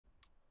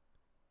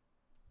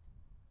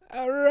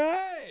All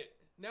right.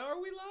 Now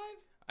are we live?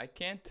 I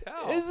can't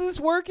tell. Is this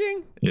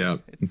working? Yeah,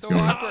 it's so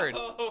going. awkward.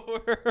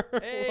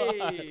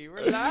 Hey,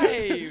 We're live.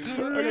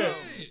 Okay.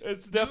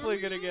 It's definitely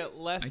going to get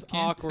less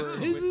awkward. tell.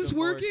 With Is this the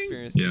working?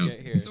 Experience we Yeah, get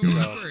here. it's So,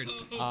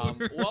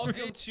 awkward.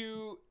 welcome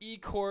to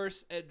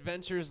eCourse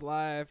Adventures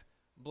Live.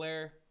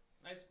 Blair,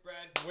 Nice,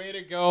 Brad. way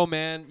to go,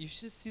 man. You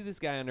should see this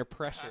guy under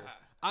pressure.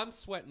 I'm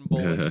sweating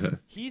bullets.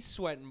 He's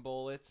sweating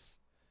bullets.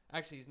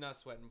 Actually, he's not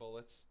sweating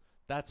bullets.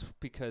 That's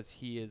because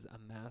he is a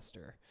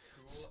master.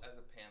 Cool as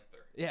a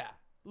panther. Yeah.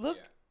 Look.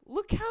 Yeah.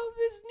 Look how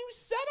this new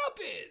setup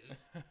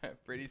is.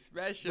 Pretty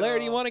special. Blair,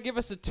 do you want to give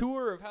us a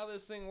tour of how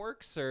this thing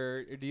works,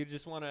 or do you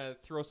just want to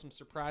throw some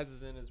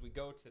surprises in as we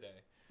go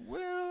today?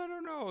 Well, I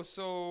don't know.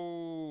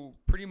 So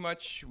pretty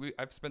much,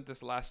 I've spent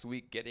this last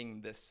week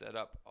getting this set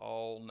up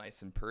all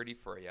nice and pretty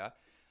for you.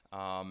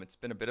 It's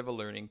been a bit of a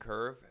learning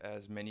curve,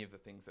 as many of the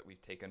things that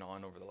we've taken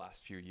on over the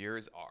last few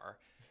years are.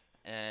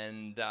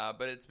 And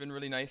but it's been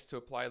really nice to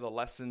apply the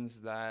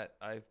lessons that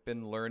I've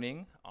been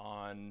learning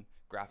on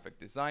graphic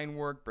design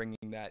work, bringing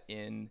that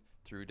in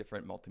through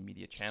different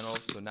multimedia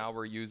channels. So now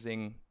we're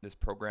using this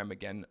program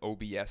again,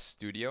 OBS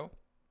Studio,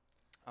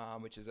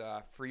 which is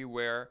a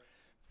freeware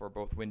for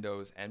both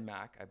Windows and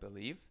Mac, I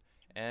believe.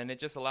 And it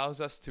just allows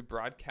us to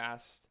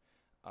broadcast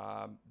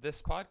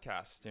this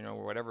podcast,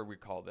 or whatever we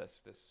call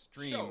this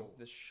stream,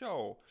 this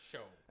show.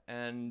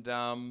 And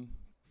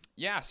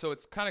yeah, so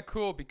it's kind of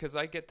cool because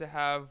I get to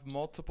have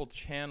multiple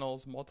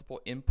channels,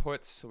 multiple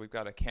inputs. So we've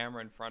got a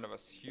camera in front of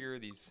us here,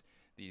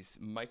 these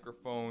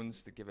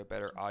microphones to give a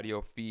better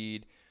audio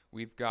feed.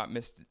 We've got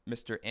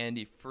Mr.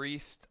 Andy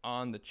Friest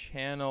on the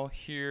channel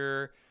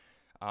here.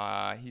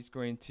 He's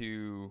going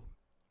to,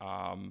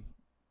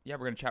 we're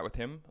going to chat with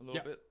him a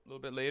little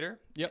bit later.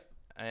 Yep.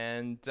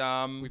 And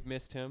We've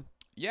missed him.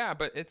 yeah,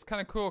 but it's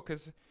kind of cool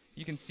because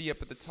you can see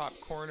up at the top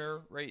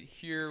corner right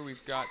here,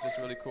 we've got this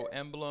really cool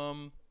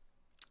emblem.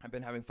 I've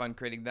been having fun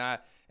creating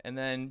that. And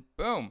then,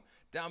 boom,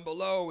 down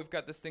below, we've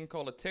got this thing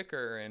called a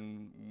ticker,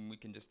 and we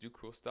can just do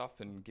cool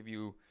stuff and give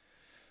you,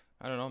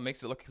 I don't know,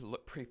 makes it look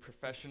pretty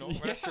professional.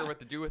 We're not sure what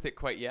to do with it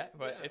quite yet,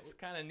 but it's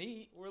kind of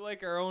neat. We're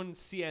like our own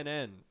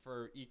CNN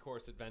for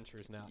eCourse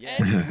Adventures now. Yeah.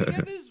 And we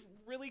got this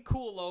really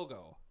cool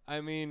logo.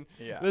 I mean,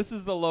 This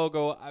is the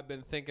logo I've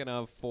been thinking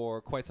of for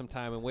quite some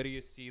time. And wait till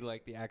you see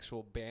like the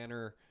actual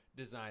banner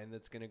design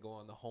that's going to go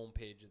on the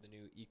homepage of the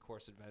new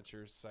eCourse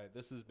Adventures site.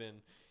 This has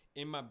been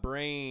in my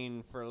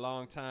brain for a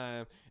long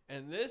time,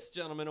 and this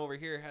gentleman over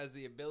here has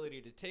the ability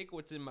to take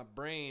what's in my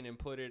brain and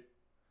put it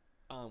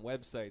on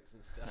websites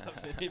and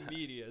stuff and in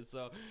media.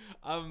 So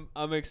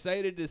I'm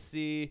excited to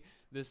see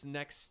this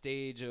next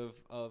stage of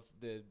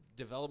the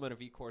development of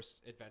eCourse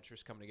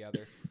Adventures come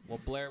together.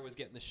 Well, Blair was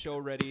getting the show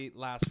ready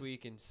last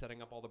week and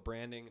setting up all the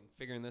branding and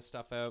figuring this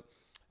stuff out.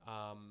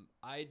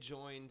 I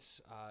joined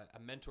a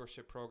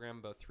mentorship program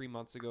about 3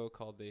 months ago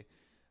called the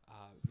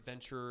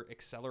Venture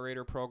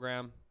Accelerator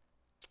Program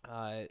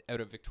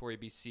out of Victoria,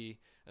 BC.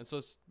 And so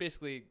it's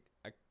basically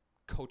a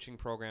coaching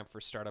program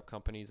for startup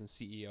companies and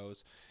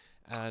CEOs.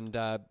 And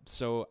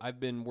so I've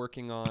been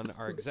working on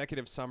our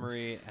executive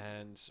summary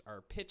and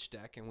our pitch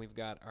deck, and we've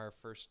got our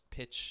first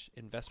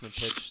investment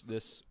pitch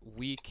this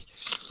week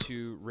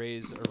to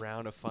raise a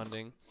round of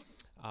funding,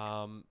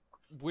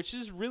 which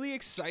is really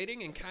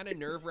exciting and kind of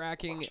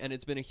nerve-wracking, and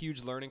it's been a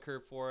huge learning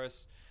curve for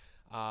us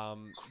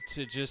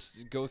to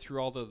just go through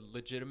all the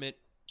legitimate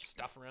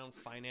stuff around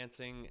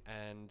financing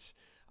and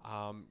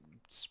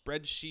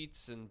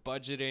spreadsheets and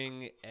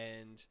budgeting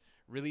and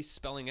really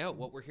spelling out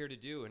what we're here to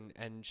do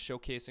and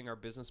showcasing our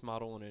business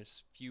model in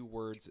as few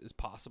words as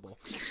possible.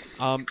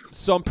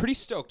 So I'm pretty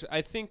stoked.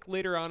 I think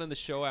later on in the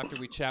show, after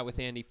we chat with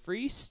Andy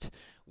Friest,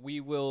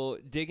 we will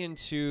dig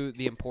into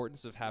the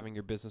importance of having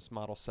your business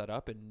model set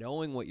up and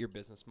knowing what your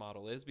business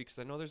model is, because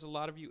I know there's a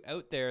lot of you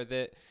out there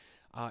that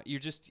you're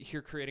just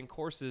here creating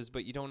courses,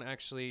 but you don't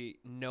actually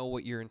know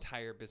what your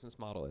entire business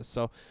model is.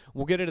 So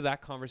we'll get into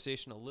that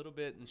conversation a little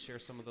bit and share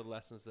some of the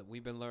lessons that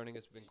we've been learning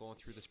as we've been going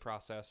through this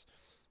process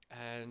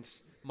and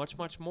much,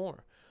 much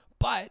more.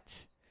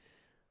 But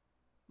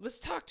let's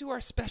talk to our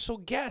special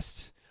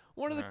guest,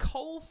 one of the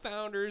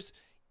co-founders,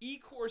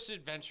 eCourse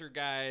Adventure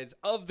Guides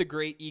of the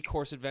Great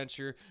eCourse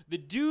Adventure, the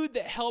dude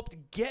that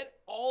helped get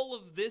all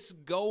of this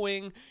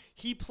going.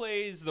 He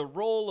plays the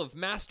role of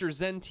Master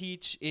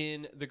Zenteach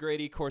in the Great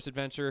eCourse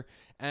Adventure,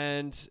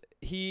 and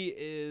he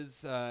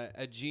is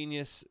a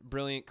genius,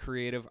 brilliant,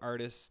 creative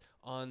artist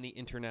on the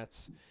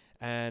internets.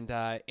 And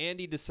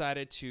Andy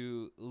decided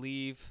to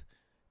leave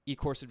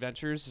eCourse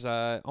Adventures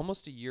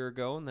almost a year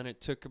ago, and then it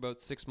took about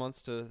 6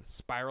 months to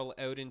spiral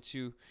out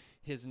into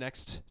his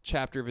next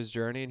chapter of his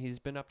journey, and he's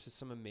been up to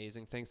some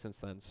amazing things since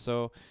then.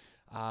 So,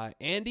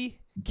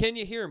 Andy, can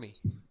you hear me?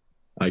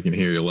 I can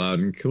hear you loud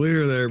and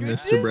clear there, Good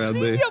Mr. to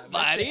Bradley. see you,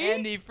 buddy. Mr.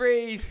 Andy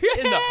Friest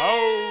in the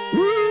hole.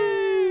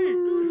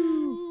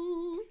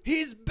 Woo!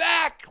 He's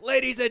back,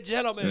 ladies and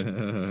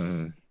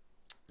gentlemen.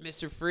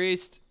 Mr.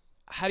 Friest,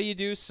 how do you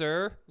do,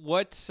 sir?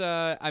 What,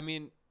 I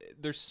mean,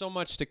 there's so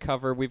much to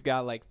cover. We've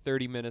got like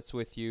 30 minutes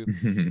with you.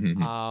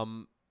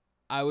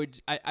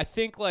 I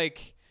think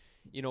like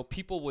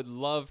people would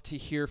love to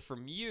hear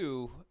from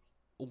you.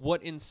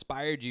 What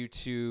inspired you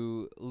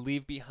to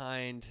leave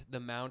behind the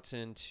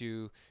mountain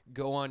to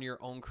go on your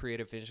own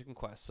creative vision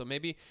quest? So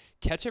maybe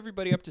catch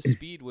everybody up to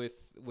speed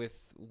with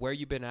where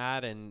you've been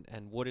at and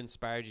what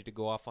inspired you to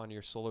go off on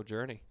your solo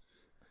journey.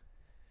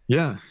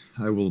 Yeah,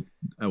 I will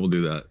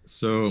do that.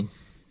 So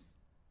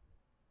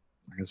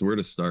I guess where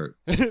to start?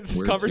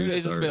 This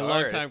conversation's been a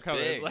long time It's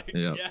coming. big. It's like,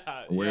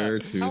 Yeah. Where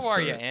to How start?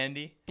 are you,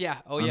 Andy? Yeah.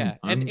 Oh, yeah.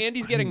 And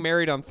Andy's getting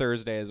married on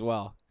Thursday as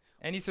well.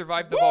 And he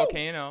survived the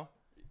volcano.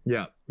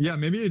 Yeah.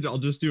 Maybe I'll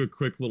just do a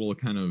quick little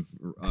kind of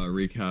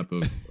recap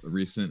of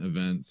recent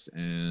events,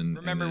 and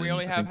Remember, and we then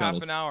only I have think half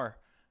that'll- an hour.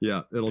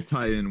 Yeah, it'll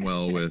tie in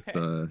well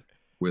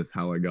with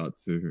how I got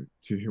to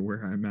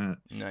where I'm at.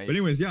 Nice. But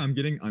anyways, yeah, I'm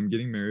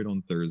getting married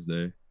on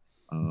Thursday,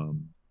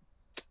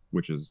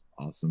 which is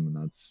awesome, and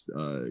that's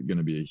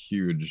gonna be a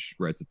huge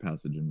rites of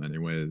passage in many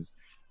ways.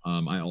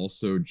 I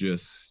also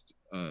just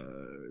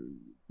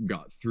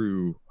got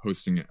through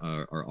hosting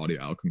our Audio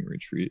Alchemy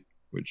retreat,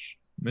 which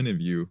many of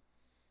you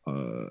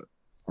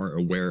are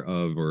aware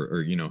of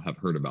or have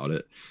heard about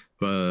it.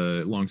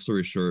 But long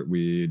story short,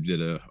 we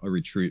did a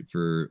retreat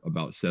for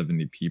about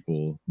 70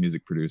 people,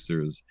 music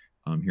producers,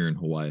 here in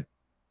Hawaii.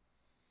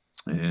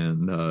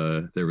 And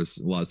there was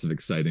lots of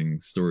exciting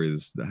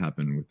stories that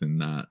happened within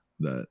that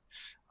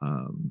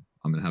I'm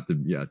gonna have to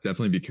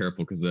definitely be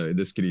careful, because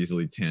this could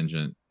easily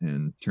tangent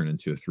and turn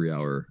into a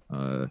 3-hour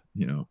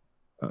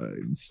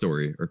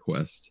story or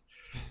quest.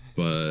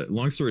 But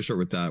long story short,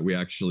 with that,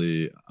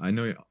 I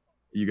know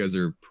you guys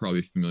are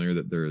probably familiar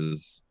that there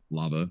is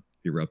lava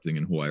erupting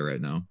in Hawaii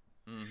right now,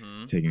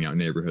 taking out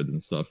neighborhoods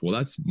and stuff. Well,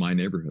 that's my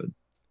neighborhood.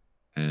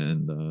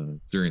 And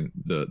during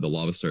the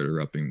lava started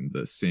erupting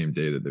the same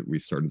day that we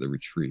started the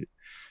retreat.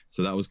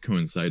 So that was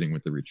coinciding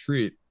with the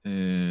retreat.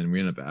 And we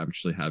ended up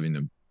actually having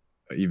to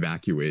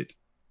evacuate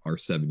our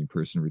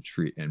 70-person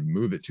retreat and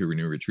move it to a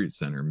new retreat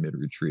center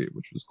mid-retreat,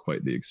 which was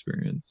quite the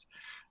experience.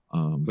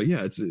 But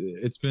yeah,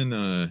 it's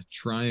been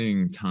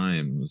trying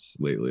times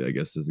lately, I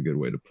guess is a good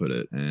way to put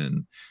it,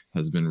 and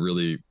has been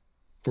really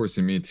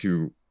forcing me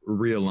to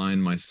realign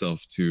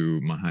myself to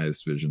my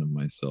highest vision of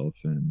myself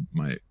and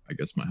my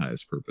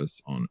highest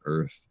purpose on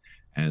earth.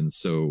 And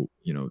so,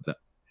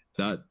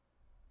 that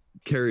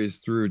carries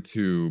through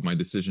to my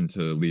decision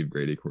to leave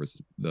Great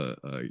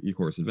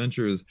eCourse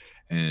Adventures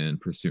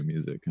and pursue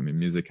music. I mean,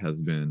 music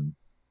has been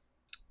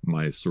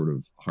my sort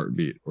of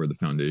heartbeat or the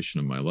foundation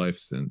of my life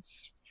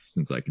since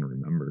I can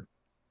remember.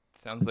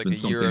 Sounds like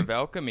a year of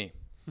alchemy.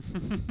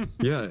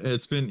 Yeah,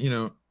 it's been,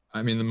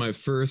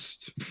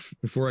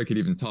 before I could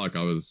even talk,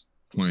 I was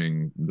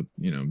playing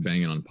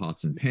banging on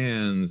pots and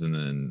pans, and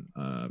then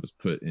I was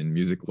put in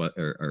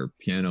or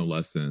piano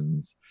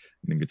lessons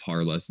and then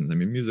guitar lessons. I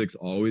mean, music's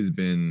always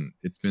been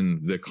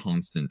the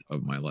constant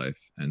of my life.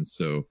 And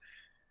so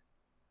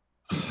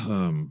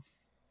a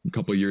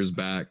couple of years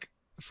back,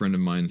 a friend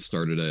of mine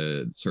started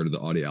the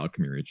Audio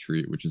Alchemy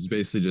retreat, which is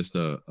basically just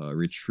a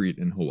retreat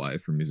in Hawaii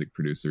for music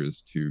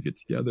producers to get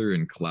together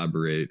and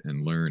collaborate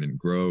and learn and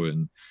grow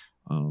and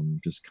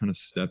just kind of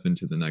step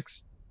into the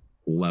next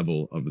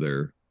level of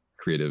their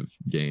creative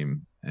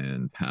game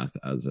and path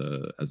as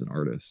an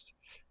artist.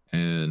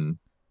 And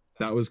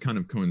that was kind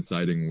of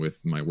coinciding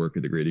with my work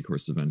at the Great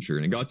eCourse Adventure.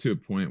 And it got to a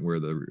point where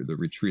the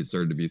retreat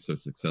started to be so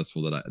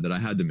successful that I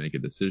had to make a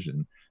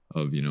decision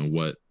of,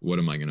 what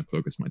am I going to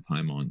focus my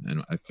time on?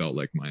 And I felt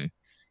like my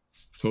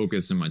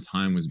focus and my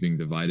time was being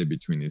divided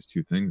between these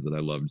two things that I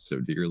loved so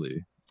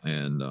dearly.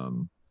 And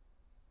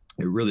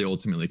it really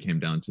ultimately came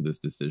down to this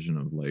decision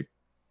of like,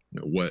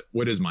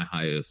 what is my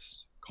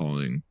highest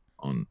calling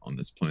on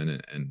this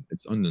planet? And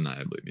it's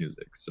undeniably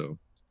music. So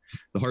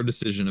the hard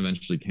decision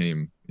eventually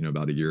came,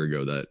 about a year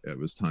ago, that it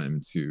was time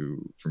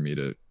for me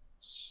to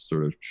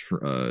sort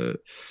of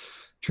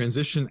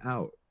transition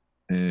out.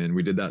 And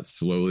we did that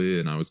slowly.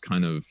 And I was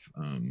kind of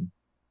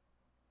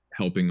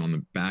helping on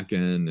the back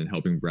end and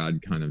helping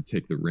Brad kind of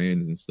take the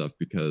reins and stuff,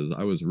 because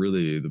I was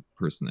really the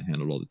person that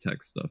handled all the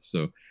tech stuff.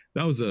 So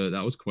that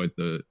was quite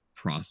the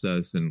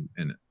process, and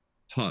it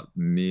taught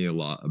me a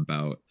lot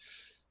about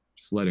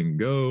just letting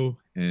go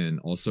and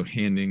also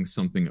handing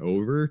something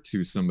over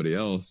to somebody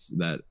else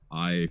that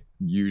I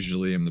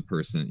usually am the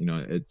person,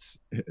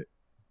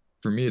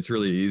 for me, it's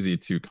really easy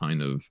to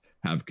kind of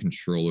have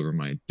control over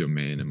my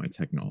domain and my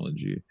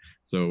technology.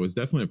 So it was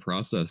definitely a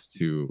process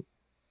to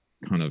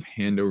kind of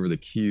hand over the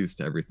keys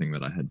to everything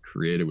that I had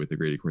created with the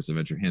Great eCourse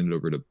Adventure, hand it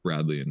over to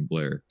Bradley and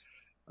Blair.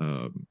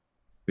 But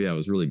yeah, it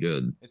was really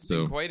good. It's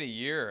been quite a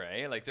year,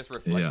 eh? Like just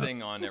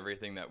reflecting on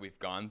everything that we've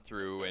gone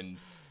through, and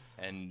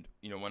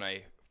when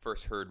I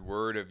first heard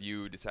word of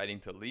you deciding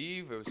to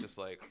leave, it was just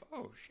like,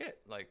 oh shit,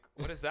 like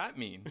what does that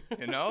mean?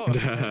 Me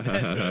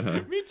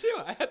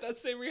too. I had that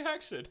same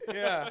reaction.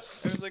 Yeah,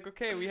 it was like,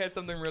 okay, we had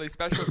something really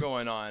special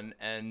going on,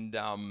 and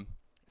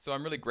so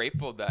I'm really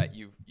grateful that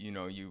you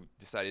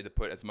decided to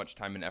put as much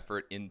time and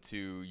effort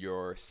into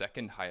your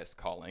second highest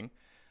calling,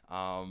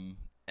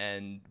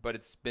 but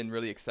it's been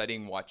really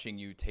exciting watching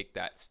you take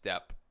that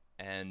step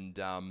and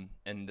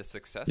the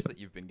success that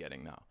you've been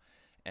getting now.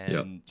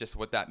 and just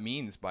what that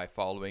means by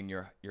following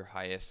your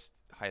highest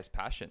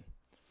passion.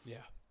 Yeah.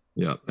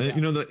 Yeah. And Yeah.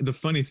 you know, the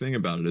funny thing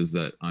about it is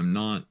that I'm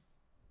not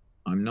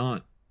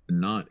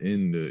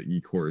in the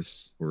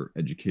e-course or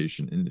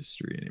education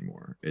industry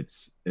anymore.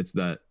 It's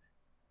that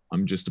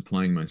I'm just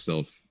applying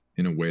myself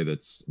in a way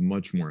that's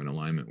much more in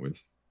alignment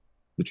with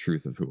the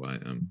truth of who I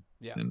am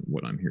Yeah. and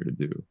what I'm here to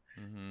do.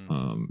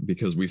 Mm-hmm.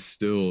 Because we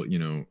still, you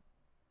know,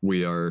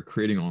 we are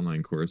creating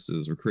online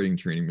courses, we're creating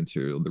training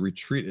material. The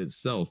retreat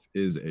itself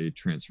is a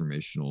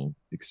transformational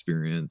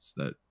experience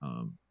that,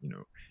 you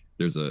know,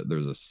 there's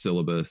a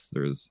syllabus,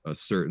 there's a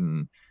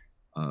certain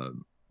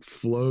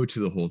flow to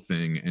the whole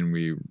thing, and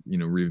we, you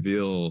know,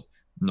 reveal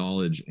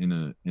knowledge in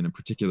a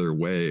particular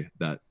way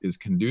that is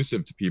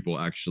conducive to people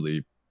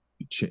actually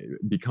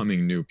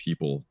becoming new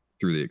people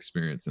through the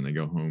experience, and they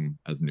go home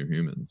as new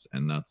humans.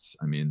 And that's,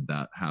 I mean,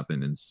 that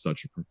happened in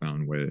such a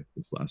profound way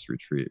this last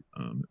retreat.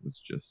 It was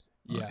just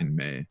in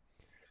May.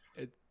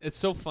 It's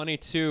so funny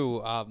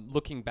too,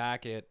 looking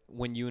back at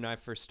when you and I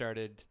first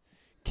started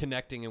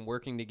connecting and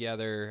working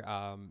together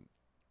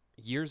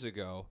years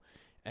ago,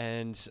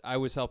 and I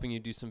was helping you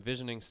do some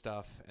visioning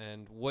stuff,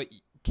 and what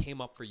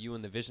came up for you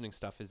in the visioning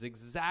stuff is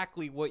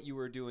exactly what you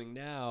were doing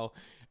now.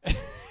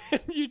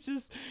 You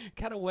just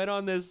kind of went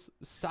on this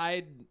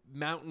side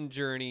mountain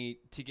journey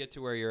to get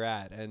to where you're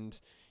at. And,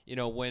 you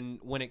know,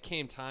 when it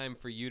came time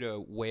for you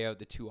to weigh out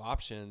the two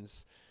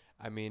options,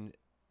 I mean,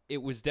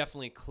 it was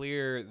definitely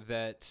clear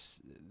that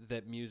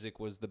music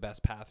was the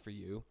best path for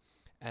you.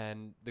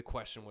 And the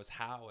question was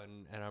how,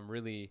 and I'm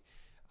really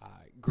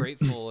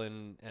grateful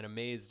and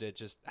amazed at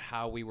just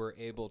how we were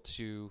able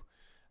to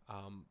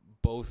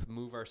both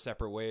move our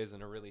separate ways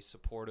in a really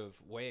supportive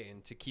way,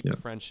 and to keep the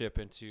friendship,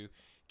 and to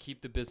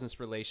keep the business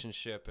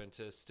relationship, and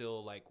to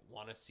still like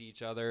want to see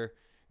each other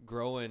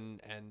grow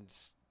and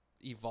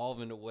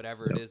evolve into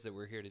whatever it is that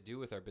we're here to do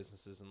with our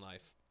businesses in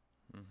life.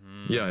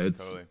 Mm-hmm. Yeah,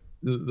 it's totally.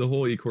 the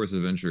whole e-course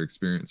adventure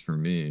experience for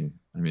me.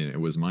 I mean, it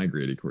was my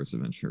great e-course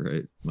adventure,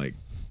 right? Like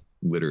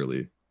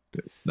literally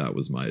that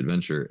was my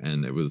adventure,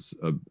 and it was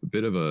a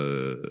bit of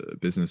a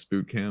business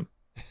boot camp,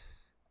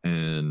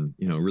 and,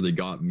 you know, really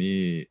got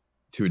me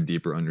to a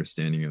deeper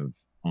understanding of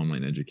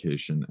online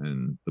education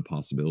and the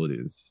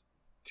possibilities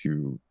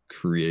to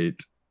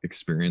create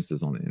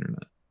experiences on the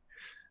internet.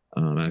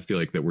 And I feel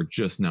like that we're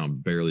just now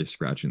barely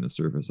scratching the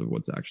surface of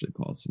what's actually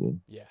possible.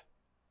 Yeah,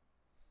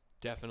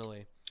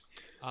 definitely.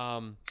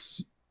 I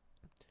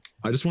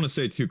just want to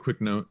say too,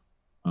 quick note.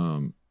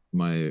 The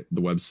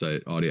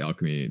website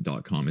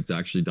audioalchemy.com, it's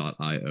actually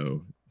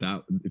 .io.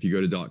 That if you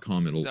go to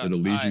 .com, it'll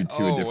lead you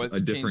to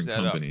a different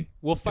company.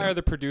 We'll fire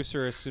the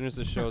producer as soon as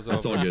the show's over.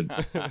 That's all good.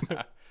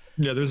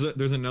 Yeah,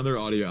 there's another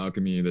Audio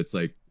Alchemy that's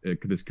like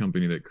this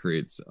company that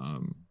creates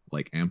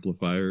like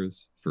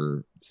amplifiers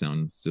for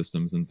sound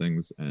systems and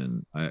things,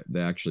 and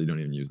they actually don't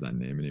even use that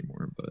name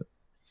anymore. But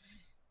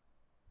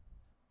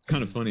it's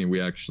kind of funny. We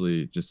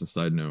actually, just a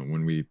side note,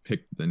 when we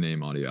picked the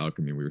name Audio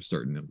Alchemy, we were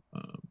starting to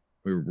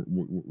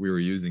we were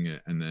using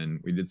it, and then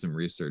we did some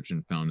research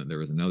and found that there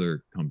was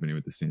another company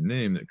with the same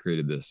name that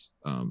created this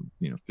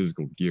you know,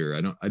 physical gear.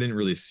 I didn't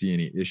really see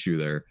any issue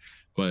there,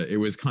 but it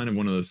was kind of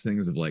one of those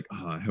things of like,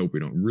 I hope we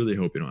don't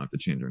have to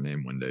change our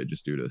name one day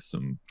just due to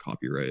some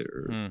copyright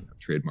or you know,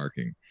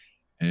 trademarking.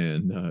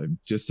 And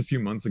just a few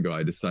months ago,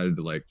 I decided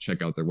to like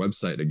check out their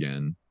website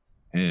again,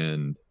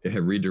 and it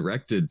had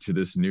redirected to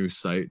this new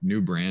site, new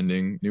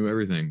branding, new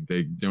everything.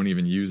 They don't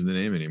even use the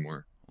name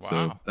anymore. Wow.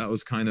 So that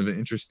was kind of an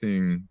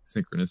interesting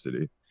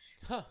synchronicity.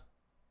 Huh.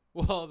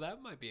 Well,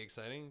 that might be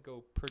exciting.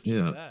 Go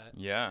purchase that.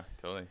 Yeah,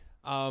 totally.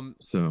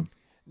 So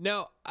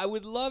now I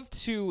would love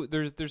to,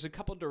 there's a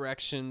couple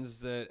directions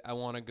that I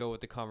want to go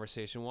with the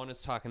conversation. One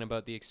is talking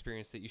about the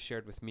experience that you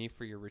shared with me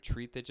for your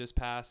retreat that just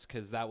passed,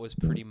 because that was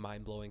pretty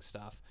mind-blowing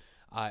stuff.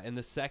 And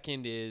the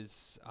second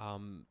is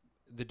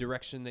the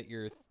direction that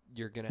you're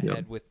going to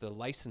head with the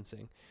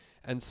licensing.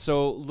 And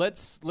so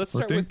let's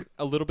start with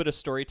a little bit of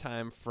story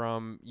time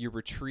from your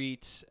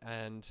retreat,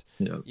 and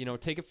you know,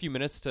 take a few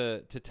minutes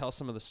to tell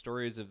some of the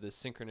stories of the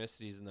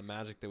synchronicities and the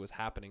magic that was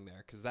happening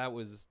there, because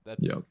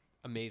that's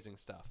amazing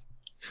stuff.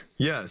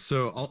 Yeah,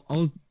 so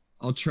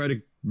I'll try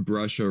to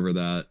brush over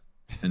that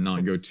and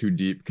not go too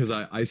deep, because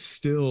I've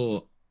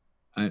still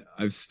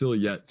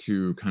yet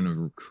to kind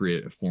of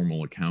create a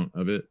formal account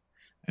of it,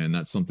 and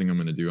that's something I'm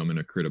going to do. I'm going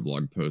to create a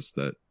blog post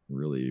that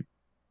really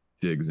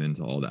digs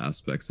into all the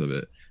aspects of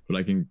it, but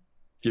I can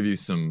give you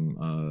some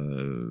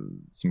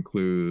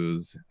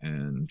clues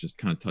and just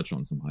kind of touch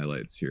on some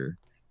highlights here,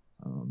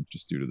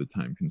 just due to the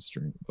time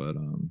constraint. But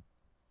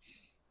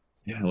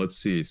yeah, let's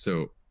see.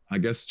 So I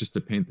guess just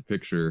to paint the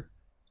picture,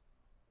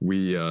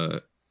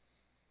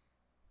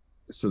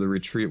 so the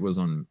retreat was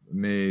on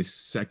May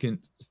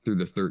 2nd through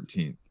the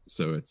 13th.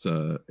 So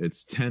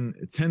it's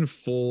 10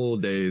 full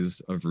days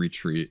of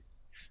retreat,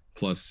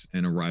 plus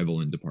an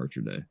arrival and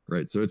departure day,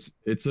 right? So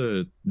it's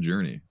a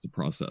journey, it's a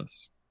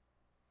process.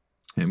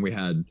 And we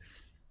had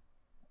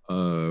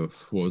what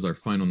was our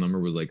final number,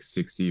 was like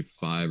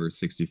 65 or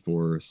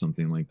 64 or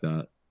something like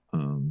that.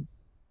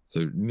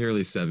 So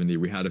nearly 70.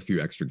 We had a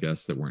few extra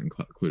guests that weren't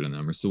included in the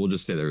number, so we'll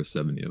just say there were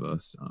 70 of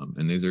us.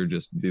 And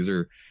these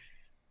are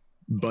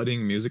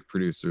budding music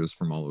producers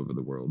from all over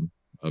the world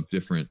of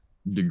different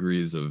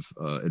degrees of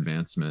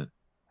advancement.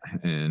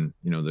 And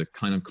the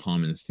kind of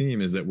common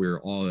theme is that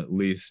we're all at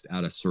least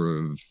at a sort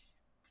of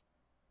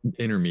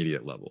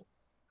intermediate level.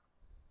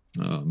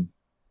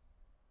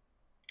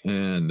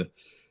 And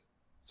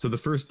so the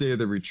first day of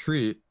the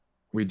retreat,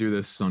 we do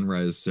this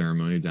sunrise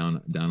ceremony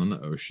down on the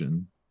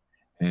ocean,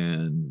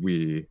 and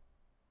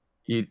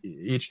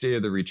each day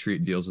of the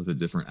retreat deals with a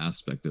different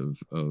aspect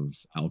of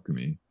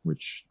alchemy,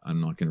 which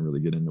I'm not going to really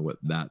get into what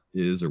that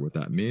is or what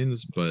that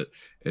means, but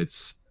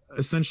it's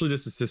essentially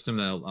just a system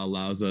that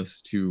allows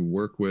us to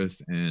work with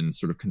and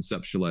sort of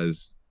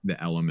conceptualize the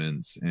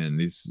elements and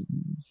these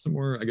some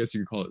more, I guess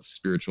you could call it,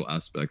 spiritual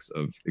aspects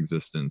of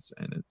existence.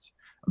 And it's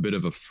a bit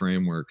of a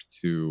framework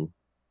to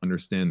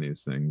understand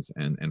these things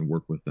and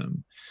work with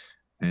them.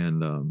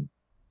 And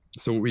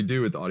so what we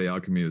do with audio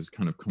alchemy is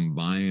kind of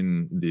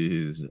combine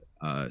these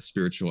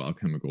spiritual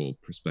alchemical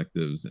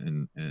perspectives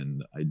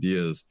and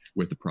ideas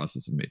with the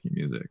process of making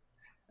music.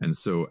 And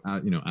so,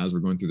 as we're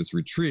going through this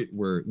retreat,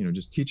 we're,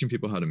 just teaching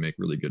people how to make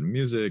really good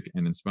music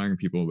and inspiring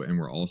people. And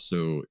we're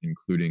also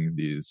including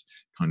these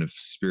kind of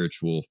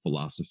spiritual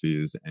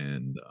philosophies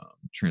and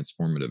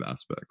transformative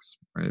aspects,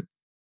 right?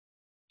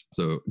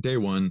 So day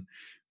one,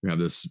 we have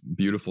this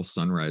beautiful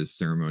sunrise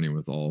ceremony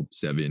with all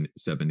 70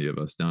 of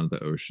us down at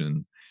the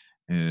ocean.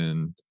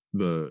 And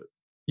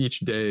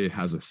each day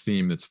has a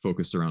theme that's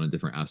focused around a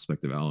different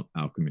aspect of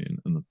alchemy.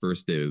 And the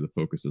first day, the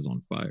focus is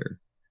on fire.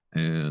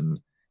 And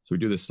so we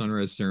do this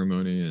sunrise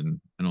ceremony and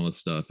all this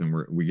stuff, and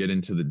we get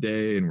into the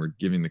day and we're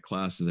giving the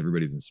classes,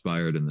 everybody's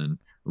inspired. And then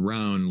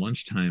around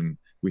lunchtime,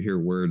 we hear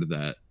word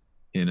that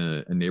in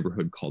a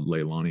neighborhood called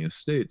Leilani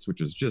Estates, which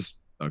is just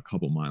a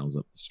couple miles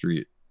up the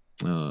street,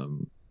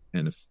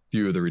 and a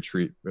few of the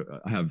retreat,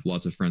 I have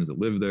lots of friends that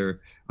live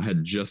there. I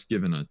had just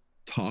given a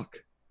talk,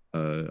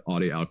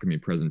 audio alchemy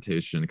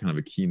presentation, kind of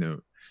a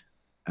keynote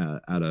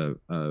at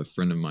a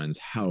friend of mine's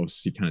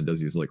house. He kind of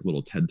does these like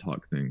little TED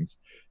Talk things.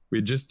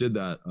 We just did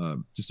that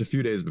just a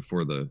few days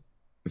before the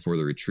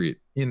retreat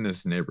in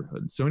this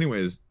neighborhood. So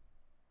anyways,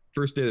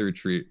 first day of the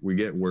retreat, we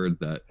get word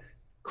that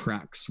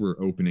cracks were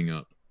opening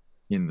up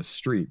in the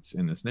streets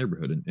in this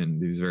neighborhood in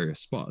these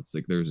various spots.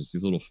 Like there's just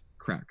these little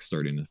cracks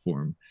starting to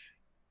form.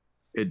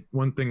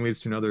 One thing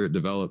leads to another, it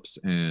develops,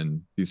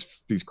 and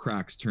these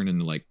cracks turn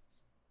into like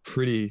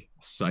pretty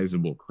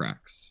sizable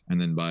cracks. And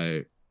then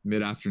by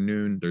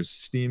mid-afternoon, there's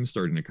steam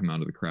starting to come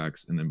out of the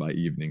cracks, and then by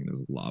evening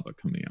there's lava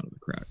coming out of the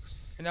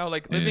cracks. And now,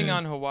 like, living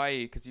on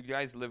Hawaii, because you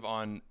guys live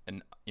on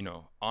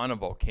on a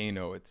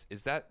volcano,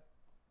 is that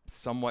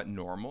somewhat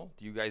normal?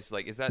 Do you guys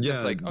is that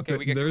just like, okay,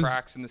 we get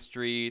cracks in the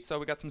streets, so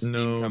we got some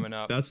steam coming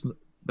up?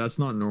 That's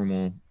not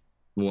normal.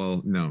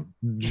 Well, no.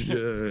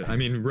 I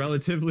mean,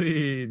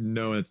 relatively,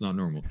 no, it's not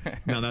normal.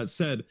 Now that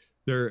said,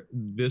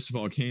 this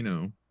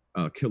volcano,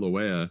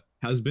 Kilauea,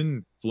 has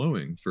been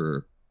flowing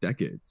for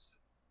decades,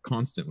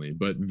 constantly,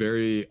 but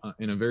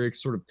in a very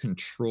sort of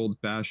controlled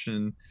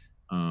fashion.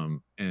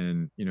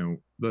 And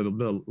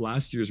the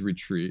last year's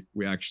retreat,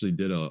 we actually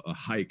did a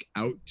hike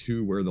out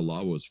to where the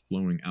lava was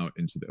flowing out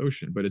into the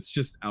ocean, but it's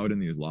just out in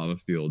these lava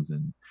fields,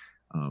 and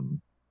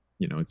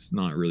it's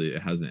not really,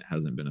 it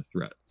hasn't been a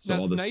threat. So that's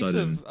all of a nice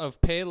sudden,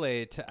 of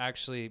Pele to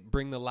actually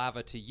bring the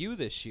lava to you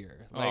this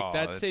year.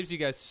 That saves you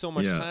guys so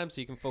much time, so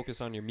you can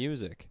focus on your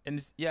music.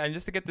 And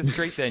just to get this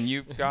straight, then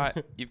you've got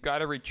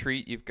a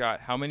retreat. You've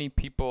got how many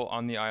people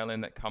on the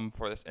island that come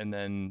for this, and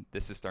then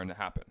this is starting to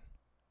happen.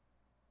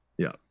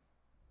 Yeah,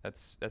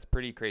 that's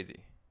pretty crazy.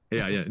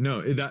 Yeah.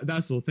 No,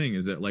 that's the thing,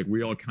 is that like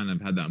we all kind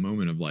of had that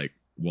moment of like,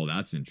 well,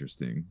 that's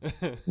interesting.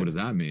 What does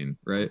that mean,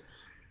 right?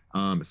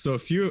 So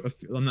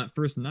on that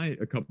first night,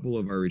 a couple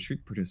of our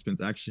retreat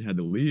participants actually had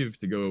to leave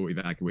to go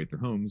evacuate their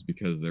homes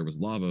because there was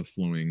lava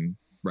flowing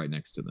right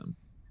next to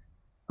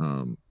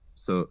them.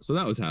 So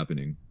that was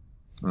happening.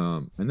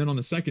 And then on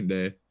the second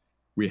day,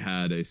 we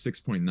had a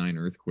 6.9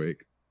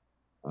 earthquake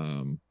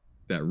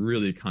that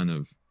really kind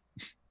of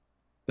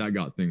that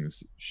got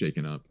things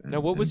shaken up.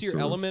 Now, what was your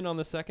element on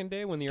the second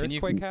day when the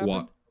earthquake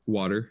happened?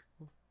 Water.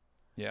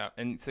 Yeah,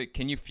 and so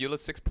can you feel a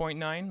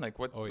 6.9? Like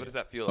what does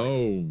that feel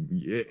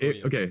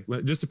like? Okay,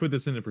 just to put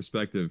this into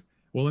perspective.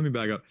 Well, let me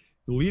back up.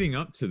 Leading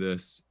up to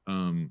this,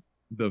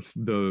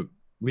 the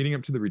leading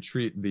up to the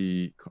retreat,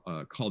 the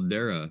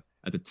caldera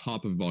at the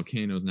top of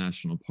Volcanoes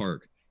National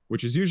Park,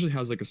 which usually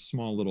has like a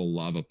small little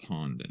lava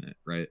pond in it,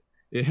 right?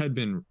 It had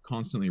been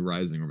constantly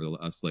rising over the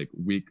last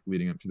week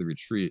leading up to the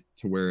retreat,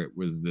 to where it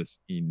was this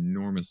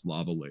enormous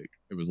lava lake.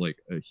 It was like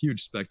a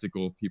huge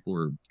spectacle. People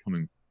were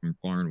coming from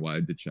far and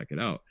wide to check it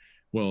out.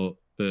 Well,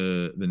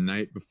 the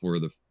night before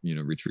the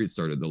retreat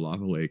started, the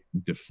lava lake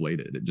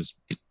deflated. It just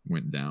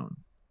went down,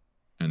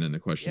 and then the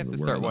question is,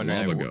 where did the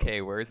lava go?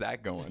 Okay, where's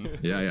that going?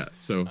 Yeah.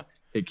 So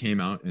it came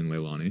out in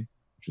Leilani,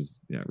 which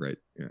is right.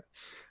 Yeah.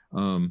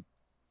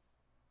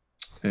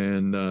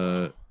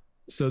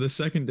 So the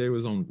second day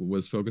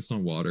was focused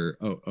on water.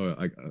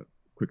 A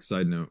quick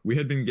side note: we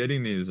had been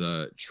getting these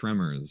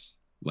tremors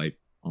like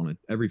on a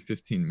every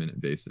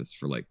 15-minute basis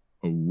for like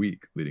a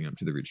week leading up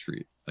to the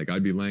retreat. Like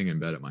I'd be laying in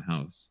bed at my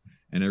house,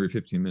 and every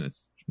 15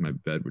 minutes my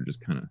bed would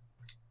just kind of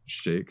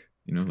shake,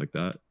 you know, like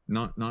that.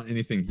 Not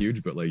anything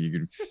huge, but like you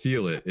could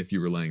feel it if you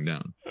were laying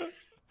down.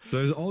 So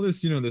there's all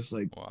this, you know, this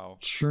like Wow.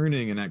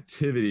 churning and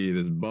activity,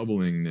 this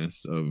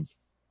bubblingness of,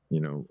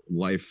 you know,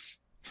 life,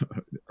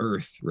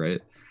 earth,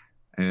 right?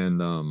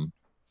 And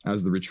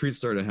as the retreat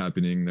started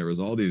happening, there was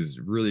all these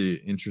really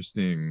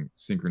interesting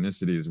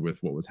synchronicities with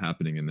what was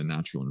happening in the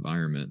natural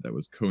environment that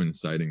was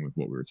coinciding with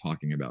what we were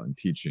talking about and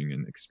teaching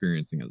and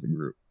experiencing as a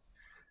group.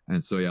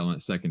 And so, yeah, on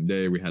that second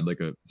day, we had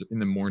like in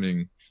the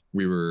morning,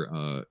 we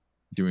were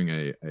doing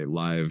a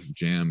live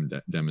jam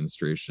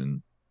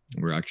demonstration.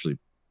 We're actually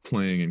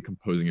playing and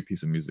composing a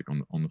piece of music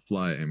on the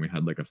fly, and we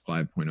had like a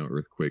 5.0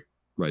 earthquake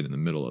right in the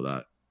middle of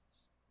that,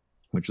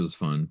 which was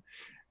fun.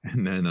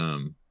 And then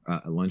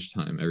at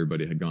lunchtime,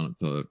 everybody had gone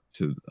up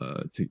to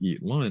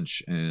eat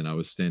lunch, and I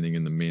was standing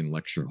in the main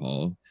lecture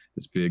hall,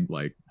 this big,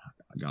 like,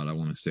 God, I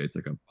want to say it's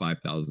like a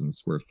 5,000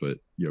 square foot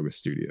yoga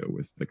studio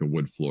with like a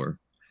wood floor.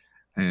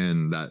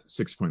 And that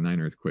 6.9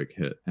 earthquake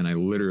hit, and I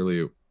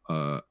literally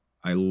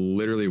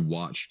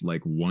watched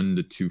like 1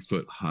 to 2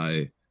 foot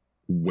high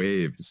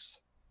waves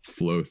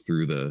flow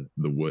through the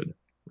wood,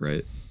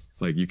 right?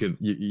 Like you could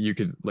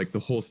like the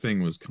whole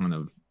thing was kind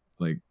of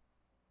like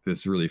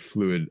this really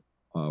fluid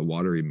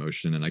watery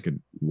motion, and I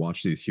could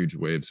watch these huge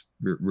waves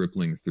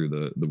rippling through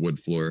the wood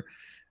floor,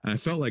 and I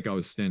felt like I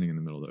was standing in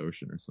the middle of the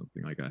ocean or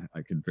something. Like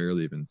I could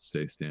barely even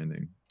stay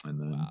standing.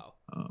 And then Wow.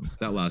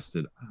 that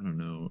lasted, I don't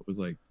know, it was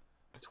like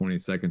 20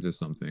 seconds or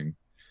something.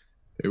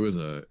 It was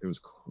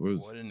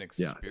what an experience.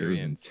 Yeah, it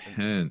was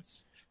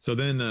intense. So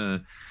then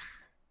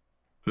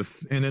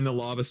and then the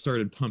lava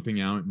started pumping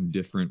out in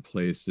different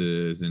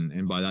places,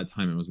 and by that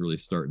time it was really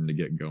starting to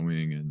get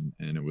going,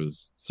 and it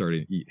was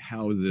starting to eat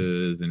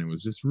houses, and it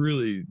was just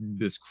really,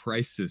 this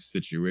crisis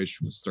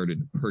situation was starting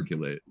to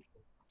percolate.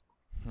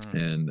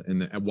 And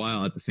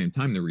while at the same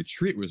time the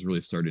retreat was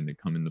really starting to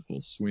come into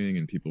full swing,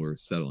 and people were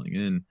settling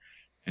in,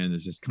 and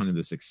there's just kind of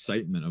this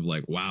excitement of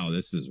like, wow,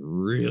 this is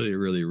really,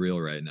 really real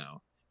right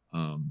now.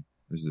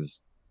 There's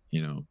this,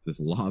 you know, this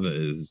lava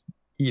is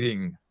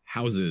eating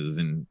houses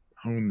and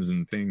homes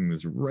and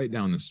things right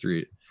down the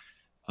street.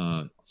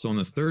 So on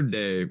the third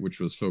day, which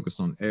was focused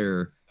on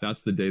air,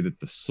 that's the day that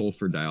the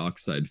sulfur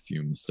dioxide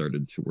fumes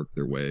started to work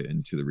their way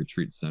into the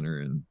retreat center.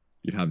 And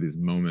you'd have these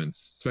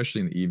moments,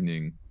 especially in the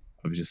evening,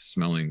 of just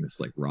smelling this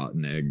like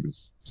rotten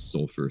eggs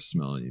sulfur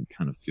smell, and you'd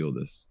kind of feel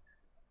this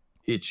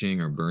itching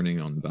or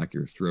burning on the back of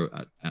your throat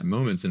at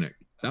moments. And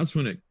that's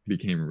when it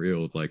became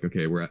real. Like,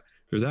 okay,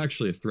 there's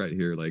actually a threat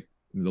here. Like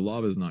the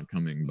lava is not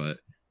coming, but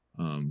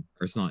or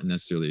it's not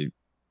necessarily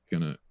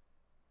gonna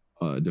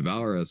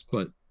devour us,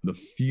 but the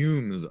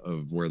fumes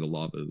of where the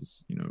lava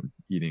is, you know,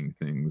 eating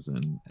things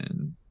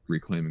and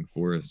reclaiming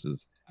forests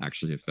is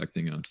actually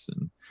affecting us.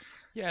 And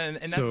yeah, and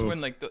that's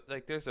when like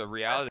there's a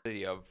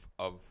reality of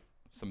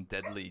some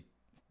deadly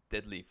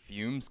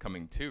fumes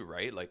coming too,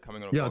 right? Like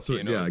coming out of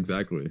volcanoes. Yeah,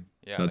 exactly.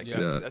 Yeah,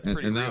 that's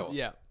pretty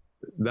real.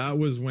 That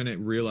was when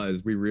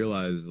we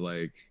realized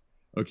like,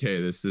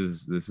 okay, this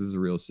is a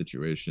real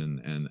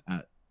situation,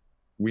 and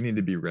we need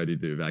to be ready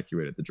to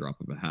evacuate at the drop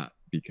of a hat,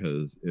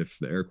 because if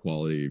the air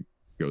quality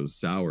goes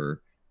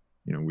sour,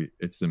 you know,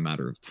 it's a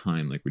matter of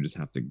time. Like we just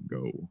have to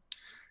go.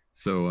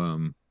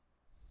 So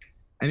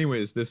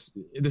anyways,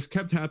 this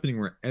kept happening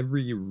where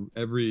every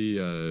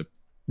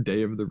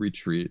day of the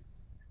retreat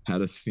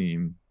had a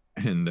theme,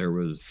 and there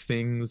was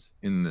things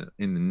in the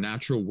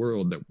natural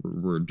world that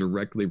were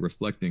directly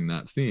reflecting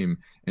that theme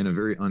in a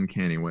very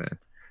uncanny way.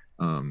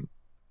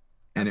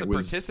 As a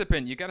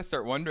participant, you got to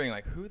start wondering,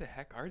 like, who the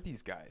heck are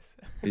these guys?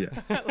 Yeah,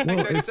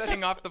 they're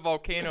setting off the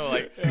volcano,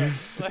 like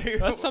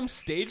that's some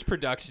stage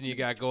production you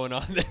got going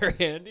on there,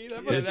 Andy.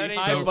 That must be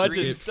high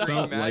budget stuff. It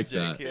felt like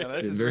that. Yeah,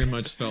 it very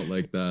much felt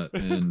like that,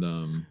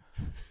 and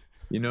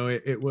you know,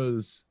 it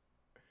was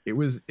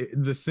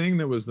the thing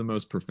that was the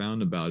most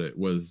profound about it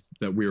was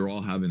that we were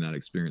all having that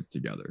experience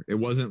together. It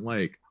wasn't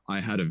like I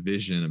had a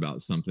vision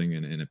about something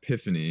and an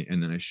epiphany,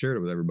 and then I shared it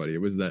with everybody.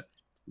 It was that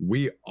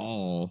we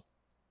all,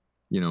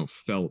 you know,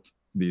 felt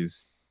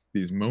these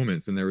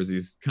moments, and there was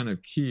these kind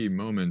of key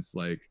moments,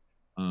 like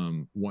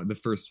the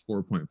first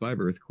 4.5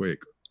 earthquake.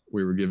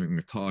 We were giving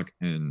a talk,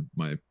 and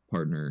my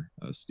partner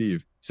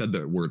Steve said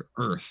the word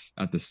earth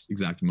at this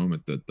exact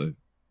moment that the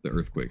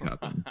earthquake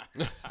happened.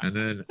 And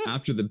then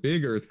after the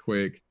big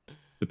earthquake,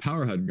 the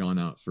power had gone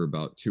out for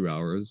about 2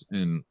 hours,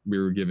 and we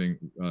were giving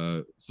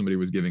somebody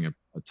was giving a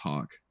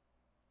talk,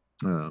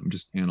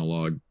 just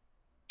analog.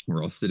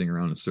 We're all sitting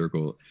around in a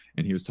circle,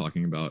 and he was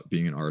talking about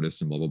being an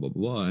artist and blah, blah, blah,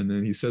 blah. And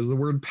then he says the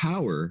word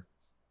power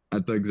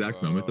at the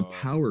exact moment. The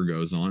power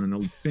goes on, and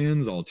the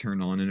fans all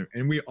turn on.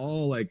 And we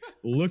all like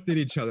looked at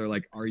each other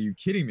like, are you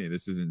kidding me?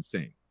 This is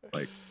insane.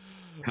 Like,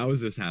 how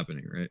is this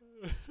happening? Right.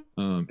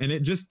 And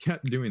it just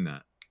kept doing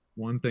that,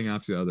 one thing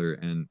after the other.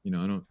 And, you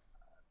know,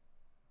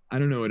 I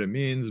don't know what it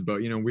means,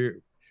 but, you know,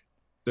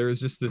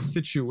 there's just this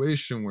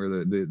situation where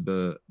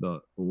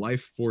the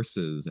life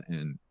forces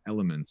and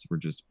elements were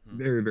just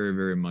very, very,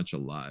 very much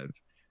alive.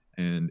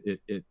 and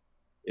it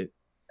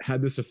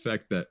had this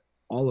effect that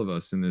all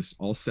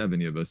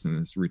 70 of us in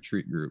this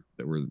retreat group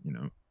that were,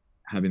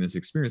 having this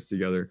experience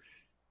together,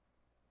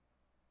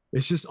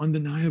 it's just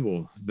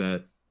undeniable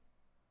that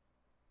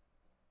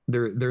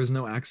there's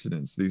no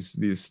accidents.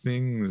 These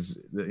things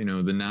that,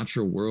 the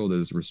natural world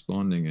is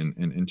responding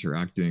and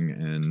interacting,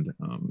 and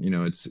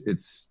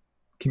it's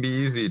can be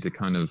easy to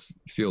kind of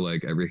feel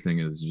like everything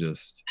is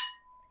just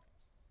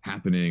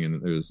happening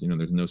and there's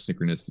no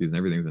synchronicities and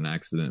everything's an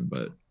accident.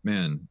 But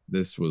man,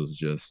 this was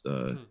just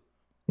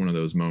one of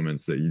those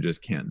moments that you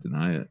just can't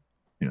deny it.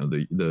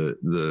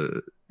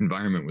 The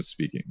environment was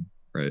speaking,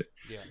 right?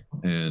 Yeah.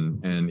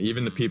 And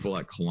even the people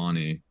at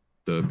Kalani,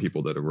 the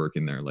people that are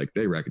working there, like,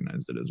 they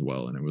recognized it as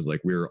well, and it was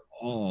like we were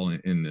all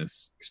in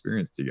this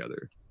experience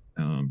together.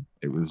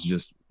 It was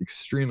just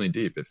extremely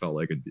deep. It felt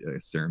like a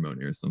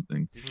ceremony or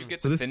something. Did you get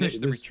to finish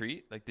the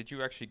retreat? Like, did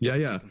you actually get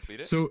to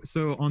complete it? So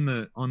on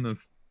the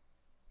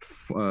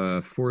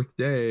fourth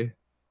day,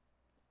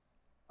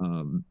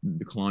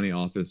 the Kalani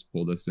office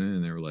pulled us in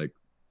and they were like,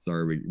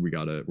 sorry,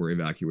 we're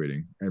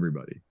evacuating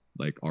everybody.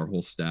 Like, our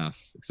whole staff,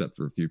 except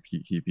for a few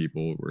key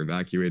people, we're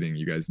evacuating.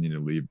 You guys need to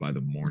leave by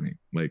the morning.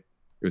 Like,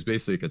 it was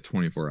basically like a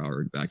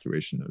 24-hour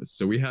evacuation notice.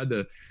 So we had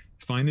to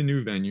find a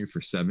new venue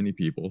for 70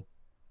 people,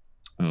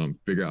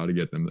 figure out how to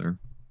get them there,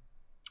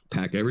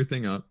 pack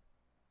everything up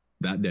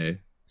that day.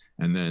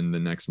 And then the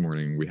next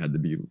morning we had to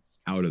be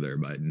out of there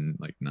by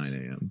like 9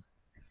 a.m.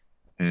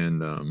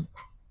 And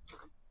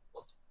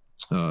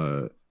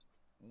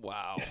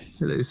wow.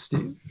 Hello,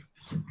 Steve.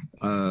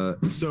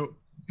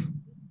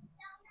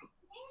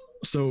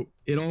 So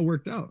it all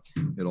worked out.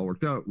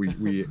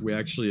 We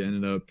actually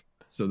ended up,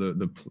 so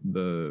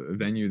the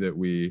venue that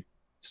we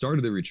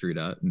started the retreat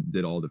at and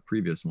did all the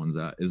previous ones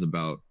at is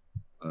about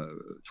a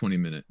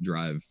 20-minute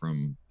drive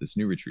from this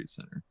new retreat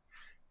center.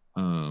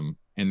 And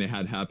they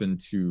had happened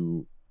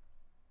to,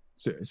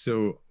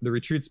 so the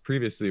retreats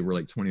previously were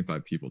like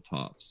 25 people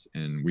tops,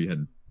 and we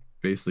had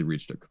basically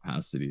reached a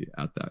capacity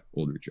at that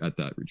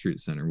retreat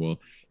center. Well,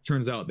 it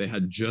turns out they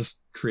had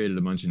just created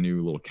a bunch of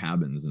new little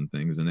cabins and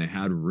things, and they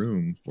had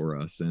room for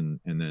us. And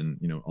then,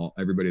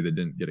 everybody that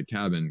didn't get a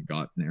cabin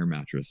got an air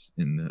mattress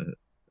in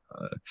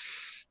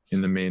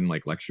the main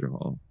like lecture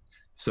hall.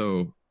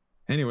 So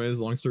anyways,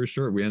 long story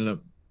short, we ended up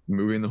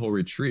moving the whole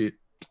retreat.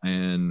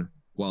 And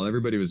while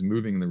everybody was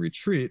moving the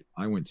retreat,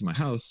 I went to my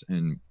house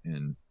and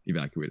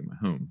evacuated my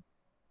home,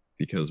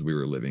 because we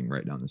were living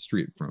right down the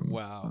street from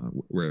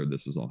where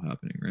this was all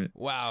happening, right?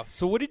 Wow.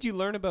 So what did you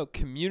learn about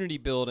community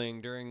building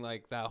during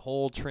like that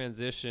whole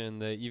transition,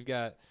 that you've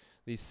got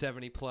these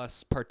 70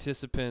 plus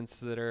participants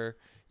that are,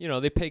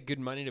 they pay good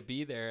money to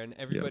be there, and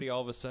everybody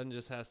all of a sudden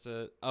just has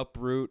to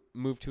uproot,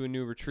 move to a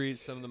new retreat.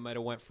 Some of them might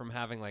have went from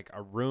having like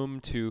a room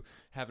to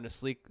having to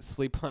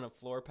sleep on a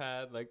floor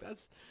pad. Like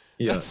that's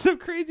some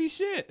crazy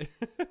shit.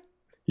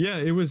 Yeah,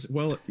 it was,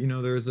 well,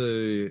 there's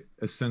a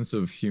sense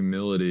of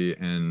humility,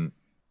 and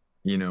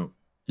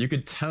you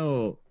could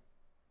tell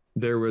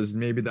there was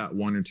maybe that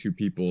one or two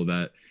people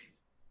that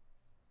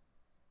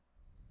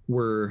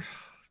were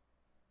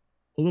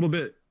a little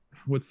bit,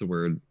 what's the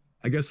word?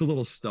 I guess a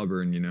little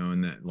stubborn,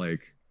 and that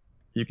like,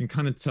 you can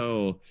kind of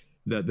tell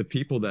that the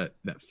people that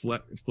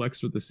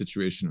flexed with the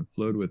situation and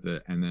flowed with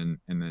it, and then,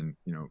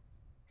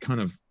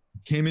 kind of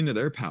came into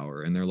their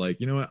power, and they're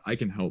like, you know what, I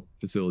can help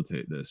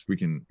facilitate this. We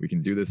can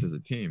do this as a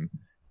team.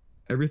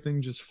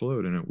 Everything just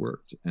flowed and it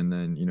worked. And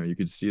then, you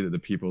could see that the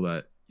people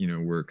that,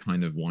 were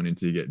kind of wanting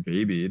to get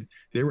babied,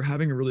 they were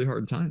having a really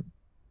hard time.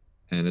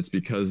 And it's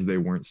because they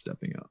weren't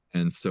stepping up.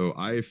 And so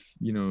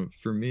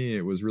for me,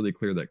 it was really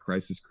clear that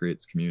crisis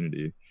creates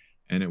community.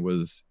 And it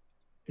was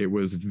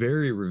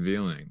very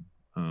revealing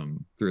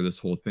through this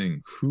whole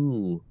thing,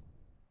 who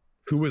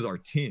was our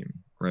team,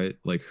 right?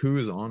 Like, who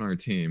is on our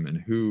team,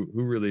 and who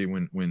really,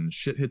 when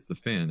shit hits the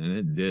fan, and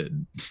it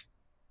did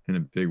in a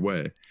big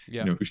way,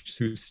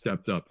 who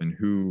stepped up and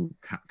who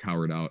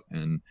cowered out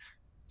and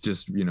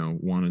just,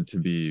 wanted to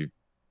be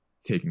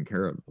taken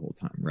care of the whole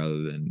time,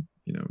 rather than,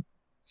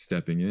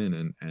 stepping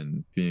in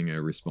and being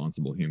a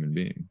responsible human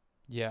being.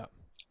 Yeah.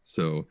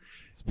 So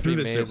through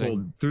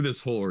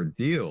this whole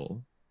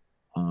ordeal,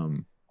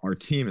 our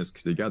team is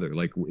together.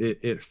 Like,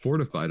 it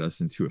fortified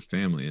us into a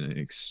family in an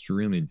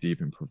extremely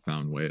deep and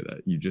profound way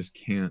that you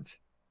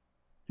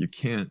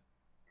can't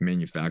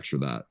manufacture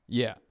that.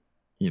 Yeah.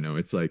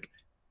 It's like,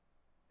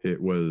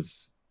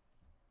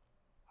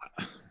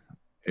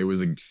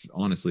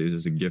 honestly, it was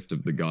just a gift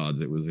of the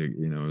gods. It was it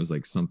was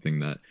like something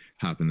that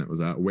happened that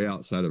was way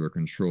outside of our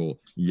control,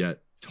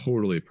 yet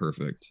totally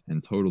perfect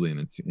and totally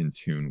in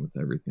tune with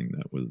everything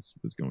that was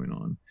going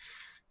on.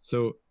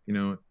 So,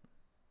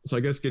 so I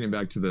guess getting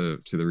back to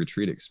the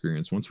retreat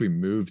experience, once we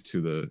moved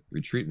to the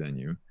retreat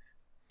venue,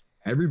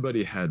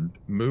 everybody had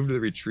moved to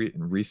the retreat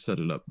and reset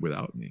it up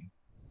without me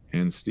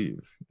and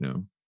Steve.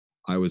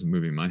 I was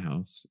moving my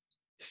house.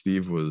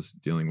 Steve was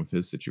dealing with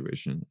his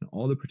situation, and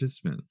all the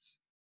participants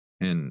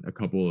and a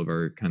couple of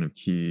our kind of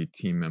key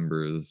team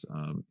members,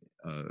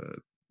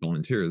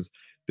 volunteers,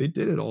 they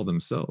did it all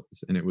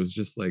themselves. And it was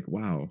just like,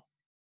 wow,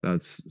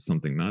 that's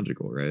something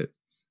magical, right?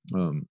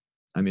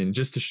 I mean,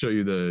 just to show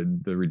you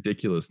the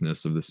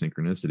ridiculousness of the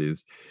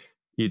synchronicities,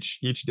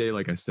 each day,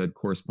 like I said,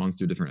 corresponds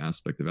to a different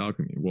aspect of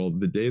alchemy. Well,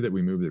 the day that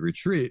we move the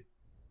retreat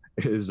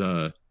is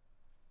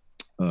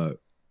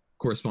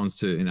corresponds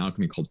to an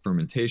alchemy called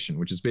fermentation,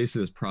 which is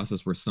basically this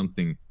process where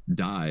something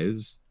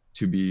dies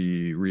to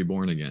be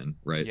reborn again,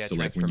 right? Yeah, so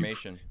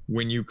transformation. Like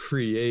when you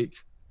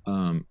create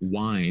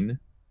wine,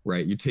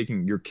 right,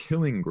 you're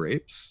killing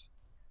grapes,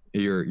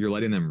 you're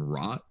letting them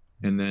rot,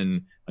 and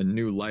then a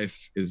new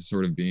life is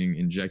sort of being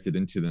injected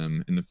into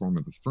them in the form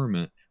of a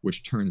ferment,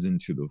 which turns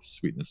into the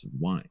sweetness of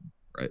wine,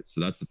 right?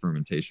 So that's the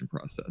fermentation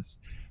process.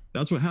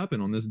 That's what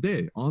happened on this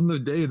day. On the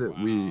day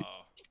that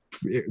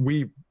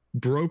we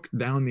broke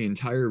down the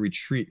entire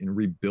retreat and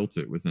rebuilt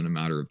it within a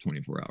matter of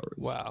 24 hours.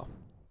 Wow.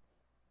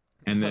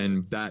 And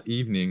then that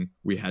evening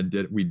we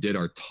did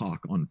our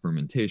talk on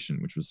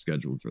fermentation, which was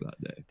scheduled for that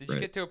day. Did you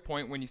get to a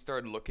point when you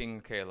started looking,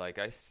 okay, like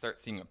I start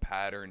seeing a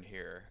pattern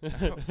here?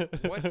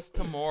 What's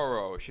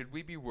tomorrow? Should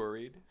we be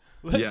worried?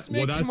 Let's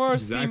make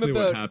tomorrow's theme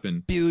about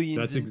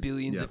billions and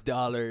billions of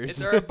dollars.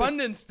 It's our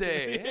abundance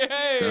day.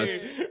 Hey,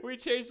 we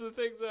changed the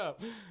things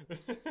up.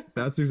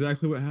 That's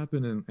exactly what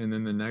happened. And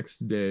then the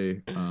next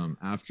day,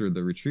 after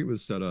the retreat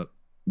was set up,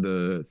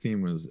 the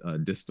theme was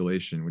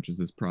distillation, which is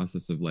this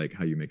process of like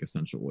how you make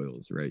essential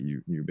oils, right?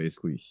 You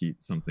basically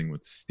heat something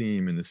with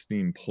steam, and the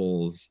steam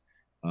pulls,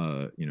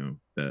 the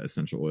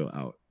essential oil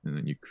out, and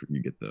then you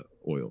get the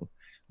oil.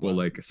 Well,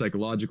 like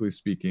psychologically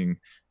speaking,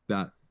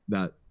 that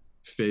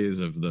phase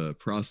of the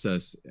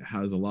process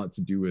has a lot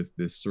to do with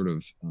this sort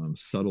of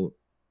subtle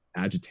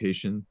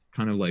agitation,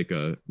 kind of like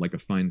a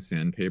fine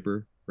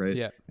sandpaper, right?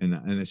 Yeah. And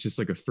it's just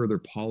like a further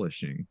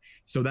polishing.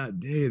 So that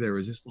day there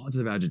was just lots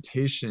of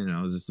agitation, and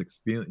I was just like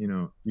feeling,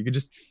 you could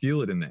just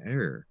feel it in the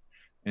air,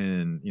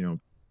 and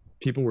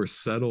people were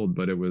settled,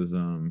 but it was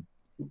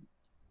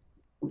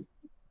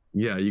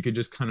you could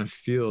just kind of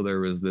feel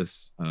there was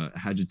this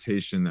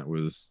agitation that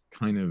was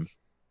kind of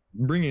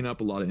bringing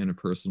up a lot of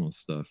interpersonal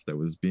stuff that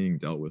was being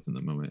dealt with in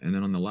the moment. And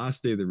then on the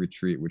last day of the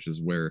retreat, which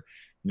is where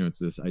it's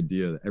this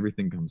idea that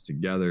everything comes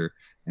together,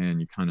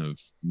 and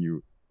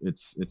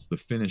it's the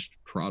finished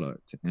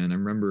product. And I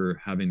remember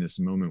having this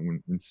moment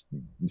when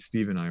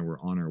Steve and I were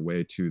on our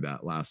way to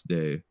that last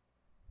day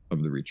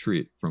of the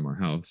retreat from our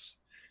house,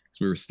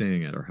 because we were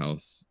staying at our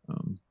house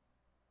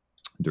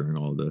during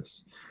all of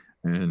this.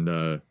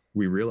 And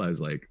we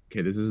realized, like,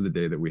 okay, this is the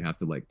day that we have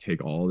to like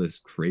take all this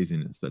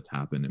craziness that's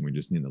happened, and we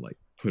just need to like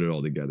put it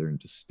all together and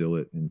distill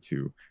it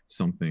into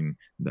something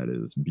that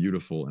is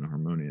beautiful and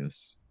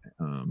harmonious.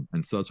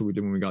 And so that's what we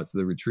did when we got to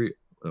the retreat.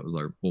 That was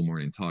our whole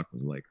morning talk. It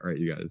was like, all right,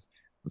 you guys,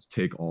 let's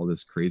take all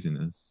this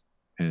craziness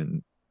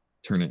and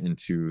turn it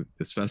into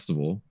this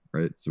festival,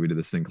 right? So we did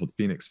this thing called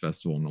Phoenix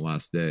Festival on the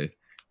last day,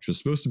 which was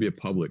supposed to be a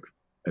public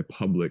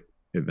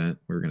event.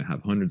 We were going to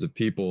have hundreds of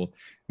people.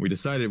 We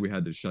decided we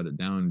had to shut it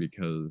down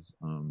because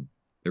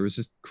there was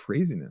just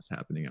craziness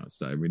happening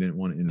outside. We didn't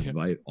want to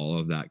invite all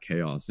of that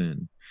chaos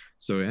in.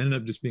 So it ended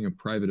up just being a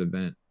private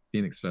event,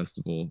 Phoenix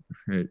Festival,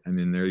 right? I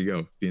mean, there you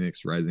go,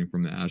 Phoenix rising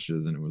from the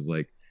ashes. And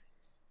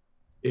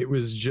it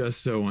was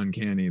just so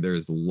uncanny.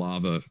 There's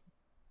lava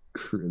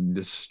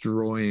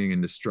destroying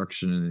and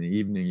destruction, and in the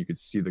evening you could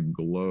see the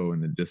glow in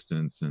the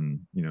distance.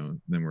 And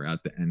then we're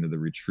at the end of the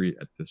retreat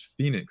at this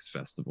Phoenix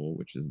Festival,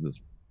 which is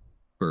this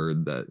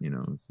bird that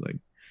it's like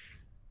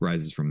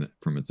rises from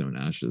its own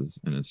ashes.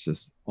 And it's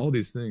just all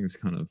these things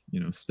kind of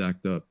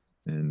stacked up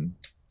and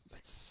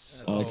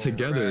That's all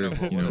together.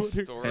 What a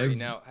story.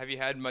 Now, have you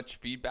had much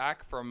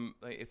feedback from,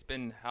 like, it's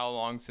been how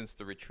long since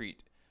the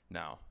retreat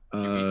now?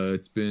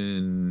 The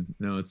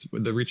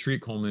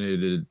retreat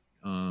culminated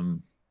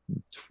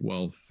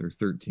 12th or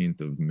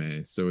 13th of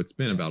May, so it's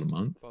been about a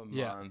month.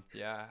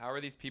 Yeah. How are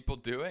these people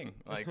doing?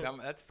 Like,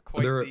 that's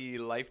quite the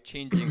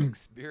life-changing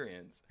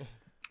experience.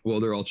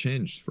 Well, they're all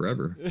changed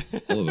forever,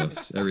 all of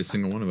us, every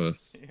single one of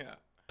us. Yeah,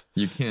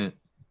 you can't.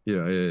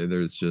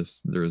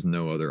 There's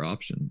no other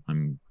option.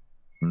 I'm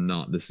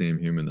not the same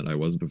human that I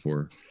was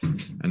before,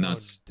 and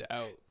that's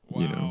doubt.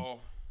 Wow.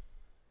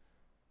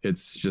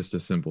 It's just a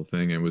simple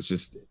thing. It was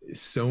just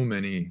so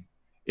many.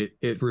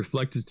 It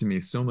reflected to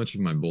me so much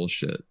of my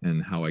bullshit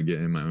and how I get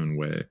in my own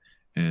way,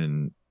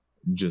 and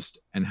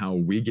how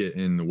we get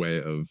in the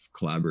way of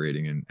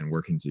collaborating and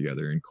working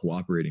together and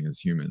cooperating as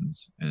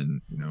humans.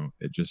 And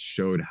it just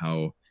showed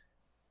how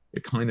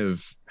it kind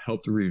of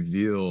helped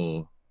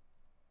reveal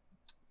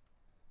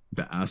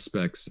the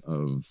aspects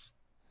of,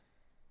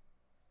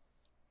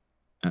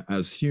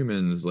 as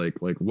humans, like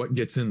what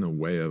gets in the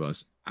way of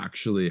us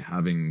actually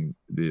having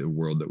the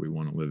world that we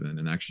want to live in,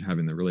 and actually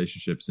having the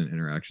relationships and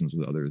interactions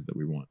with others that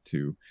we want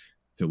to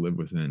live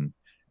within.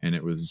 And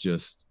it was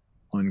just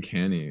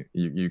uncanny.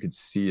 You could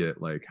see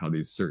it, like how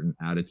these certain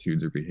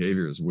attitudes or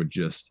behaviors would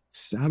just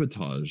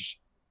sabotage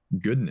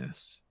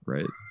goodness,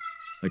 right?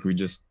 Like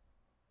there's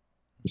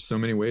so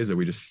many ways that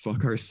we just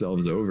fuck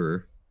ourselves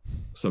over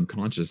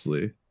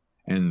subconsciously.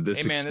 And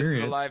this experience, this is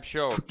a live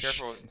show.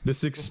 Careful.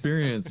 This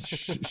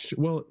experience,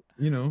 well,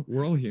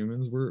 we're all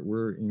humans.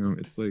 We're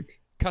it's like,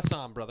 cuss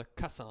on, brother,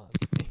 cuss on.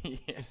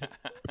 Yeah.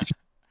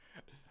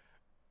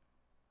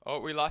 Oh,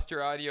 we lost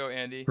your audio,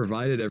 Andy.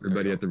 provided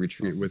everybody go. at the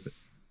retreat with it.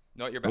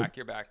 No, you're Oh. back.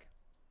 You're back.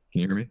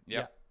 Can you hear me?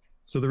 Yep.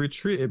 So the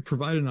retreat, it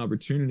provided an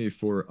opportunity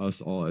for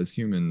us all as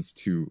humans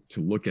to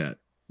look at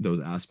those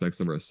aspects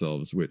of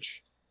ourselves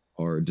which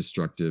are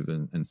destructive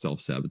and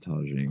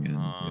self-sabotaging,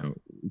 and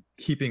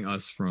keeping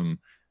us from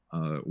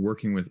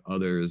working with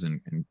others,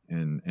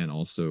 and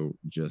also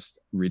just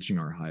reaching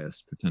our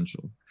highest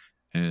potential.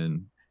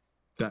 And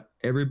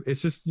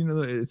it's just,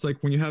 it's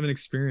like when you have an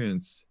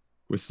experience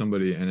with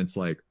somebody and it's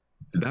like,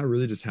 did that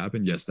really just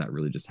happen? Yes, that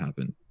really just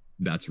happened.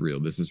 That's real.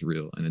 This is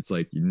real. And it's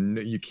like,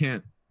 you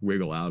can't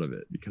wiggle out of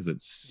it because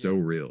it's so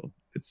real.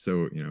 It's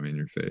so, in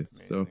your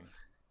face. Amazing.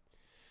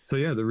 So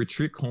yeah, the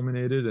retreat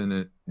culminated, and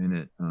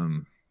it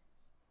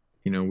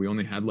we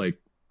only had, like,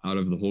 out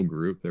of the whole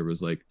group, there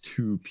was like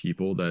 2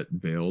 people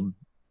that bailed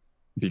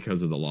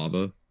because of the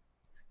lava.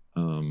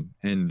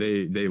 And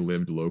they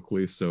lived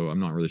locally, so I'm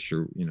not really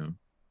sure,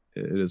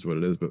 it is what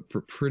it is, but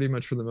for pretty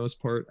much for the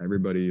most part,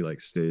 everybody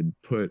like stayed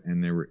put,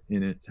 and they were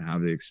in it to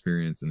have the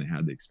experience, and they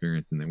had the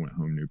experience, and they went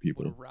home new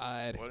people. What a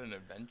ride. What an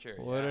adventure.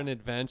 What an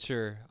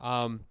adventure.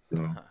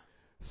 So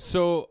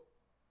So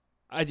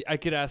I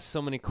could ask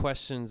so many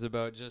questions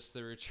about just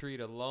the retreat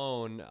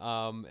alone,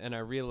 and I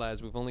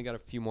realize we've only got a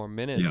few more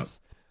minutes.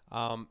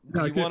 Do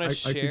you want to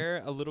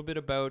share a little bit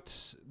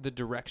about the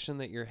direction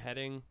that you're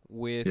heading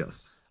with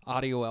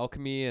Audio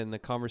Alchemy and the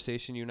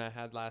conversation you and I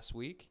had last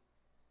week?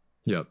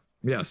 Yep.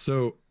 Yeah.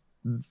 So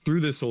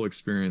through this whole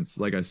experience,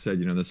 like I said,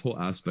 this whole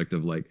aspect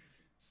of like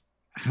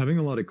having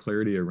a lot of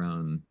clarity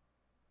around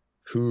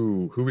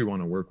who we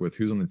want to work with,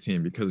 who's on the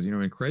team, because,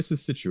 in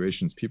crisis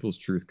situations, people's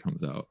truth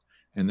comes out,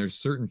 and there's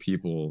certain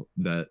people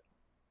that,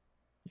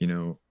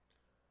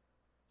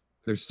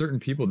 there's certain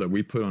people that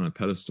we put on a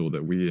pedestal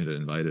that we had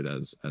invited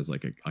as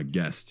like a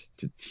guest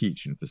to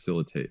teach and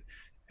facilitate.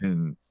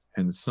 And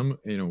some,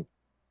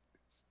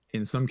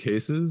 in some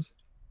cases,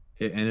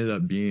 it ended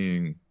up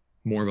being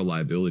more of a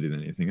liability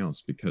than anything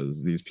else,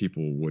 because these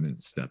people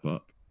wouldn't step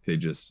up.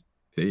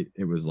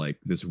 It was like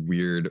this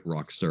weird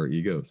rock star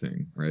ego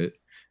thing, right?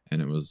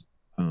 And it was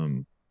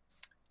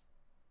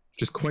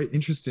just quite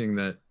interesting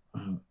that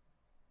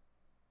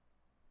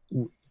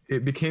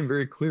it became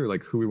very clear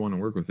like who we want to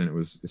work with, and it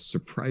was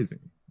surprising,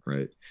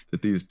 right?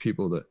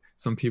 That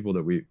some people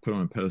that we put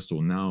on a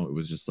pedestal, now it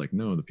was just like,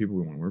 no, the people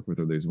we want to work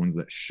with are these ones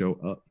that show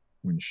up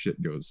when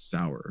shit goes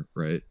sour,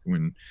 right?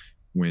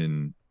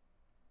 When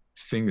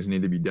things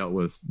need to be dealt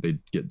with, they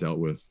get dealt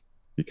with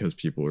because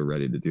people are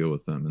ready to deal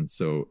with them. And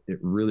so it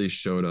really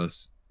showed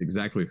us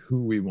exactly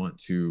who we want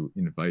to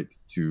invite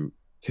to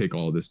take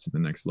all this to the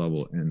next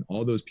level. And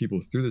all those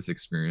people through this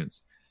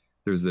experience,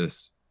 there's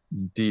this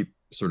deep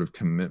sort of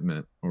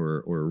commitment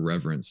or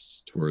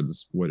reverence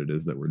towards what it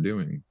is that we're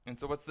doing. And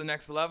so what's the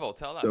next level?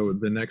 Tell us. So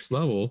the next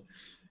level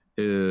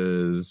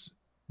is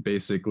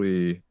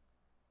basically,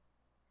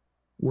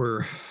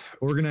 we're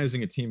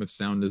organizing a team of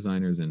sound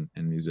designers and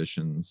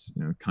musicians,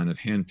 kind of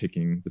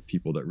handpicking the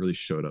people that really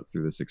showed up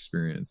through this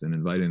experience and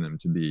inviting them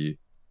to be,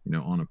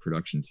 on a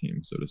production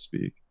team, so to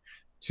speak,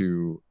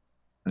 to,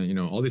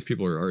 all these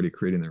people are already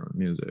creating their own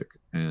music.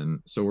 And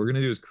so what we're going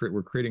to do is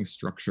we're creating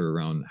structure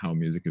around how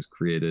music is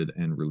created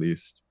and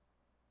released.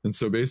 And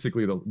so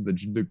basically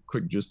the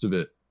quick gist of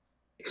it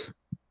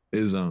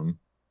is, on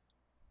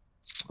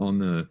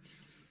the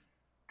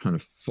kind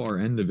of far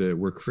end of it,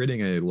 we're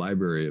creating a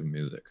library of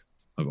music,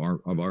 of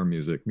our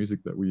music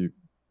that we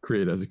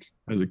create as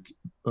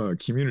a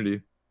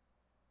community.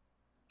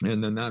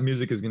 And then that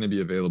music is going to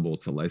be available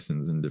to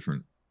license in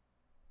different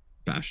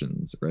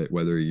fashions, right?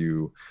 Whether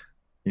you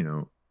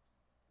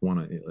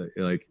want to,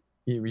 like,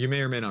 you may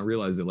or may not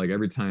realize that, like,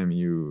 every time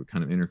you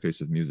kind of interface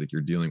with music,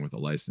 you're dealing with a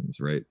license,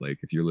 right? Like,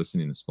 if you're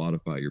listening to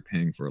Spotify, you're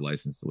paying for a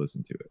license to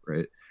listen to it,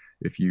 right?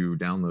 If you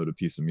download a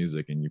piece of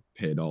music and you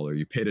pay $1,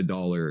 you paid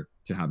 $1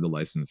 to have the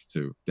license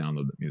to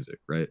download the music,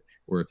 right?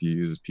 Or if you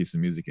use a piece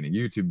of music in a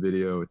YouTube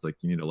video, it's like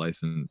you need a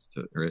license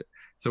to, right?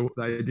 So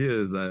the idea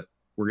is that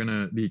we're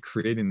going to be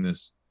creating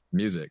this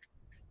music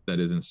that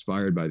is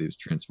inspired by these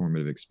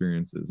transformative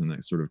experiences, and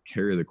that sort of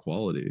carry the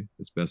quality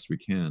as best we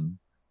can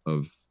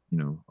of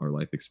our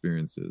life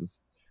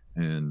experiences.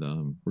 And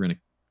we're going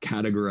to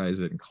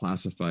categorize it and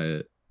classify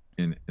it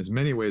in as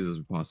many ways as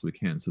we possibly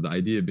can. So the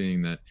idea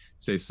being that,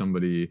 say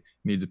somebody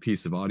needs a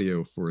piece of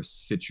audio for a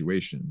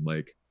situation,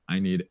 like I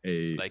need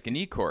an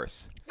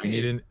e-course. I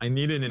need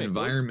an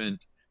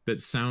environment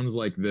that sounds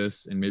like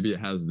this, and maybe it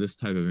has this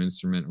type of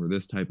instrument or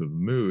this type of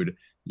mood.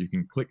 You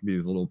can click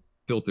these little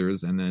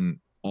filters, and then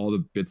all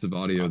the bits of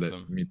audio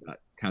that meet that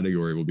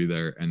category will be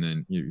there. And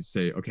then you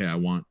say, okay, I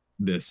want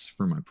this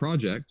for my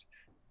project.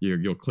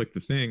 You'll click the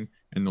thing,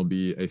 and there'll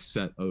be a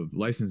set of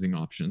licensing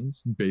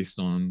options based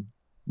on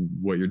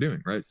what you're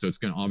doing, right? So it's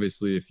going to,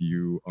 obviously, if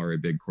you are a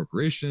big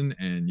corporation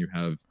and you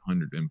have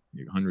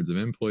hundreds of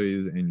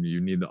employees and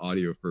you need the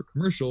audio for a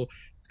commercial,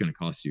 it's going to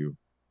cost you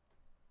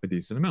a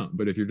decent amount.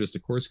 But if you're just a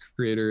course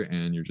creator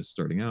and you're just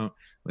starting out,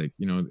 like,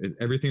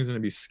 everything's going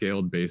to be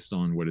scaled based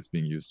on what it's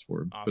being used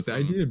for. Awesome. But the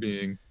idea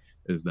being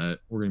is that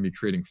we're going to be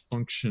creating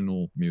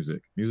functional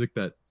music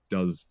that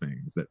does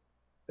things, that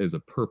is a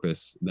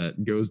purpose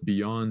that goes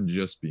beyond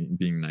just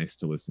being nice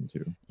to listen to.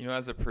 You know,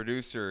 as a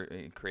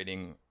producer,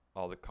 creating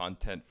all the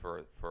content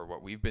for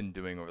what we've been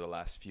doing over the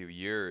last few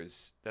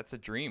years, that's a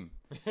dream.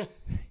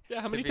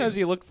 Yeah, how many times do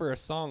you look for a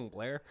song,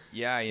 Blair?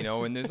 Yeah, you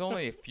know, and there's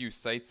only a few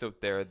sites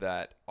out there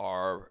that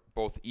are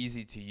both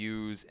easy to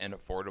use and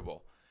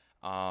affordable.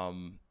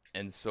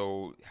 And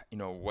so, you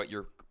know, what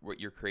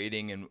you're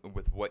creating, and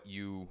with what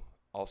you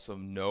also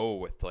know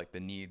with like the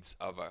needs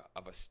of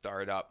a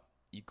startup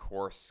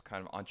e-course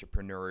kind of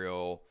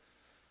entrepreneurial,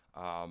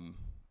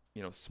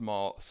 you know,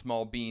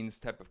 small beans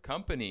type of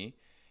company,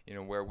 you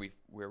know, where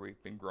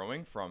we've been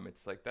growing from,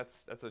 it's like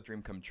that's a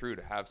dream come true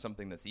to have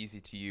something that's easy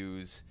to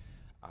use.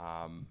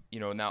 You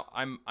know, now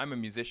I'm a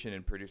musician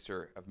and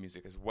producer of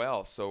music as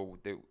well, so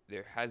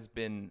there has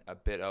been a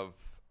bit of,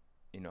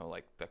 you know,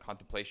 like the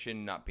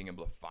contemplation, not being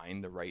able to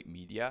find the right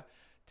media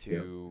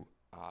to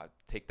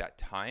take that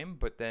time,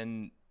 but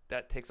then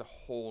that takes a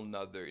whole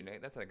nother, you know,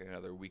 that's like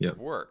another week of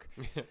work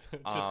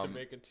Just to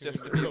make a tune.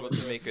 just to be able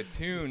to make a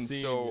tune.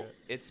 So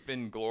it's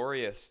been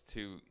glorious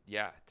to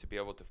be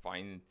able to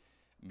find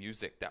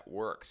music that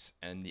works,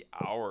 and the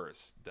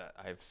hours that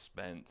I've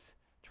spent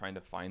trying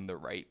to find the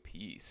right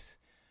piece.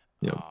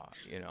 You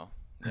know,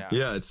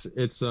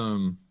 it's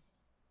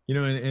you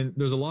know, and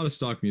there's a lot of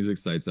stock music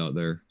sites out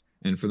there,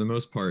 and for the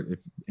most part,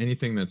 if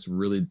anything that's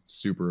really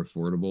super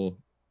affordable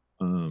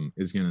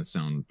is going to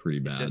sound pretty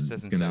bad. It's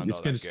just going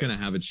to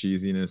have a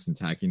cheesiness and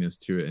tackiness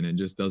to it, and it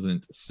just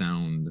doesn't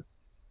sound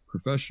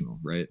professional,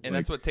 right? And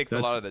that's what takes a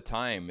lot of the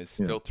time, is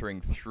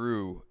filtering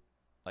through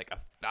like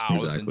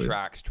 1,000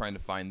 tracks, trying to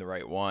find the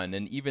right one.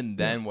 And even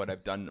then, what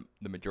I've done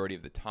the majority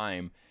of the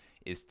time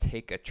is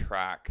take a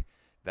track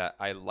that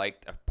I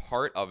liked a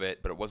part of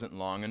it, but it wasn't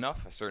long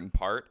enough, a certain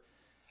part.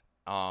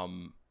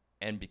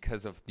 And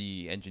because of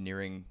the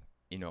engineering,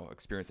 you know,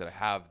 experience that I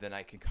have, then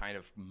I can kind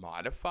of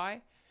modify.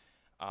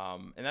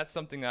 And that's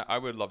something that I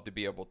would love to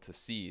be able to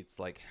see. It's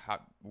like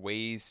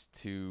ways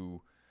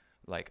to,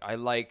 like, I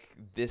like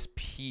this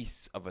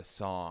piece of a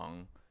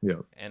song,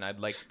 and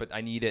but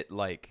I need it,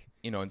 like,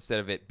 you know, instead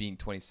of it being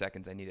 20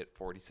 seconds, I need it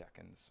 40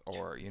 seconds,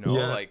 or, you know,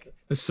 like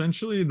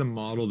essentially the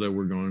model that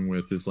we're going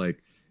with is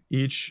like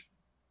each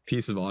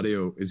piece of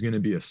audio is going to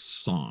be a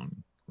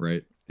song,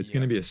 right? It's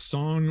going to be a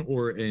song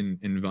or an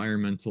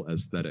environmental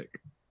aesthetic,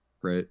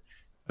 right?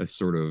 A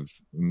sort of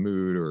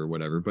mood or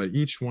whatever, but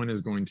each one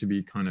is going to be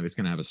it's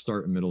going to have a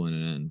start, a middle, and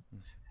an end.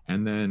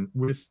 And then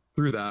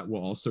through that,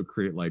 we'll also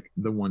create like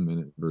the 1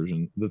 minute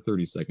version, the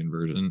 30-second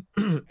version.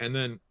 And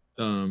then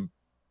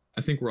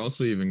I think we're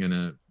also even going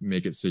to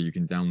make it so you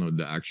can download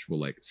the actual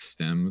like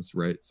stems,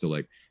 right? So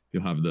like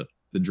you'll have the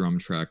drum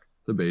track,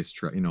 the bass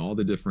track, you know, all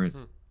the different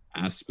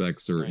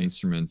aspects or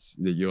instruments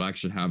that you'll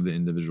actually have the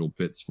individual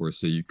bits for,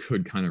 so you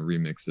could kind of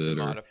remix it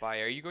or modify.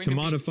 Are you going to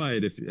modify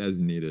it if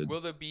as needed?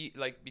 Will there be,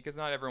 like, because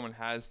not everyone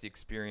has the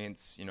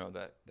experience, you know,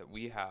 that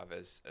we have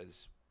as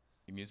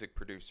music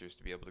producers,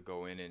 to be able to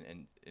go in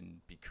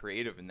and be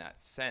creative in that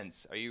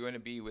sense? Are you going to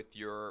be with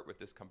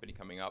this company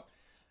coming up,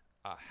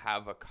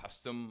 have a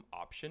custom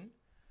option?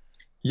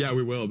 Yeah,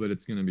 we will, but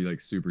it's going to be like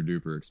super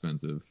duper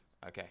expensive.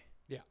 Okay.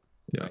 Yeah.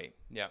 Right.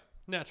 Yeah.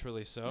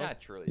 Naturally so.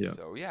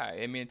 So, yeah.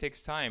 I mean, it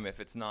takes time. If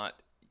it's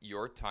not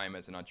your time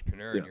as an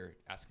entrepreneur and you're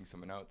asking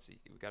someone else,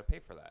 you got to pay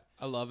for that.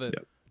 I love it.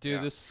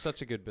 Dude, this is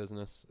such a good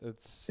business.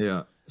 It's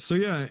So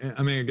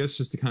I mean, I guess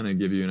just to kind of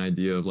give you an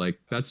idea of like,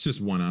 that's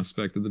just one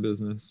aspect of the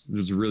business.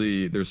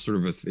 There's sort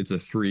of it's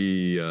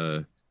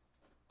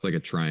like a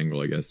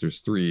triangle, I guess.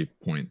 There's 3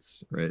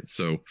 points, right?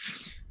 So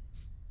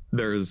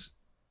there's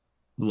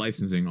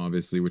licensing,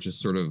 obviously, which is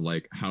sort of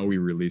like how we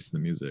release the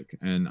music.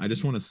 And I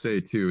just want to say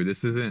too,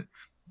 this isn't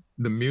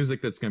the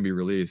music that's going to be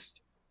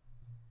released.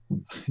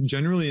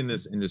 Generally in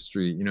this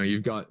industry, you know,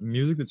 you've got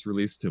music that's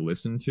released to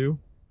listen to,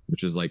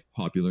 which is like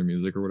popular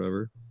music or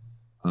whatever.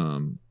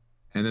 And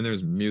then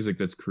there's music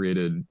that's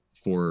created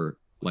for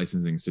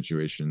licensing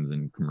situations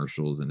and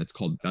commercials, and that's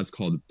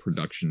called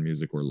production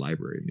music or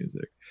library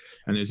music.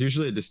 And there's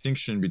usually a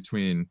distinction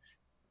between,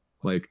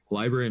 like,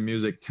 library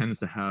music tends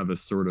to have a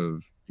sort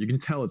of, you can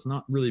tell it's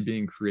not really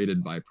being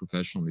created by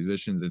professional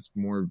musicians. It's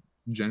more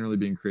generally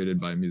being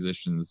created by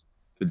musicians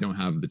that don't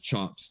have the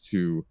chops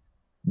to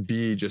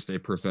be just a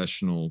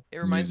professional It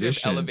reminds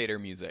musician. me of elevator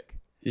music.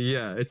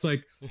 Yeah, it's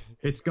like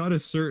it's got a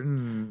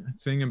certain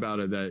thing about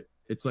it that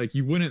it's like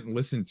you wouldn't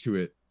listen to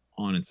it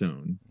on its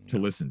own to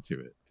listen to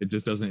it. It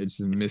just doesn't. It's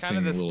just missing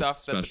kind of a the little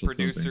stuff that the special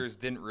producers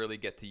something. didn't really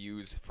get to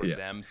use for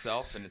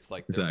themselves, and it's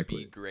like the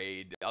B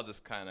grade. I'll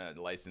just kind of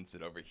license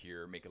it over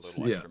here, make a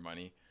little extra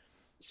money.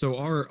 So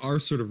our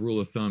sort of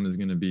rule of thumb is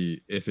going to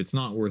be, if it's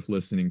not worth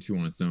listening to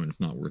on its own, it's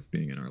not worth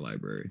being in our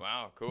library.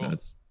 Wow, cool.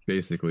 That's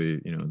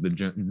basically, you know,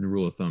 the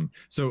rule of thumb.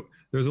 So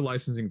there's a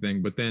licensing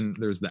thing, but then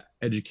there's the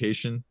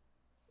education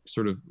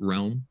sort of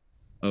realm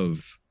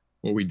of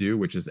what we do,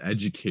 which is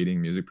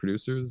educating music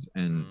producers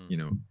and, you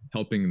know,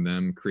 helping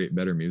them create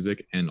better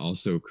music and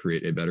also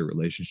create a better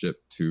relationship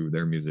to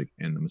their music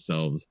and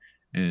themselves,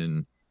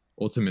 and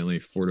ultimately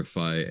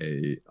fortify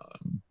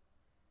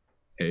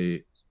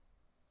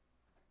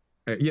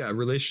yeah, a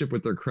relationship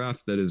with their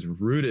craft that is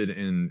rooted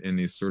in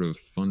these sort of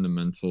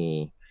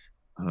fundamental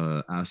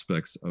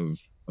aspects of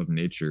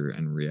nature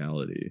and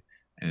reality.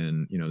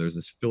 And there's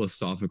this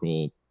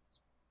philosophical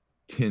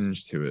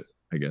tinge to it,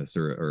 I guess,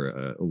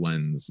 or a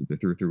lens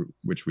through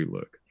which we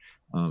look.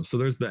 So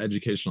there's the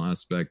educational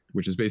aspect,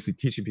 which is basically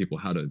teaching people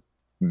how to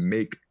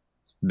make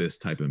this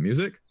type of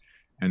music.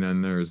 And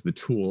then there's the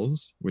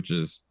tools, which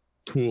is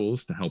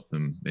tools to help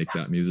them make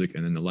that music.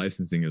 And then the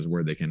licensing is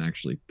where they can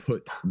actually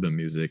put the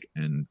music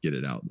and get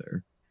it out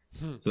there.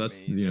 So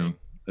that's, Amazing.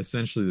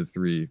 essentially the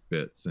 3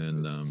 bits.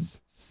 And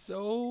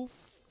So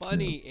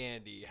funny,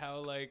 Andy,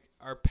 how like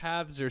our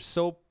paths are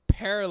so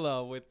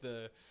parallel with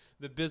the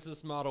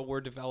business model we're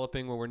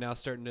developing, where we're now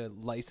starting to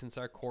license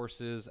our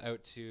courses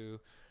out to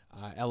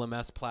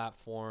LMS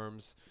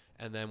platforms,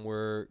 and then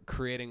we're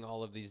creating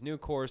all of these new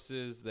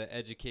courses that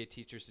educate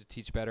teachers to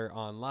teach better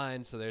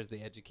online. So there's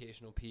the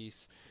educational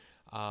piece.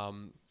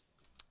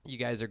 You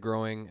guys are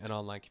growing an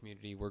online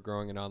community. We're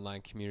growing an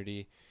online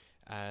community.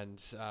 And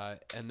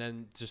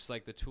then just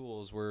like the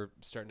tools, we're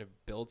starting to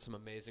build some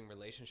amazing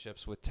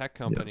relationships with tech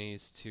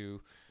companies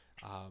to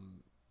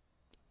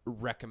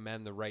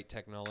recommend the right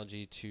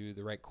technology to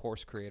the right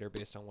course creator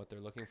based on what they're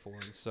looking for.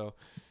 And so,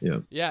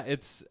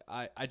 it's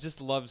I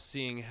just love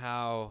seeing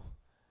how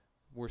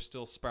we're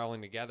still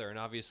spiraling together. And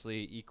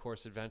obviously,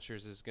 eCourse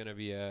Adventures is going to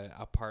be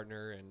a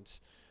partner, and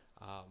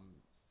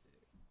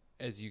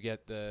as you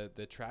get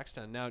the tracks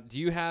done. Now, do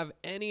you have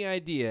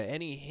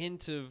any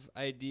hint of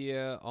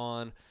idea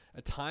on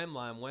a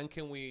timeline? When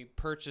can we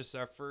purchase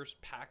our first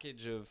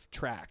package of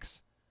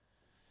tracks?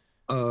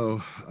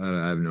 Oh,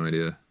 I have no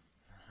idea.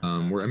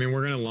 We're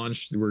gonna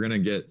launch. We're gonna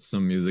get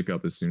some music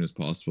up as soon as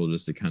possible,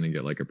 just to kind of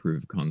get like a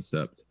proof of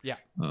concept. Yeah.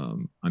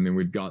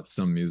 We've got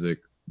some music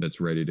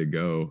that's ready to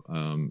go.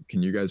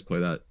 Can you guys play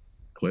that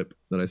clip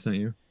that I sent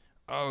you?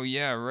 Oh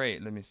yeah,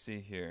 right. Let me see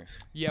here.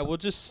 Yeah, we'll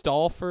just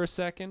stall for a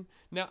second.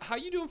 Now, how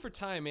you doing for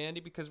time,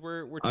 Andy? Because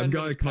we're 10 I've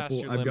got minutes past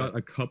your limit. I've got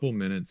a couple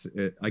minutes.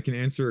 I can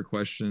answer a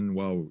question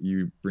while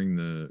you bring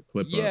the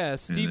clip up. Yeah,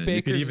 Steve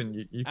Baker's you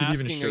could even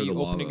asking, share are you the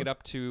opening lava. it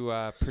up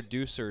to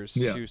producers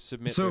to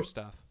submit their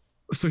stuff?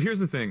 So here's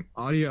the thing.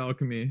 Audio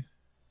Alchemy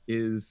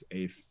is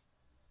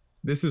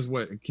this is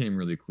what came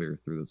really clear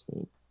through this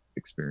whole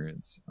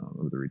experience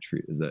of the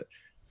retreat, is that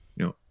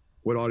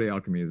what Audio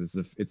Alchemy is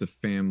it's a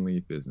family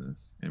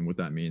business. And what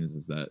that means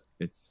is that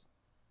it's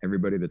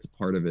everybody that's a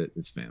part of it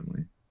is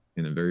family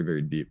in a very,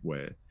 very deep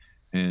way.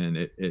 And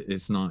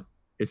it's not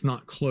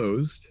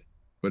closed,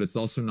 but it's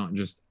also not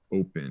just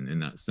open in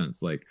that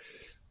sense. Like,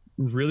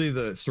 really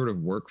the sort of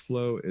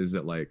workflow is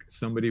that like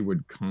somebody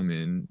would come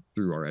in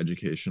through our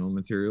educational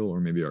material or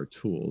maybe our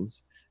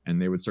tools,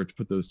 and they would start to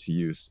put those to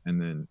use.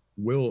 And then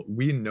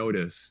we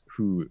notice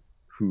who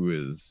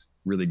is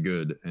really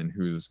good and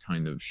who's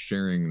kind of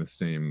sharing the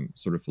same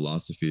sort of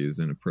philosophies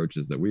and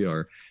approaches that we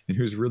are, and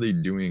who's really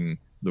doing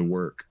the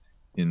work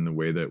in the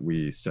way that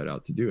we set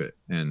out to do it.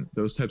 And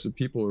those types of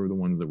people are the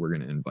ones that we're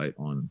going to invite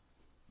on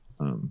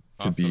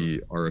to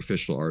be our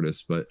official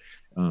artists. But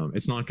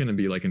it's not going to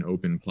be like an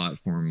open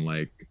platform,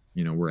 like,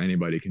 where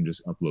anybody can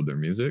just upload their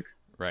music.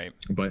 Right.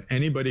 But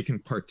anybody can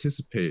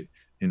participate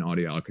in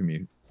Audio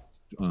Alchemy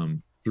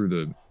through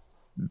the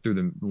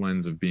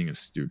lens of being a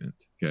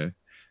student. Okay.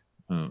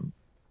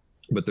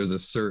 But there's a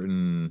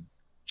certain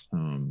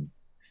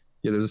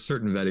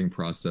vetting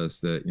process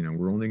that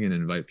we're only going to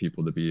invite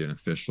people to be an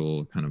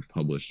official kind of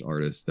published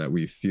artist that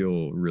we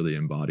feel really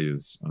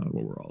embodies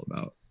what we're all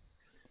about.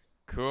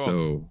 Cool.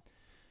 So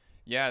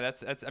yeah,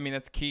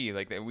 that's key.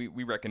 Like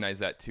we recognize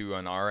that too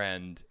on our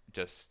end.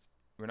 Just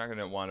we're not going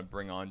to want to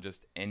bring on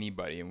just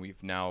anybody, and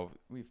we've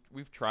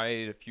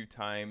tried a few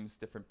times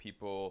different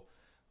people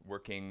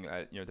working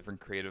at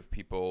different creative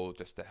people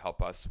just to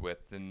help us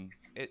with, and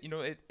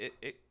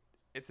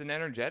it's an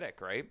energetic,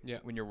 right? Yeah.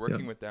 When you're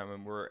working with them,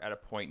 and we're at a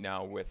point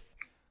now with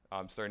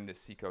starting to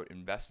seek out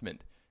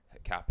investment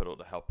capital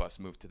to help us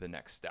move to the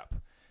next step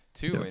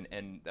too. Yeah.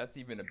 And that's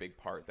even a big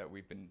part that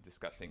we've been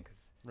discussing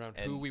Around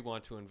who we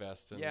want to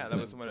invest in. Yeah, that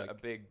was a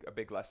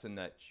big lesson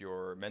that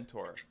your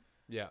mentor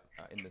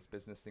in this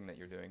business thing that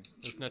you're doing.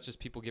 It's not just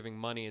people giving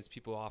money, it's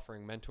people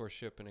offering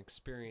mentorship and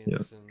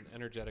experience and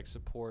energetic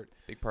support.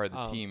 Big part of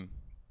the team.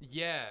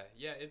 Yeah,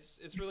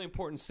 it's really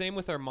important. Same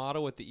with our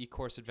model with the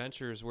eCourse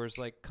Adventures, whereas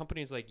like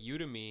companies like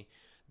Udemy,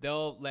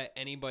 they'll let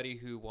anybody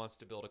who wants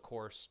to build a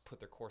course put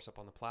their course up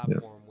on the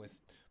platform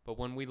but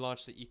when we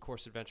launch the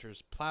eCourse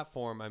Adventures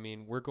platform, I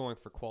mean, we're going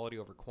for quality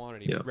over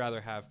quantity. We'd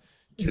rather have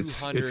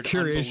 200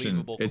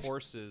 unbelievable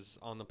courses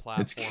on the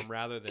platform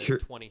rather than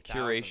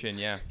 20,000. Curation,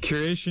 yeah.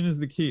 Curation is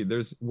the key.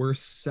 We're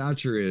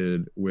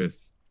saturated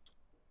with,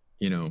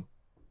 we're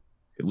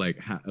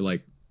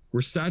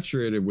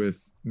saturated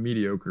with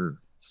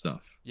mediocre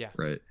stuff. Yeah.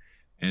 Right.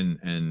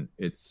 And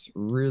it's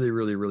really,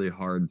 really, really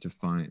hard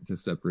to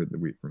separate the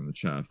wheat from the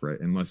chaff, right?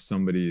 Unless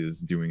somebody is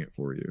doing it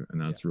for you.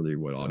 And that's really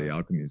what Audio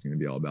Alchemy is going to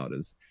be all about,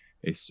 is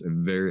a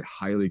very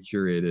highly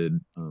curated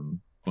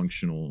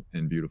functional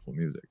and beautiful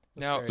music.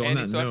 Now, So on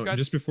Andy, that so I've note, got,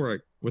 just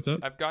before what's up?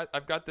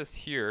 I've got this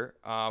here.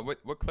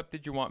 What clip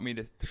did you want me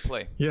to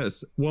play?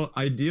 Yes. Well,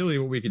 ideally,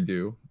 what we could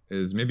do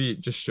is maybe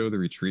just show the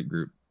retreat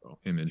group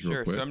image real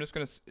Sure. quick. So I'm just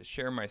gonna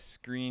share my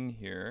screen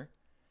here,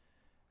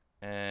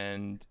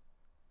 and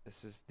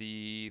this is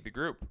the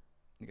group.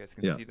 You guys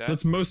can see that. So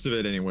that's most of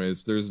it,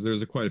 anyways.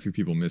 There's quite a few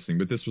people missing,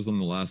 but this was on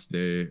the last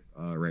day,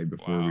 right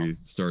before we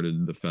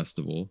started the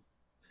festival.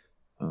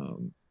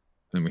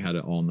 And we had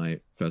an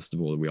all-night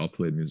festival. We all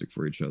played music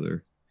for each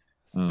other.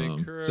 It's a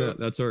big crew. So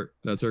that's our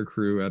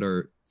crew at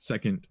our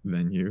second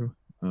venue.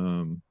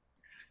 Awesome.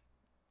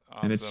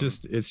 And it's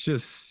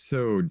just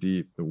so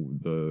deep,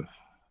 the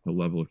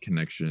level of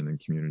connection and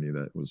community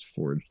that was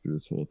forged through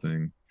this whole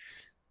thing.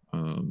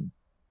 Where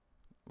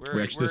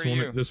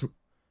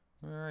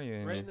are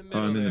you? Right in the middle.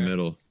 I'm in the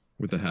middle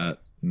with the hat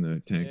and the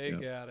tank.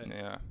 You got it.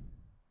 Yeah.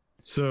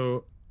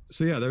 So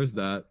yeah, there's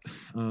that.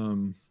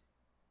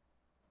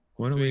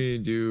 Why don't we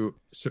do?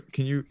 So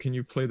can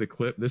you play the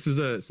clip? This is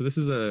a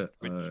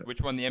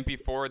which one? The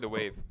MP4 or the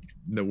Wave?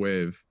 The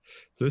Wave.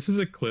 So this is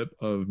a clip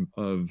of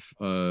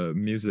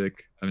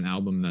music of an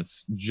album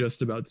that's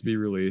just about to be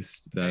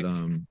released that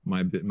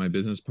my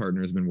business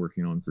partner has been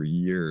working on for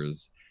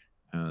years.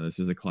 This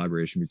is a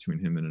collaboration between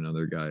him and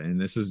another guy,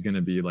 and this is going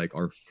to be like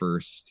our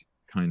first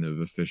kind of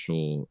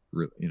official,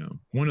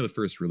 one of the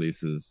first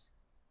releases.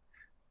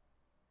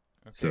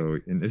 Okay. So,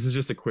 and this is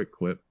just a quick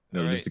clip,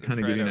 just to kind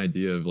of give you an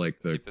idea of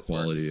like the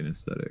quality and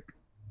aesthetic.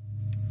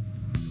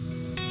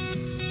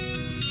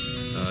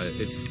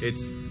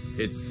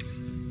 It's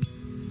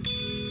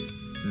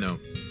no,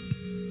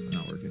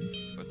 not working.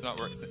 It's not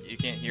working. You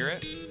can't hear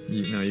it?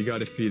 You got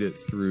to feed it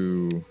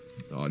through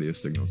the audio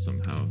signal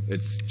somehow.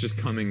 It's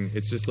just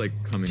like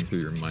coming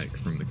through your mic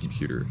from the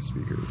computer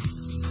speakers.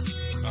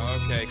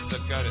 Oh, okay, because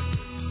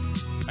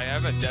I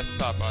have a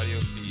desktop audio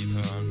feed.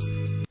 Hold on.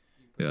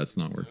 Yeah, it's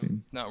not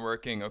working. Not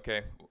working.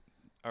 Okay.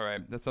 All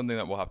right. That's something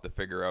that we'll have to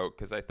figure out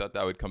because I thought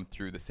that would come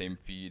through the same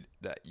feed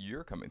that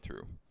you're coming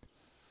through.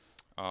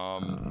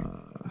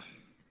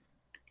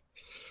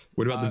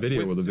 What about the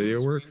video? Will the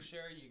video work?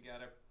 Share, you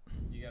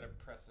gotta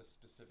press a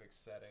specific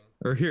setting.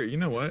 Or here, you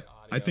know what?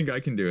 I think I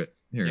can do it.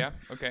 Here. Yeah.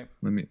 Okay.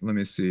 Let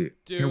me see.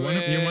 Why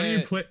don't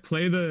you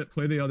play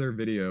the other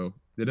video?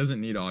 It doesn't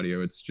need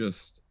audio. It's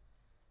just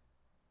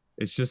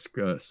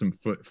some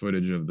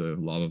footage of the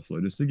lava flow,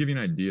 just to give you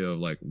an idea of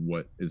like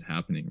what is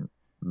happening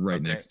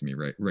next to me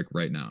right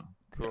now.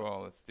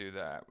 Cool. Let's do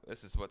that.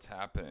 This is what's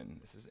happening.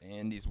 This is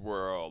Andy's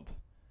world.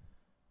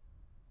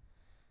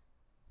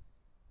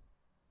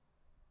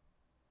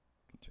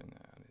 Turn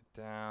that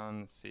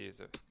down. Let's see.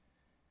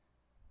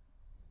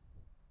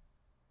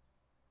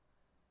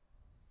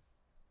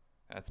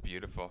 That's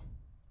beautiful.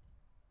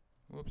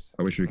 Whoops.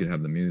 I wish we could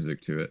have the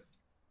music to it.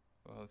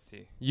 Well, let's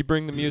see. You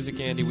bring the music,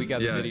 Andy. We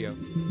got the video.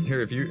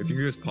 Here, if you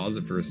just pause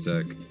it for a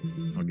sec,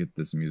 I'll get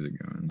this music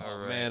going.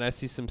 Oh, man, I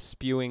see some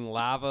spewing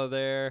lava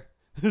there.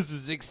 This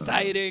is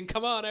exciting.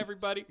 Come on,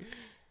 everybody.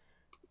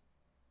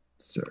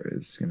 Sorry,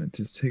 it's gonna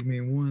just take me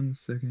 1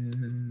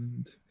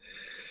 second.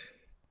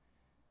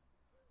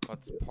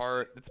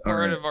 It's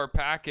part of our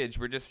package.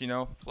 We're just,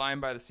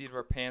 flying by the seat of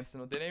our pants.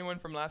 And did anyone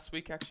from last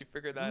week actually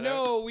figure that out?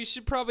 No, we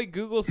should probably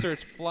Google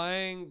search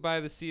 "flying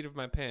by the seat of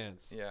my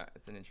pants." Yeah,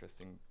 it's an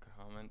interesting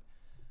comment.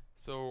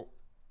 So,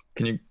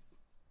 did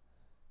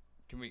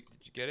you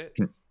get it?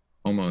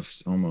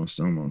 Almost.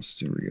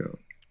 Here we go.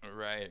 All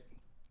right.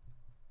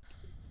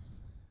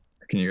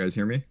 Can you guys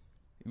hear me?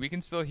 We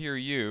can still hear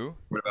you.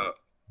 What about?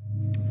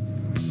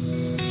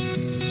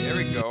 There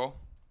we go.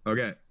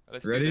 Okay.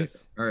 Let's ready? Do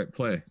this. All right,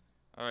 play.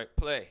 All right,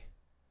 play.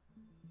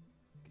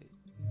 Okay.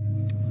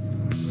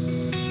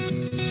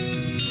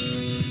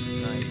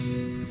 Nice.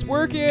 It's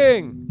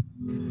working.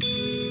 We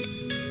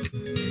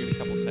get a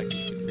couple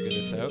techies to figure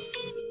this out.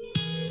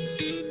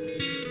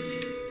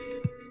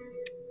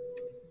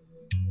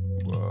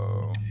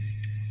 Whoa.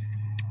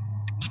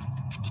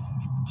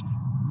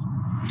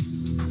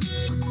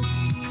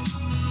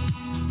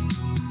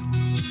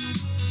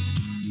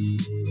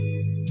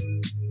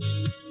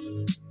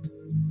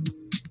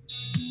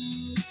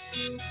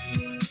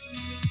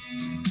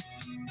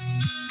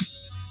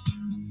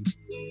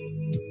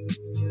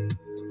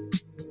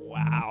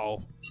 Wow.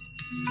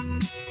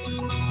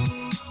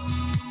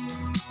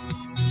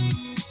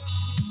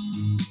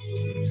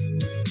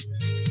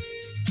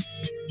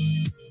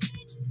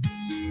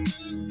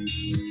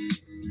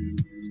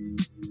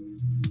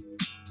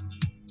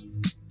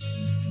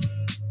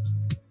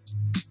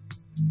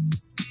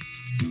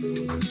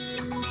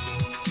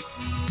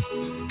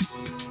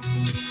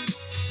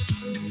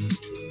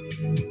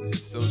 This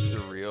is so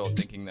surreal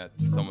thinking that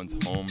someone's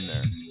home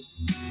there.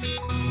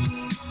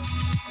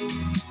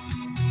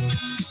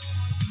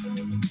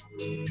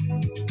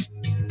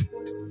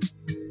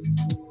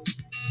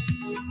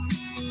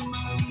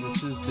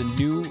 This is the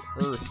new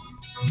Earth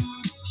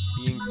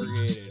being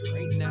created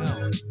right now,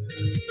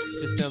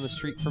 just down the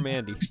street from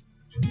Andy.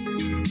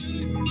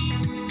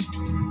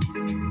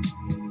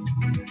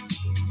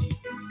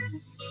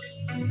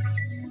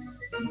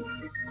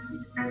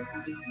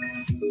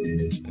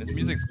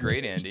 music's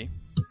great, Andy.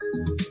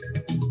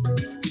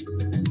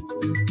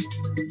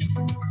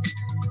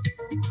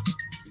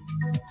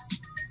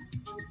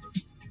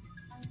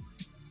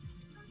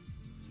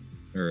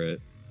 All right.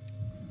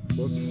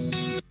 Whoops.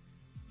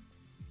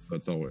 So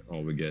that's all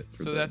we get.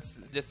 For So that's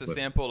just a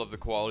sample of the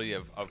quality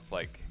of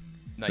like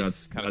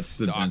nice kind of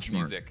the stock benchmark.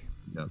 music.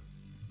 Yep.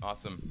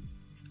 Awesome.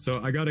 So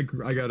I gotta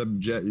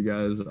jet, you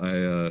guys.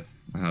 I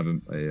have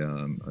an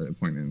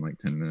appointment in like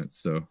 10 minutes.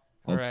 So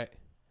I'll All right.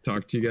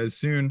 talk to you guys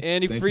soon.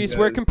 Andy Thank Freeze, you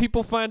where guys. can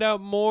people find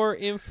out more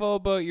info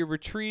about your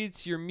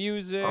retreats, your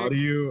music?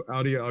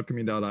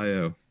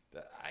 audioalchemy.io.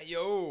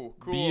 Yo,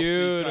 cool.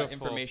 Beautiful. We've got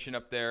information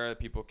up there that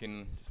people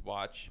can just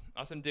watch.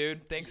 Awesome,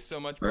 dude. Thanks so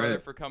much, All brother,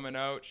 right. for coming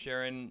out,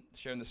 sharing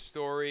the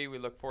story. We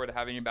look forward to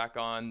having you back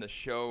on the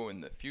show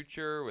in the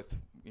future with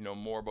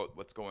more about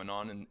what's going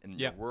on in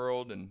Yeah. your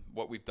world and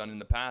what we've done in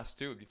the past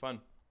too. It'd be fun.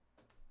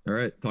 All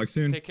right. Talk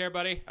soon. Take care,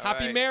 buddy. All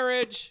Happy right.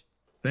 marriage.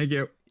 Thank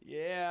you.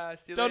 Yeah.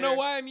 See you Don't know later.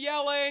 why I'm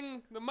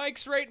yelling. The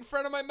mic's right in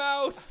front of my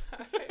mouth.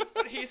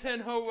 But he's in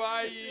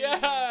Hawaii.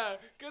 Yeah.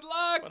 Good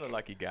luck. What a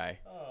lucky guy.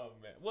 Oh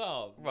man.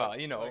 Well, Well,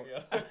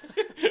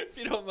 if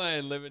you don't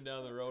mind living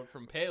down the road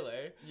from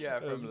Pele. Yeah,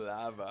 from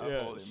lava.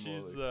 Yeah, Holy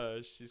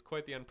moly. she's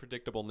quite the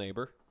unpredictable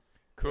neighbor.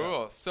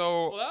 Cool.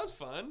 So Well, that was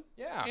fun.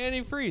 yeah.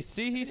 Andy Freeze.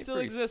 See, he still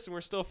Freeze. exists, and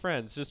we're still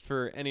friends. Just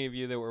for any of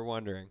you that were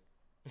wondering.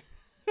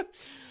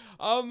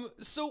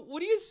 So what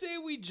do you say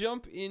we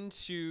jump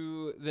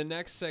into the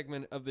next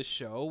segment of the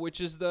show, which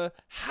is the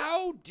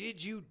 "How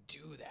did you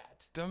do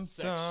that?" Dum,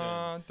 section.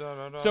 dun,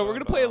 dun, dun, So we're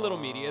going to play a little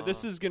dun. media.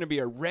 This is going to be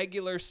a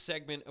regular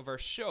segment of our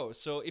show.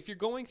 So if you're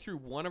going through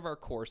one of our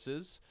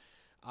courses,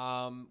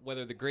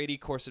 whether the Great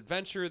E-Course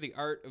Adventure, the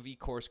Art of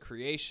E-Course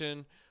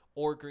Creation,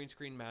 or Green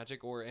Screen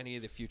Magic, or any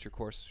of the future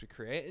courses we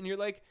create, and you're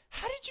like,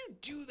 how did you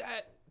do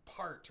that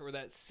part or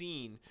that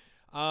scene?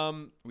 We'd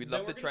then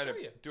love we're to try gonna to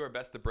show you. do our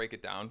best to break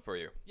it down for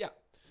you. Yeah.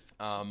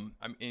 I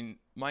mean,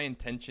 my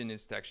intention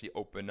is to actually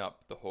open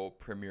up the whole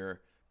Premiere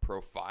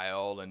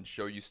profile and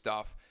show you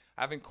stuff.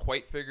 I haven't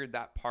quite figured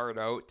that part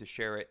out to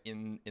share it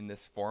in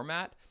this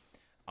format.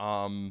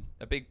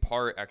 A big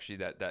part actually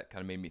that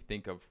kind of made me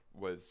think of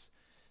was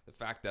the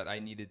fact that I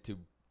needed to.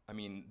 I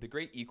mean, the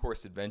Great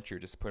E-Course Adventure,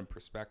 just to put in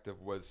perspective,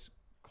 was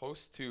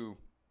close to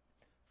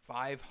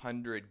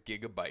 500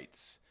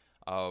 gigabytes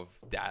of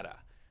data.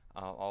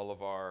 All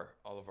of our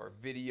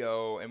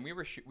video, and we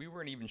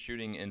weren't even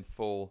shooting in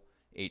full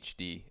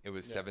HD. It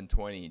was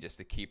 720 just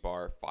to keep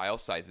our file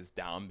sizes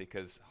down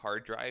because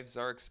hard drives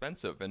are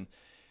expensive, and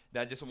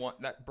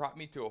that brought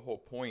me to a whole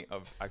point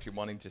of actually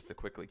wanting just to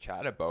quickly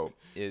chat about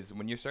is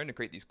when you're starting to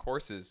create these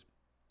courses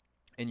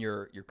and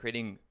you're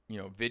creating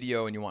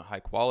video and you want high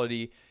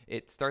quality,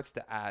 it starts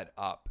to add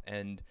up.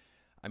 And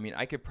I mean,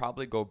 I could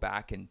probably go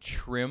back and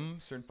trim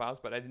certain files,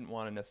 but I didn't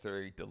want to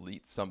necessarily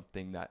delete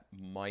something that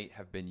might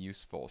have been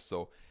useful.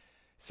 So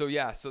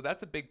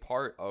that's a big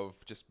part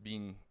of just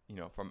being,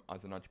 from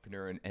as an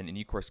entrepreneur and an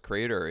e-course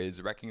creator,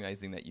 is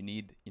recognizing that you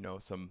need,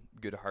 some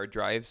good hard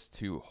drives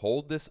to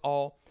hold this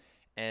all.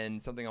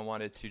 And something I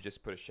wanted to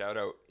just put a shout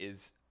out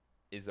is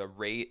a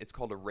RAID. It's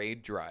called a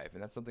RAID drive,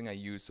 and that's something I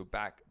use. So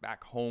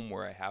back home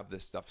where I have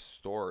this stuff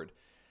stored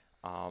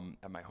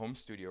at my home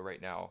studio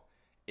right now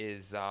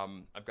is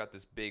I've got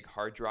this big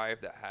hard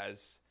drive that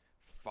has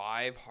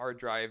 5 hard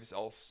drives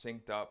all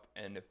synced up,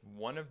 and if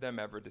one of them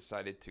ever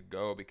decided to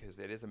go, because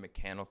it is a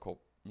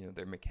mechanical,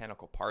 they're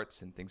mechanical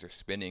parts and things are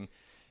spinning,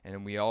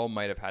 and we all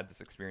might have had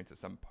this experience at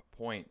some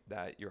point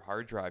that your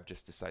hard drive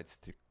just decides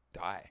to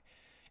die.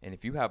 And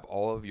if you have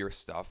all of your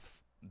stuff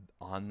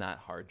on that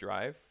hard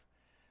drive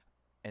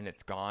and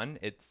it's gone,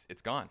 it's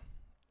gone.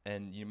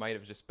 And you might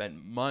have just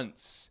spent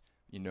months,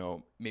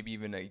 maybe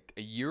even a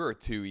year or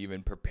two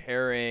even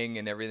preparing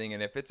and everything.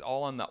 And if it's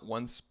all on that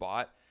one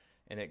spot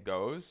and it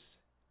goes,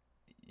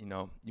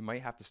 you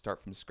might have to start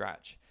from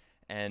scratch.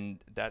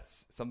 And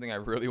that's something I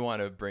really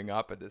want to bring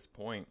up at this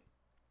point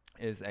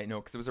is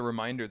because it was a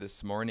reminder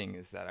this morning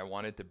is that I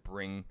wanted to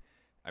bring,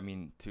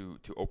 to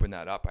open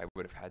that up, I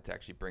would have had to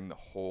actually bring the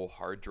whole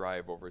hard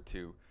drive over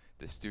to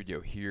the studio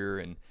here.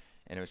 And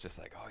it was just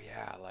like, oh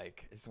yeah,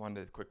 like I just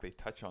wanted to quickly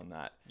touch on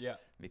that. Yeah.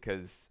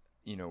 Because,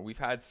 we've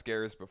had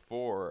scares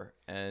before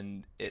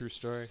and it True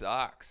story.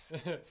 sucks.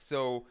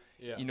 So,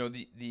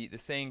 the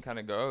saying kind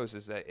of goes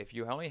is that if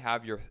you only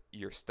have your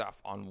stuff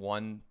in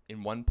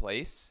one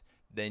place,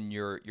 then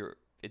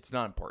it's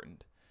not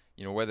important.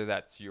 Whether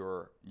that's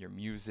your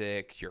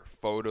music, your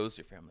photos,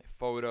 your family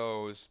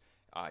photos,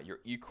 your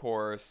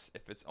e-course,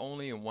 if it's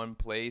only in one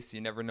place,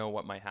 you never know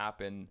what might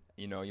happen.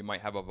 You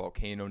might have a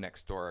volcano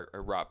next door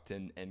erupt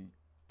and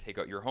take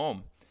out your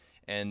home.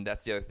 And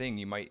that's the other thing.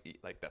 You might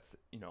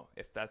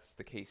if that's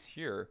the case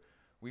here,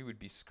 we would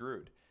be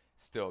screwed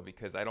still,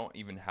 because I don't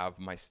even have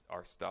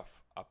our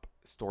stuff up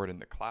stored in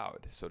the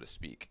cloud, so to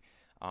speak,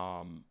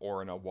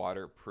 or in a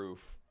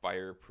waterproof,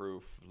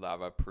 fireproof,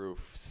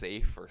 lava-proof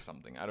safe or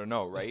something. I don't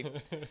know, right?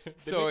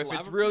 So if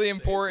it's really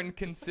important,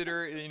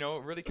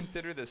 really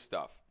consider this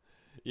stuff.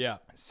 Yeah.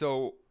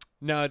 So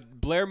Now,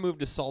 Blair moved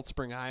to Salt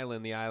Spring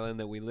Island, the island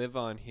that we live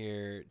on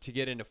here, to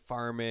get into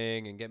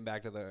farming and getting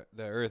back to the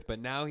earth. But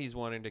now he's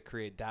wanting to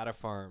create data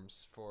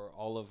farms for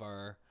all of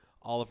our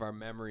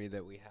memory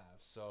that we have.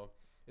 So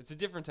it's a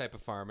different type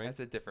of farming.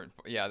 That's a different.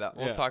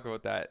 We'll talk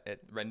about that at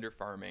render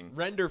farming.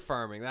 Render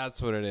farming,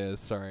 that's what it is.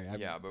 Sorry.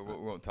 But we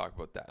won't talk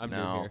about that. I'm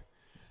now. new here.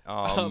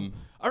 All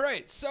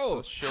right,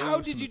 so how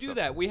did you do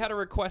that? We had a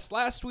request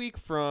last week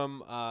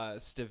from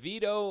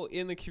Stavito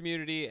in the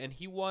community, and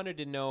he wanted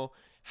to know,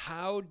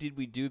 how did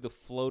we do the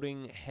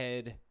floating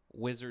head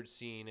wizard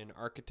scene in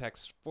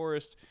Architect's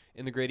Forest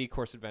in the Great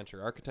E-Course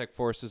Adventure? Architect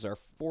Forest is our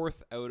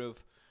 4th out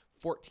of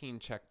 14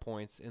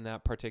 checkpoints in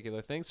that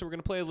particular thing. So we're going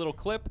to play a little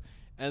clip,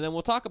 and then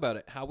we'll talk about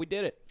it, how we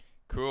did it.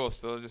 Cool.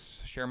 So I'll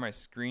just share my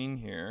screen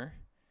here.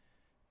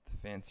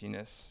 The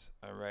fanciness.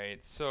 All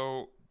right.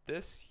 So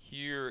this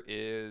here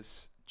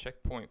is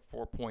checkpoint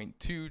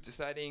 4.2,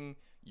 deciding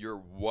your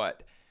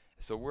what.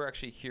 So we're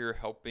actually here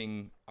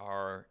helping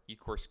our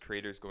e-course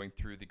creators going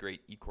through the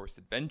Great E-Course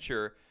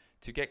Adventure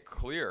to get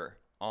clear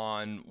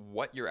on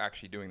what you're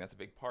actually doing. That's a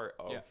big part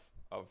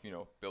of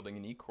building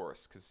an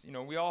e-course, because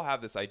we all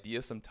have this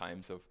idea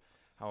sometimes of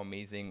how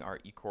amazing our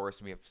e-course,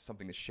 and we have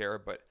something to share,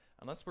 but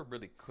unless we're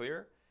really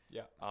clear,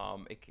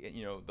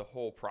 the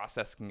whole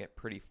process can get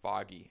pretty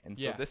foggy. And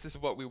so this is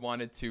what we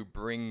wanted to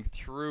bring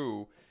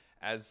through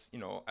as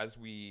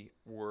we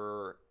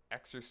were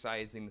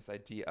exercising this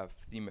idea of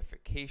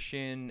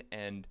themification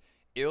and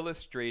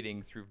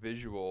illustrating through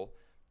visual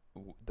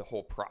the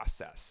whole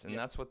process. And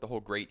that's what the whole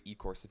Great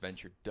E-Course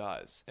Adventure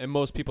does. And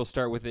most people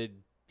start with a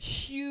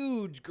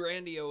huge,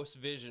 grandiose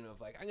vision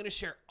of like, I'm going to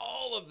share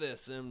all of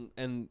this.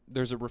 And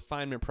there's a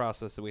refinement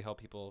process that we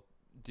help people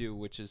do,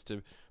 which is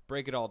to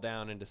break it all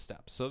down into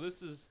steps. So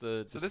this is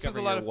this was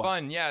a lot of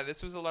fun. Yeah,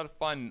 this was a lot of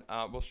fun.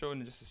 We'll show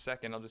in just a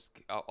second. I'll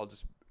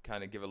just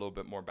kind of give a little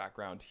bit more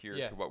background here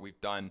to what we've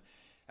done.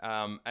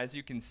 As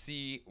you can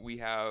see, we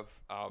have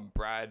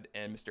Brad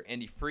and Mr.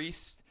 Andy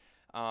Friest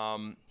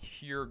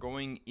here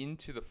going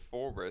into the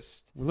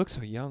forest. We look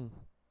so young.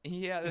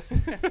 Yeah,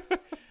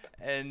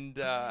 and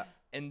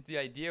the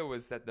idea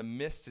was that the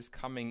mist is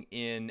coming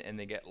in and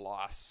they get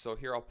lost. So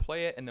here, I'll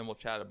play it and then we'll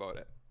chat about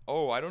it.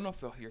 Oh, I don't know if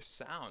they'll hear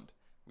sound.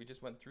 We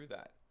just went through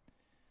that.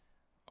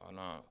 Oh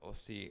no, we'll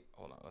see.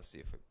 Hold on, let's see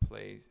if it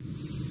plays.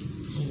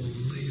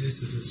 Holy,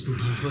 this is a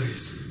spooky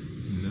place.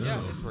 No.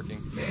 Yeah, it's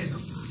working. Man, the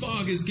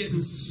fog is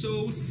getting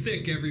so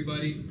thick,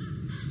 everybody.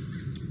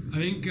 I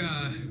think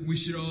we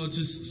should all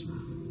just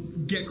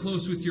get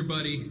close with your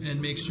buddy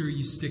and make sure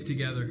you stick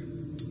together.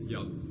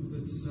 Yep.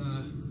 Let's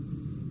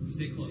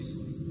stay close.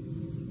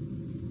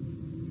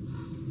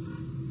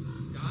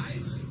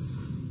 Guys?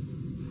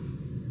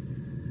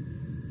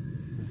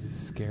 This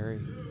is scary.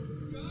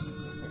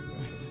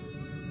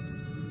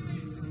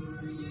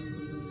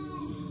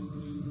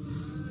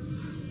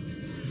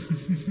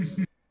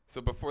 So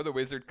before the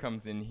wizard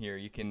comes in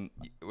here,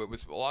 what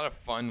was a lot of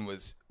fun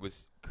was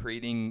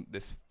creating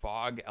this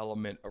fog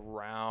element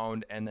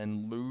around and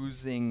then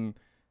losing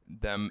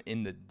them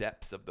in the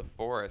depths of the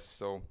forest.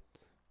 So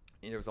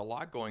there was a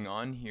lot going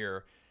on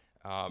here.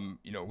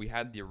 We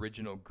had the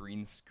original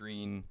green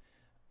screen.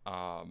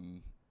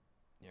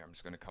 I'm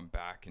just going to come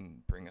back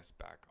and bring us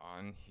back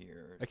on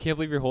here. I can't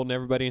believe you're holding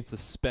everybody in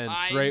suspense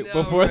I know,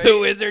 before right? the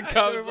wizard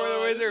comes. Before the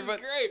wizard, this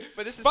is great.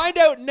 But this Find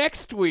out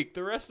next week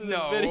the rest of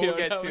this video. We'll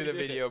get how to we the did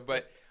video. it.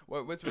 But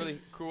what's really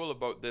cool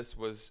about this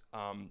was,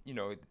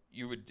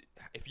 you would,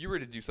 if you were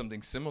to do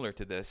something similar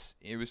to this,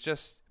 it was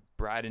just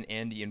Brad and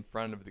Andy in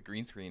front of the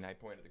green screen. I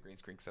pointed at the green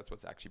screen because that's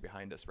what's actually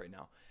behind us right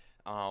now.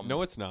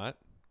 No, it's not.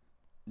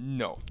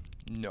 No.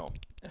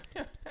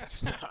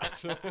 It's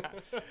not. And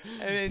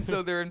then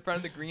so they're in front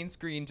of the green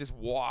screen just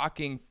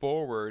walking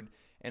forward,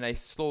 and I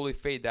slowly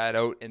fade that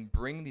out and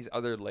bring these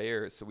other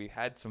layers. So we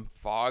had some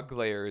fog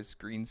layers,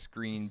 green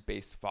screen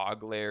based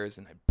fog layers,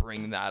 and I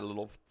bring that a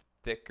little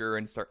thicker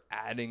and start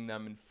adding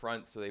them in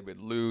front so they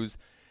would lose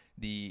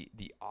the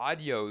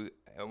audio.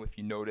 If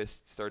you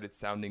noticed, started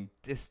sounding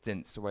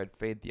distant, so I'd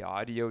fade the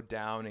audio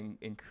down and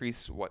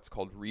increase what's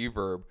called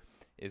reverb.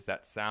 Is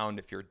that sound,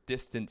 if you're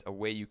distant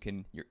away, your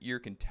ear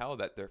can tell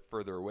that they're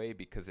further away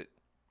because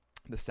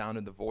the sound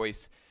of the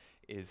voice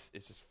is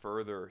just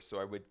further. So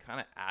I would kind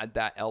of add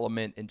that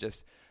element and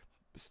just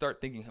start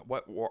thinking,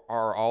 what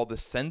are all the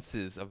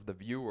senses of the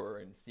viewer,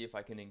 and see if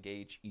I can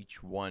engage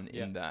each one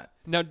in that.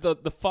 Now,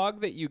 the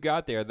fog that you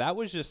got there, that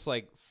was just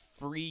like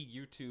free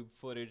YouTube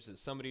footage that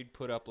somebody'd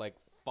put up, like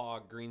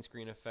fog green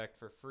screen effect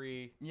for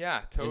free.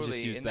 Yeah,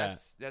 totally. use And that.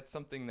 that's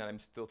something that I'm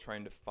still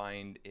trying to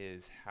find,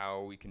 is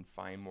how we can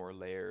find more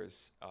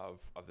layers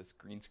of this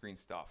green screen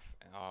stuff.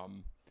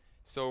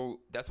 So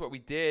that's what we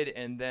did,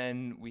 and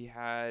then we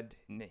had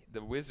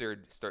the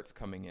wizard starts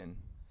coming in.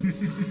 You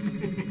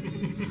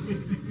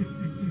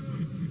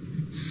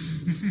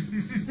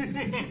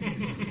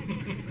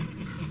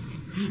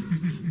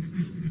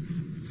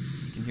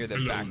can hear the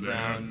Hello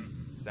background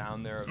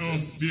sound there of Oh, the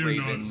fear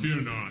ravens. not,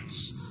 fear not.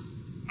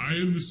 I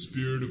am the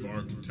spirit of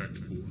Architect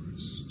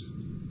Forest.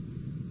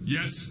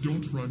 Yes,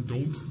 don't run,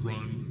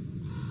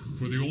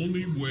 For the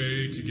only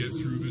way to get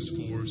through this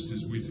forest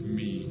is with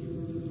me.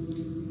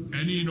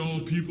 Any and all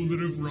people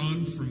that have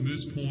run from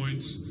this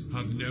point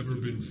have never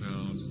been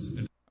found.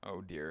 And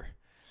Oh dear.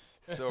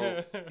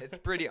 So it's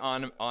pretty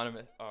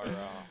ominous,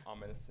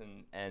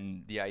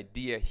 and the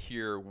idea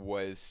here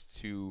was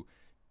to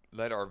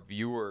let our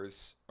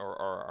viewers or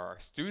our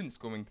students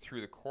going through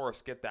the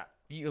course get that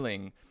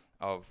feeling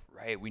of,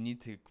 right, we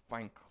need to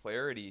find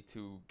clarity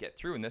to get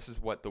through, and this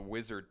is what the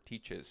wizard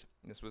teaches.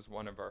 This was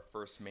one of our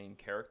first main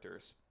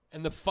characters.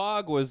 And the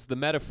fog was the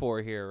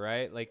metaphor here,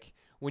 right? Like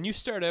when you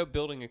start out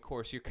building a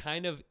course, you're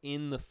kind of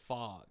in the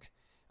fog.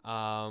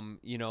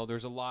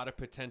 There's a lot of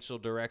potential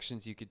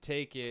directions you could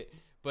take it,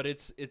 but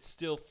it's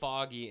still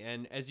foggy.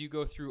 And as you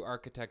go through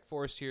Architect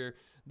Forest here,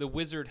 the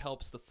wizard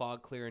helps the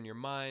fog clear in your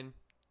mind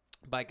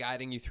by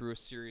guiding you through a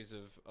series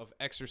of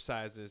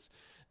exercises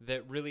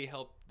that really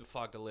help the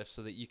fog to lift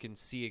so that you can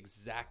see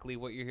exactly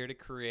what you're here to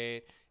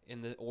create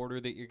in the order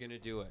that you're going to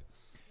do it.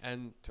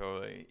 And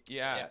Totally.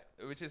 Yeah,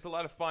 which is a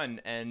lot of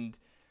fun. And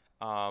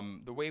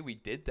the way we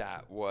did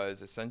that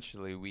was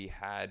essentially we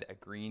had a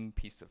green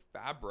piece of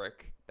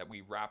fabric that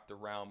we wrapped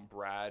around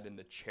Brad in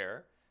the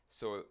chair.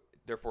 So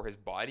therefore his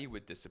body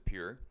would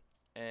disappear.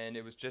 And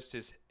it was just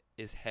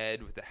his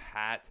head with a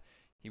hat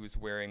he was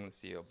wearing. Let's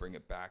see, I'll bring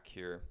it back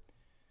here.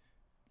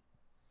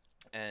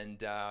 And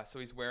so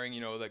he's wearing,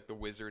 like the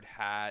wizard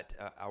hat,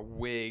 a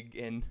wig.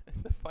 And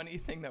the funny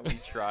thing that we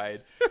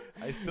tried,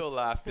 I still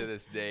laugh to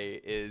this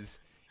day, is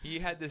he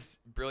had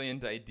this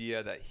brilliant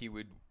idea that he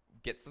would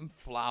get some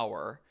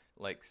flour,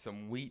 like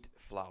some wheat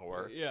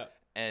flour,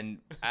 and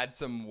add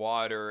some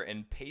water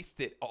and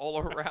paste it all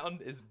around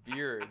his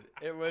beard.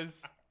 It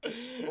was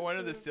one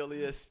of the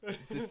silliest,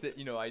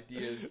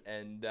 ideas.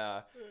 And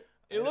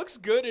it looks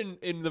good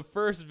in the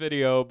first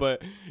video,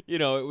 but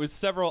it was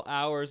several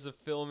hours of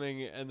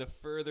filming, and the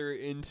further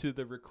into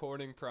the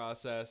recording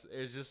process,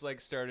 it just like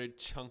started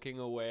chunking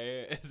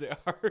away as it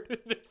hardened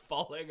and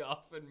falling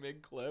off in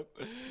mid clip.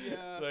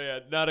 Yeah. So yeah,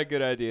 not a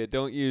good idea.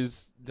 Don't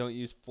use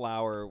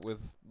flour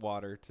with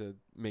water to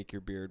make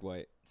your beard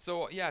white.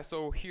 So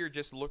here,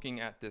 just looking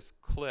at this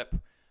clip,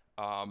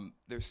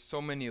 there's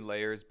so many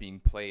layers being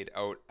played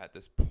out at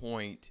this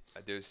point.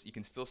 You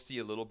can still see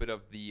a little bit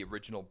of the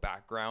original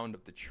background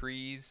of the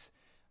trees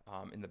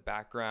in the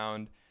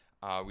background.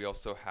 We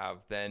also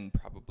have then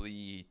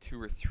probably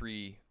 2 or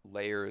 3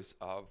 layers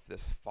of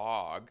this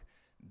fog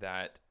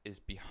that is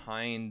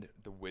behind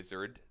the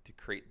wizard to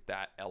create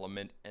that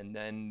element. And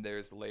then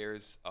there's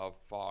layers of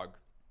fog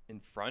in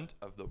front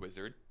of the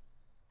wizard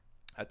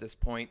at this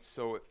point.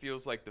 So it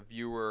feels like the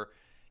viewer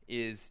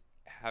is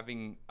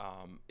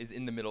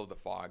in the middle of the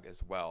fog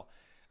as well.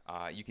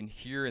 You can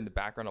hear in the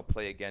background, I'll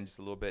play again just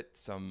a little bit,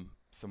 some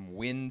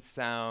wind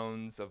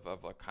sounds of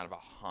a kind of a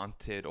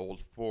haunted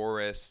old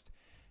forest,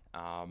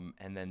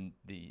 and then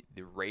the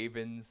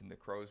ravens and the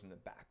crows in the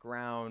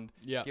background,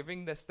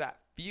 giving this that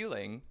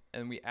feeling.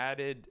 And we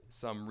added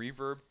some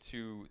reverb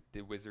to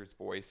the wizard's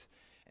voice.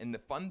 And the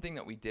fun thing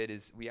that we did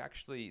is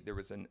there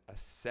was a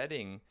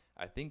setting,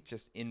 I think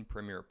just in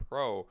Premiere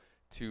Pro,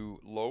 to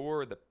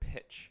lower the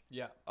pitch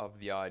of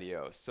the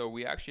audio. So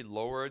we actually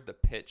lowered the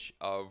pitch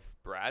of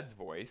Brad's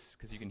voice,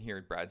 because you can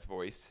hear Brad's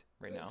voice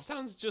right now. It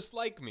sounds just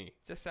like me.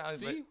 Just sounds.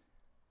 See?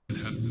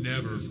 have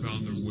never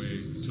found their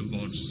way to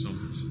Launch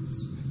Summit.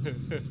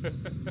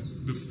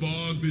 The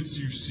fog that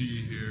you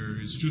see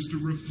here is just a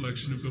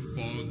reflection of the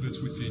fog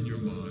that's within your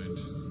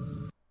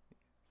mind.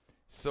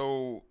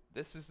 So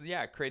this is,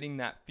 creating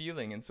that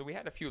feeling. And so we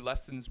had a few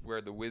lessons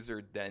where the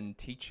wizard then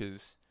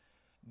teaches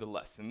the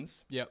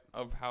lessons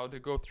of how to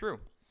go through.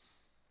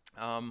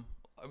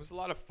 It was a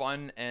lot of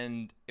fun,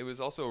 and it was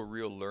also a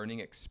real learning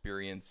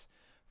experience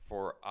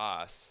for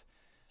us,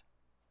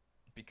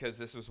 because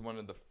this was one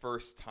of the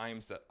first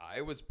times that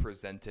I was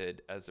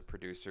presented as a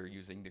producer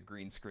using the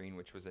green screen,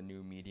 which was a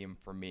new medium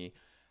for me,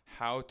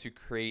 how to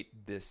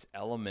create this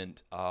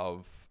element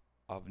of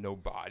no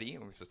body.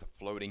 It was just a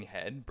floating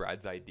head,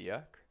 Brad's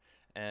idea.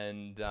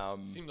 And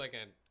seemed like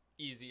an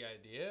easy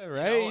idea,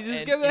 right? You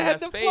just get the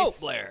head to float,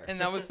 Blair. And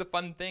that was the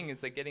fun thing,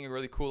 is like getting a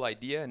really cool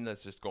idea and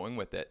that's just going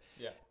with it.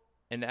 Yeah.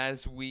 And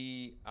as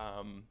we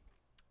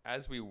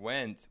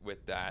went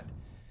with that,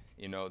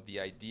 the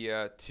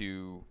idea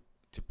to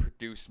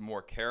produce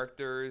more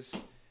characters,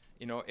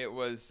 it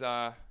was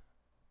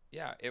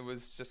it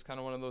was just kind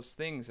of one of those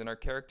things, and our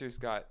characters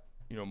got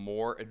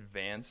more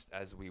advanced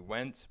as we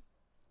went,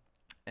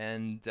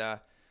 and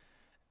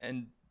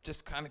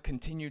just kind of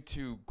continued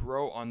to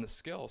grow on the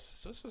skills.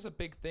 So this was a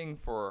big thing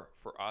for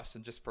us,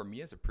 and just for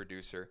me as a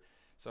producer.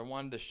 So I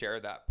wanted to share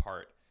that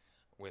part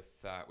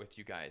with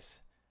you guys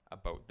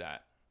about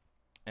that.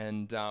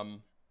 And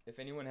if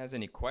anyone has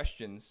any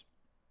questions,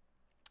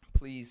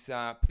 please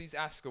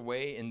ask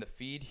away in the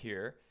feed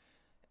here.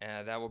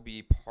 That will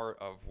be part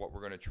of what we're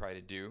going to try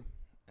to do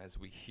as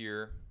we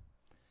hear.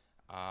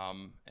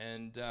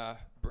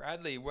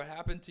 Bradley, what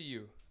happened to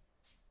you?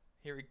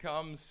 Here he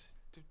comes.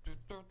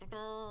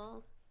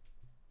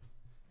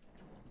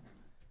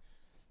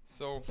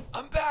 So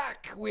I'm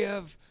back.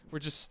 We're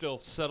just still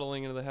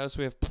settling into the house.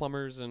 We have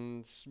plumbers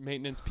and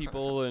maintenance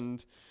people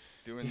and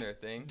doing their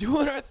thing.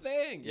 doing our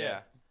thing.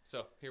 Yeah.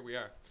 So here we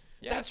are.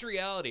 Yes. That's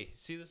reality.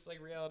 See this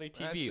like reality TV.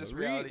 That's just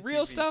reality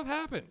Real TV. stuff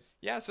happens.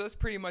 Yeah, so that's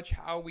pretty much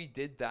how we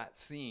did that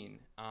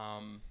scene.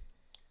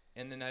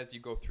 And then as you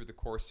go through the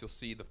course, you'll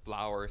see the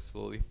flour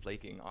slowly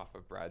flaking off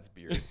of Brad's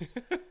beard.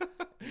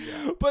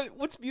 But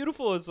what's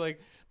beautiful is like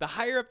the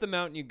higher up the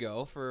mountain you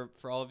go, for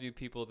all of you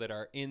people that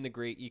are in the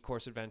Great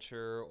E-Course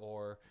Adventure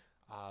or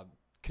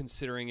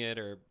considering it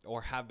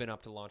or have been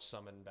up to Launch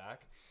Summit and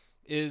back,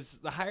 is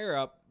the higher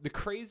up, the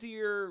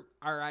crazier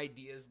our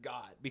ideas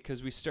got,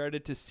 because we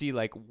started to see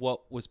like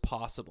what was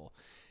possible.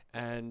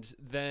 And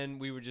then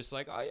we were just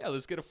like, oh yeah,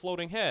 let's get a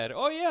floating head.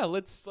 Oh yeah,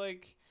 let's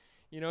like,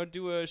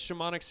 do a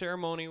shamanic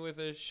ceremony with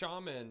a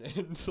shaman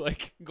and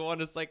like go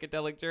on a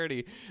psychedelic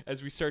journey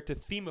as we start to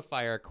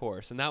themify our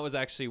course. And that was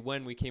actually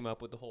when we came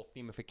up with the whole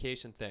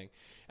themification thing.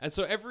 And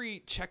so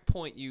every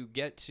checkpoint you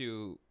get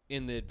to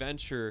in the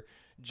adventure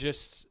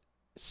just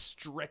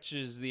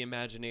stretches the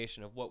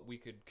imagination of what we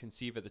could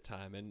conceive at the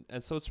time.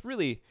 And so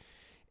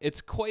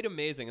it's quite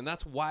amazing. And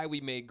that's why we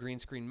made Green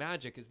Screen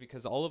Magic, is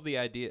because all of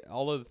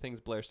the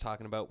things Blair's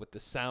talking about with the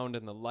sound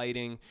and the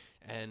lighting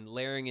and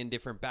layering in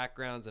different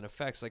backgrounds and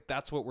effects, like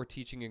that's what we're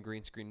teaching in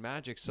Green Screen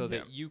Magic, so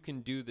that you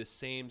can do the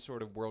same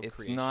sort of world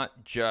creation. It's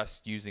not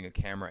just using a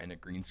camera and a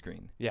green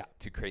screen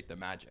to create the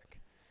magic.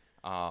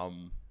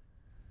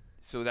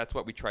 So that's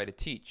what we try to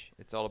teach.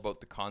 It's all about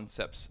the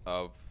concepts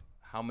of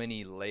how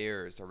many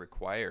layers are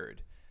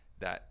required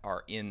that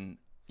are in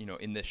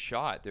this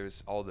shot.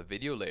 There's all the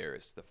video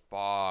layers, the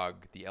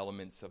fog, the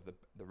elements of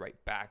the right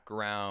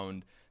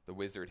background, the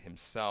wizard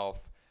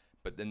himself,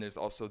 but then there's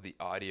also the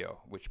audio,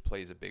 which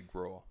plays a big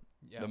role.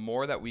 The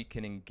more that we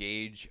can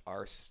engage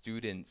our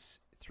students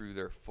through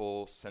their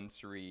full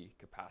sensory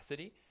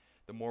capacity,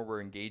 the more we're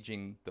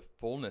engaging the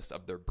fullness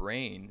of their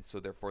brain, so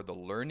therefore the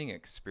learning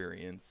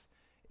experience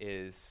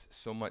is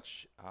so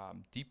much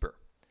deeper.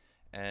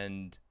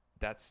 And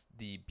that's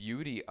the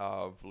beauty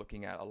of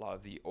looking at a lot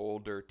of the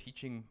older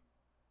teaching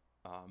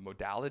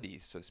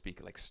modalities, so to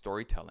speak, like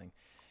storytelling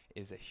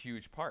is a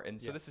huge part.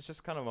 And so this is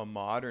just kind of a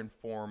modern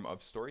form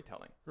of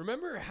storytelling.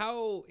 Remember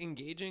how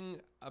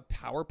engaging a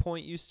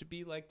PowerPoint used to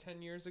be like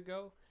 10 years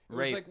ago? It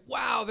Right. was like,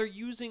 wow, they're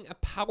using a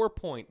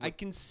PowerPoint. I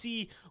can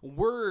see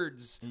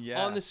words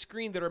on the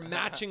screen that are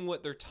matching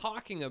what they're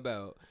talking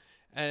about.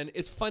 And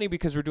it's funny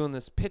because we're doing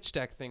this pitch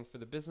deck thing for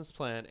the business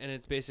plan, and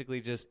it's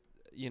basically just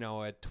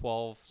a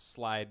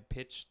 12-slide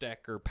pitch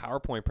deck or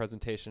PowerPoint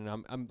presentation.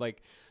 I'm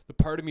like, the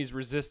part of me is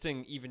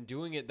resisting even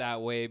doing it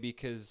that way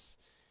because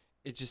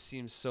it just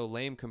seems so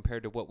lame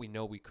compared to what we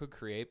know we could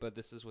create. But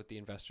this is what the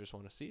investors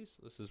want to see, so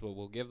this is what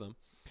we'll give them.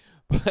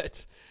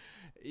 But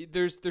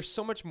there's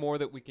so much more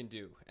that we can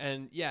do.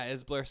 And yeah,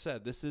 as Blair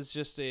said, this is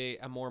just a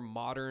more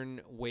modern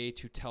way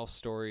to tell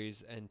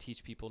stories and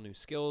teach people new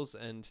skills.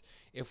 And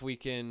if we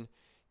can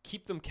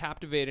keep them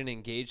captivated and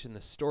engaged in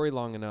the story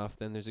long enough,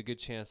 then there's a good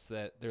chance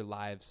that their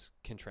lives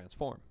can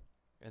transform.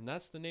 And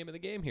that's the name of the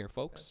game here,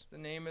 folks. That's the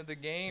name of the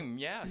game.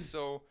 Yeah.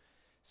 So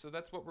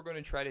that's what we're going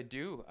to try to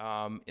do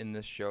in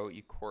this show,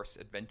 E-Course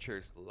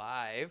Adventures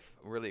Live.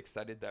 I'm really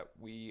excited that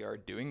we are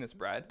doing this,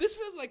 Brad. This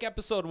feels like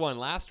episode 1.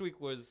 Last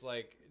week was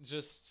like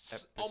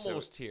just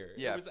almost here.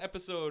 Yeah. It was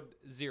episode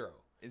 0.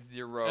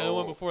 0. And the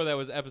one before that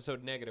was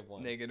episode -1.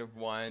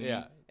 -1.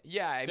 Yeah.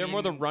 Yeah. They're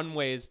more the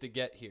runways to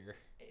get here.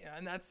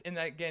 And that,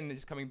 again,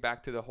 just coming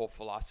back to the whole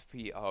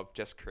philosophy of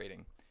just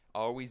creating.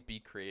 Always be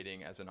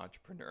creating as an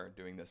entrepreneur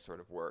doing this sort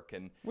of work.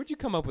 And Where'd you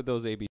come up with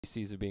those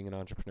ABCs of being an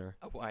entrepreneur?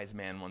 a wise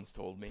man once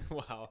told me.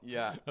 Wow.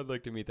 Yeah. I'd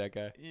like to meet that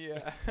guy.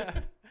 Yeah.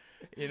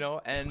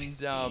 And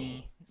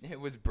it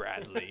was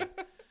Bradley.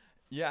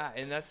 Yeah,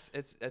 and that's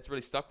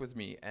really stuck with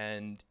me.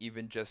 And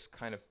even just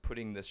kind of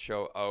putting this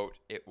show out,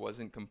 it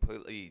wasn't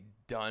completely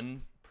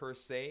done per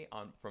se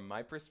from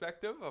my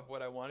perspective of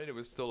what I wanted. It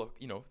was still,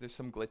 there's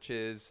some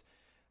glitches,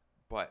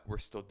 but we're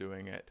still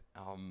doing it.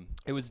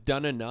 It was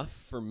done enough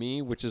for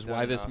me, which is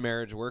why this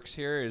marriage works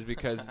here, is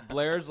because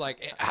Blair's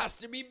like, it has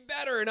to be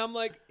better. And I'm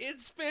like,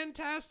 it's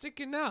fantastic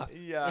enough.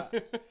 Yeah.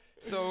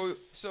 So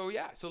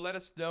let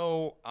us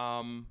know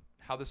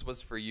how this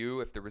was for you.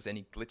 If there was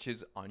any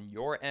glitches on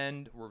your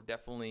end, we're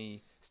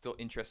definitely still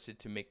interested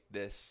to make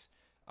this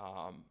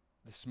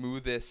the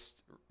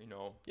smoothest,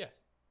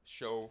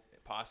 show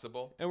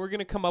possible. And we're going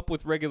to come up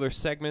with regular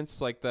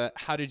segments like the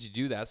how did you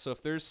do that? So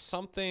if there's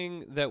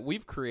something that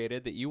we've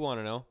created that you want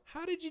to know,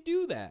 how did you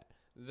do that?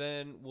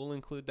 Then we'll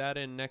include that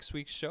in next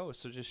week's show.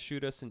 So just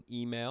shoot us an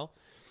email.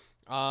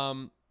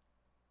 And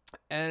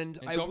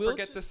don't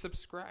forget to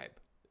subscribe.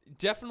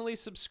 Definitely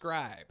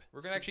subscribe.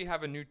 We're going to actually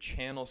have a new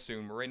channel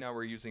soon. Right now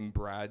we're using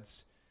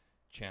Brad's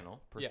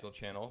personal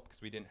channel,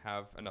 because we didn't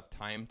have enough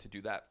time to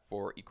do that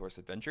for E-Course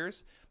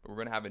Adventures. But we're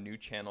going to have a new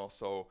channel,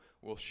 so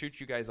we'll shoot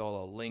you guys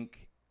all a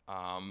link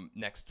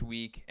next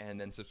week,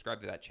 and then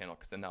subscribe to that channel,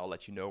 because then that'll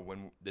let you know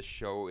when the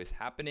show is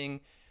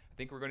happening. I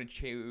think we're going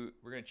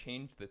to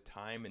change the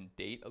time and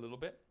date a little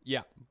bit.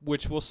 Yeah,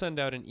 which we'll send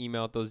out an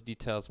email with those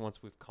details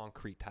once we've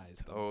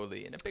concretized them.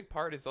 Totally. And a big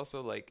part is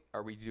also like,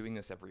 are we doing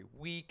this every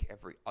week,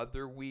 every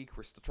other week?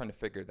 We're still trying to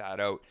figure that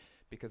out,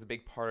 because a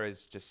big part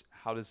is just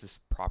how does this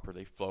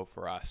properly flow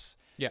for us?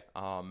 Yeah,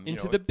 you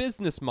into know, the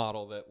business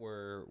model that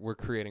we're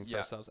creating for Yeah.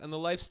 ourselves, and the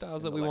lifestyles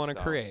And that the we want to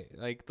lifestyle. create.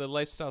 Like the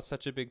lifestyle is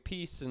such a big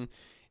piece, and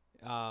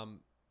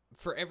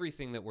for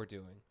everything that we're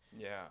doing.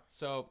 Yeah.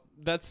 So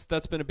that's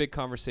been a big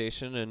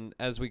conversation, and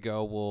as we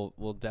go,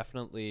 we'll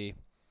definitely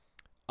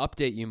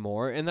update you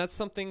more. And that's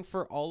something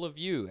for all of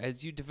you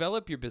as you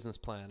develop your business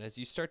plan, as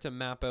you start to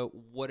map out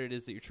what it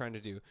is that you're trying to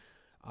do.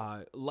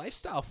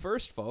 Lifestyle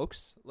first,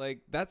 folks.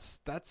 Like that's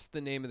the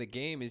name of the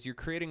game. Is you're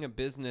creating a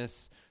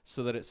business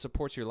so that it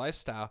supports your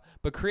lifestyle,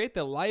 but create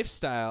the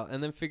lifestyle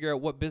and then figure out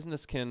what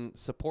business can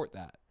support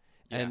that.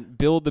 And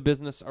build the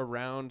business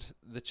around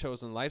the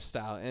chosen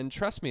lifestyle. And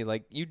trust me,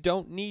 like you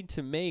don't need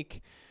to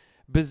make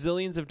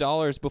bazillions of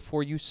dollars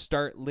before you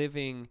start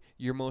living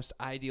your most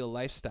ideal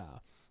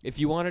lifestyle. If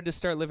you wanted to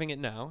start living it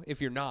now,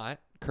 if you're not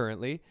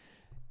currently,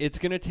 it's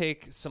going to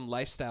take some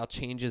lifestyle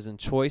changes and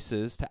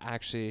choices to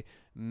actually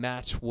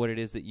match what it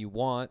is that you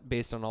want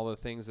based on all the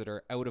things that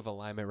are out of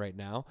alignment right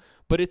now.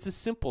 But it's a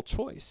simple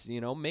choice,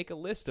 you know, make a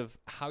list of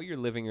how you're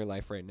living your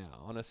life right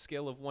now on a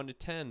scale of 1 to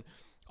 10.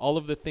 All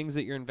of the things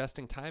that you're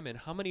investing time in,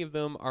 how many of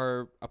them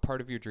are a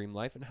part of your dream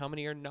life and how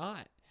many are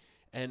not?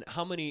 And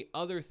how many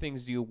other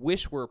things do you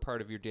wish were a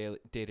part of your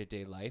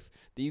day-to-day life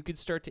that you could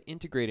start to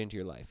integrate into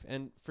your life?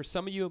 And for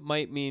some of you, it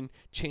might mean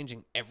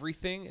changing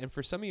everything. And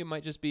for some of you, it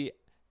might just be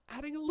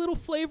adding a little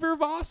flavor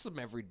of awesome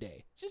every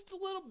day. Just a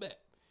little bit.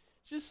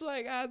 Just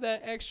like add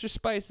that extra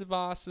spice of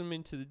awesome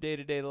into the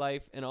day-to-day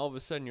life. And all of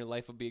a sudden, your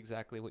life will be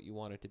exactly what you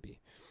want it to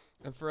be.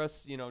 And for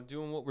us, you know,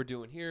 doing what we're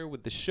doing here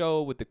with the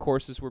show, with the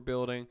courses we're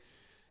building,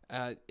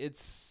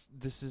 this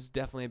is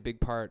definitely a big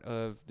part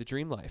of the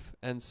dream life.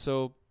 And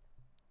so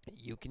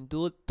you can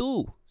do it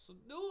too. So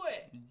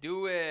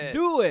do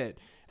it.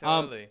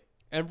 Totally.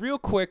 And real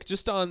quick,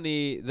 just on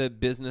the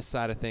business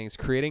side of things,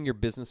 creating your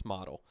business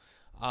model.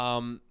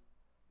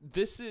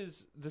 This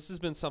has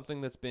been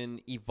something that's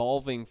been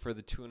evolving for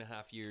the 2.5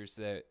 years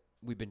that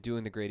we've been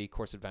doing the Great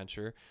E-Course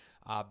Adventure.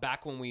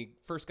 Back when we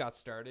first got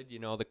started, you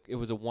know, it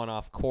was a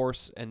one-off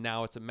course, and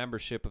now it's a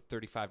membership of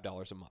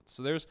 $35 a month.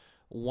 So there's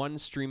one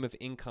stream of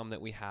income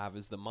that we have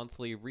is the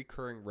monthly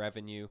recurring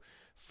revenue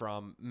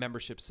from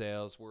membership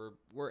sales.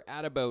 We're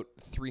at about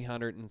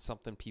 300 and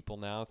something people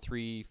now,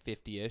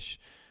 350-ish.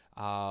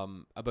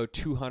 About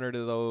 200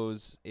 of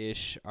those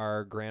ish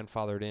are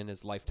grandfathered in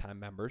as lifetime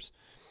members.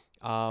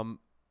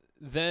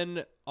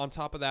 Then on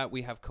top of that,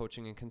 we have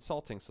coaching and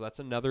consulting. So that's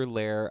another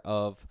layer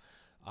of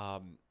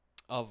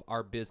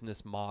our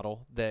business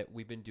model that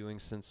we've been doing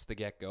since the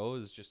get-go,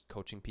 is just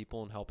coaching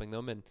people and helping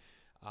them. And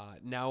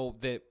now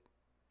that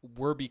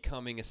we're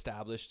becoming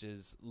established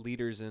as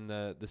leaders in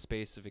the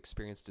space of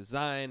experience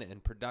design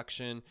and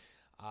production,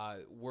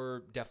 we're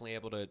definitely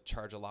able to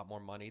charge a lot more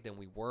money than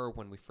we were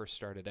when we first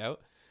started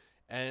out.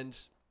 And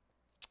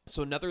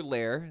so another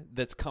layer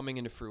that's coming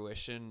into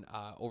fruition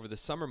over the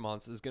summer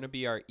months is going to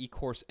be our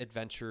E-Course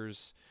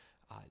Adventures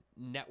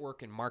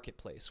network and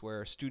marketplace,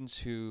 where students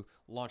who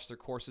launch their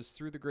courses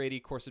through the Great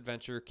E-Course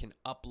Adventure can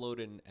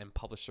upload and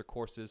publish their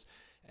courses.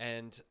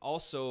 And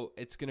also,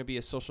 it's going to be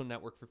a social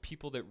network for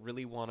people that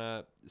really want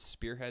to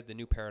spearhead the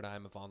new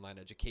paradigm of online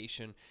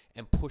education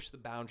and push the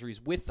boundaries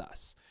with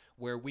us,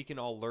 where we can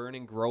all learn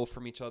and grow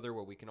from each other,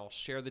 where we can all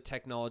share the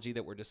technology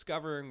that we're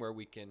discovering, where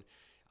we can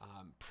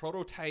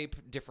prototype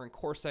different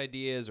course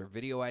ideas or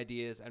video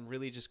ideas, and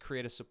really just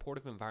create a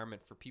supportive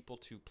environment for people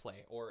to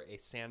play, or a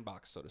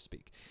sandbox, so to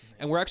speak.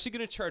 Nice. And we're actually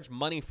going to charge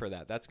money for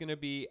that. That's going to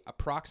be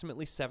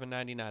approximately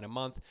 $7.99 a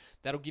month.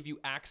 That'll give you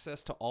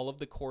access to all of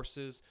the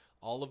courses,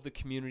 all of the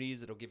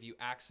communities. It'll give you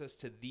access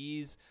to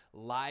these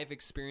live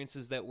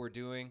experiences that we're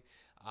doing,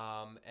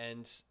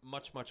 and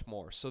much, much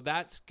more. So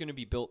that's going to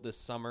be built this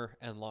summer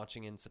and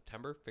launching in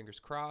September, fingers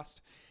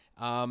crossed.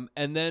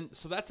 And then,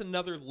 so that's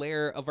another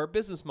layer of our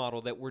business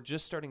model that we're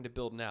just starting to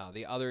build now.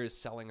 The other is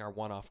selling our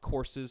one-off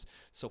courses.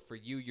 So for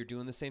you, you're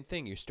doing the same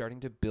thing. You're starting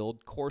to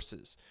build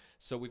courses.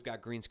 So we've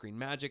got Green Screen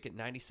Magic at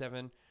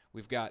 $97.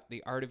 We've got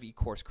the Art of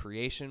E-Course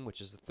Creation, which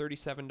is a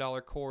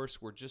 $37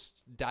 course. We're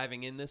just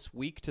diving in this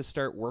week to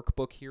start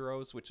Workbook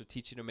Heroes, which will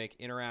teach you to make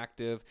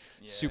interactive,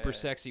 super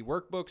sexy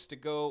workbooks to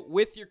go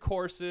with your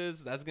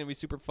courses. That's going to be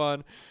super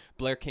fun.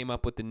 Blair came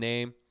up with the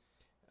name.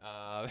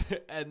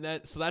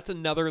 So that's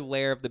another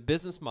layer of the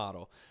business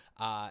model.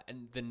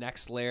 And the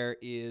next layer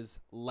is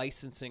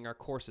licensing our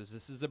courses.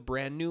 This is a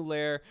brand new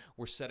layer.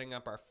 We're setting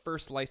up our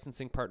first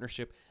licensing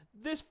partnership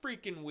this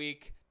freaking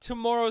week.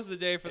 Tomorrow's the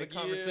day for the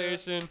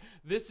conversation.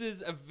 This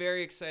is a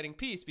very exciting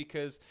piece,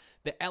 because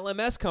the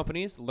LMS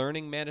companies,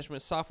 learning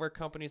management software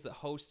companies that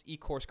host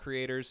e-course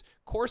creators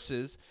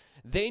courses,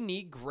 they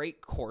need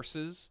great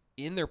courses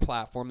in their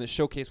platform that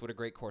showcase what a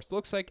great course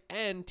looks like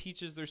and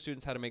teaches their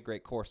students how to make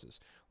great courses.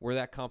 We're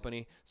that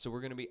company, so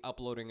we're going to be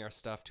uploading our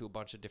stuff to a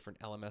bunch of different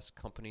LMS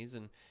companies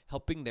and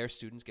helping their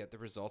students get the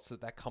results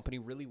that company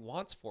really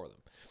wants for them.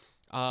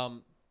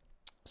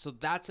 So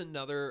that's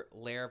another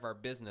layer of our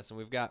business, and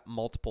we've got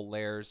multiple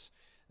layers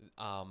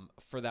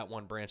for that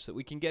one branch that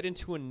we can get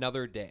into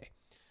another day.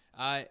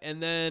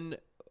 And then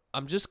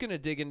I'm just going to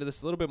dig into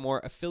this a little bit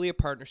more. Affiliate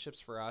partnerships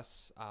for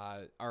us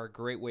are a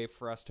great way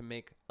for us to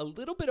make a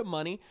little bit of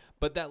money,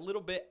 but that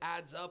little bit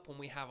adds up when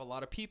we have a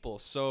lot of people.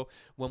 So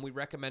when we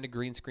recommend a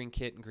green screen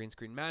kit and Green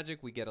Screen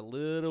Magic, we get a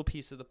little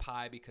piece of the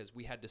pie because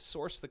we had to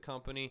source the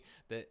company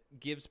that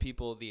gives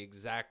people the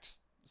exact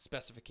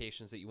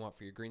specifications that you want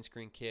for your green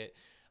screen kit.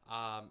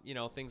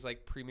 Things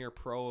like Premiere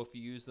Pro, if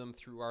you use them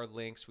through our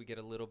links, we get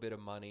a little bit of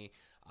money.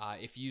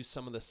 If you use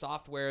some of the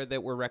software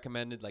that we're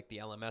recommended, like the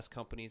LMS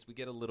companies, we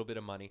get a little bit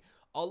of money.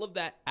 All of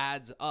that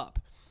adds up.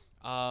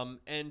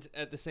 And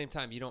at the same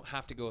time, you don't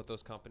have to go with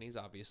those companies,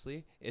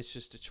 obviously. It's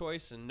just a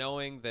choice, and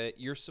knowing that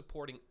you're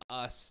supporting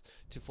us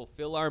to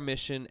fulfill our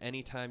mission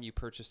anytime you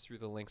purchase through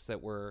the links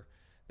that we're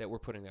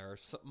putting there, or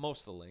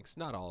most of the links,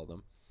 not all of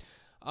them.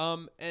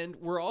 And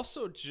we're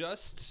also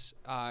just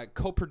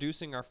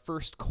co-producing our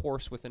first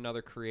course with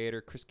another creator,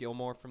 Chris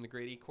Gilmore from the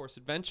Great E-Course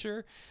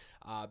Adventure.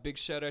 Big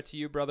shout out to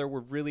you, brother. We're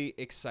really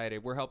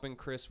excited. We're helping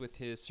Chris with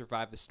his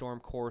Survive the Storm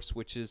course,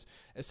 which is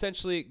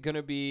essentially going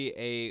to be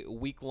a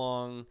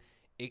week-long,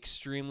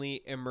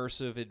 extremely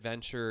immersive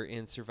adventure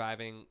in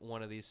surviving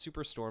one of these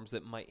superstorms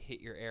that might hit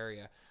your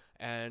area.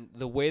 And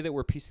the way that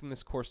we're piecing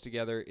this course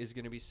together is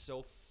going to be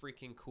so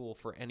freaking cool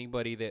for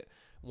anybody that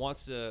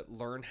wants to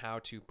learn how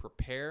to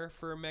prepare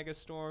for a mega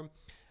storm,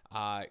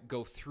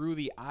 go through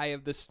the eye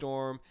of the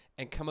storm,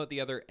 and come out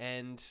the other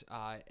end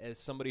as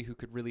somebody who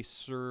could really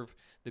serve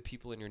the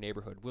people in your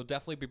neighborhood. We'll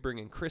definitely be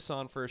bringing Chris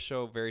on for a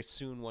show very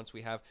soon once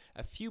we have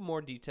a few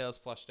more details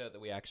fleshed out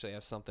that we actually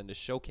have something to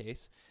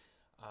showcase.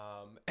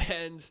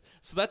 And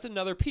so that's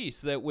another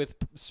piece that with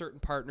certain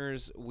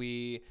partners,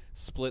 we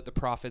split the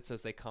profits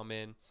as they come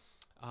in.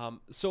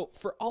 So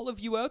for all of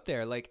you out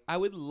there, like, I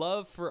would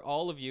love for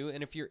all of you,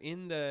 and if you're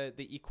in the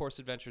E-Course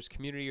Adventures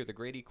community or the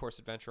Great E-Course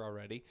Adventure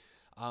already,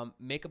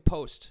 make a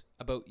post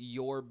about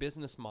your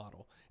business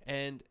model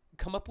and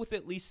come up with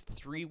at least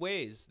 3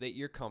 ways that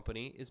your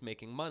company is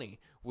making money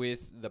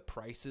with the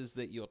prices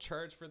that you'll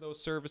charge for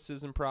those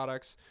services and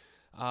products.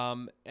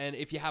 And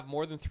if you have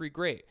more than 3,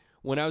 great.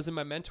 When I was in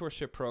my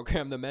mentorship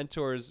program, the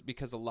mentors,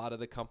 because a lot of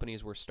the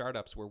companies were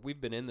startups, where we've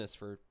been in this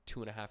for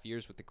 2.5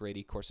 years with the Great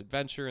E-Course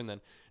Adventure, and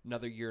then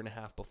another 1.5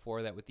 years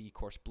before that with the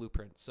E-Course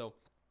Blueprint. So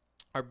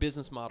our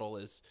business model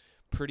is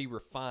pretty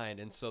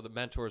refined. And so the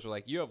mentors were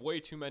like, you have way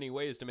too many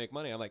ways to make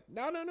money. I'm like,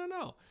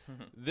 no.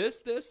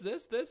 This,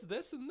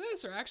 and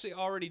this are actually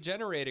already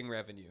generating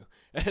revenue.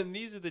 And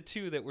these are the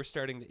 2 that we're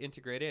starting to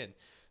integrate in.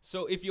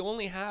 So if you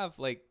only have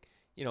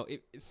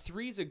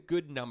 3 is a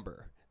good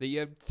number, that you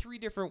have 3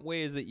 different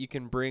ways that you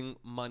can bring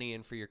money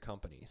in for your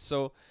company.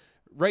 So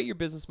write your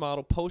business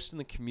model, post in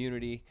the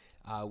community.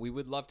 We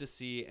would love to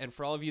see. And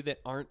for all of you that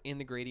aren't in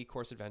the Great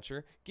E-Course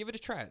Adventure, give it a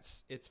try.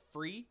 It's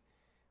free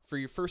for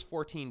your first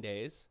 14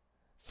 days.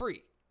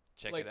 Free.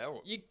 Check it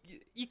out.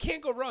 You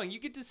can't go wrong. You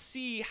get to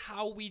see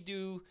how we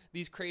do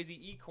these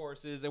crazy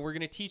e-courses, and we're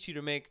going to teach you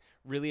to make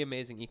really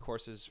amazing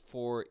e-courses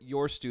for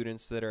your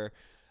students that are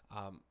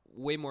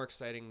way more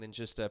exciting than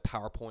just a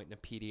PowerPoint and a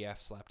PDF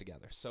slapped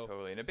together. So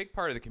totally. And a big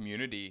part of the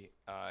community,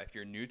 if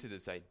you're new to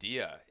this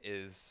idea,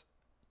 is,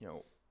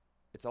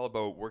 it's all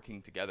about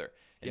working together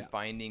and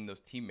finding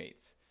those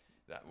teammates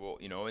that will,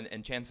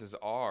 and chances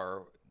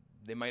are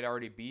they might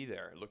already be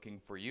there looking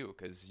for you,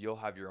 because you'll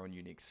have your own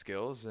unique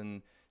skills.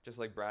 And just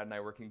like Brad and I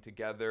working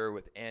together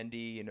with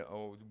Andy,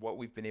 what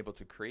we've been able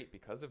to create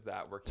because of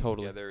that working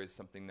together is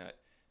something that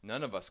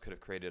none of us could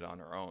have created on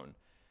our own.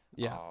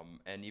 Yeah.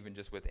 And even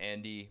just with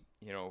Andy,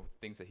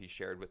 things that he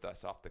shared with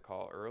us off the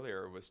call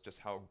earlier was just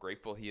how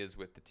grateful he is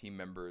with the team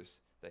members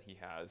that he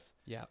has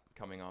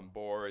coming on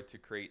board to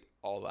create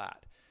all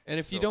that. And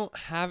if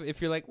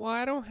you're like, well,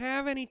 I don't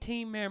have any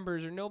team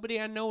members or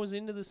nobody I know is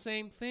into the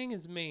same thing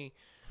as me.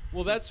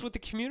 Well, that's what the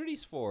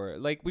community's for.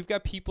 Like, we've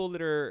got people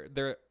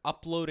they're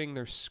uploading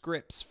their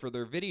scripts for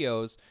their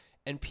videos,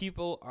 and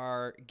people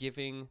are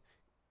giving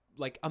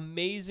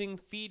amazing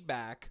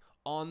feedback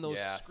on those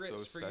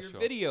scripts for your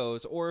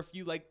videos. Or if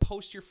you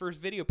post your first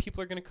video,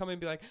 people are going to come in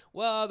and be like,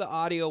 well, the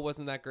audio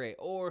wasn't that great,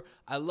 or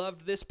I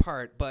loved this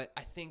part, but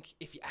I think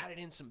if you added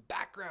in some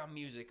background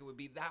music, it would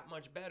be that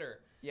much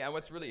better. Yeah,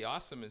 what's really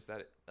awesome is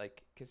that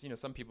because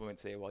some people might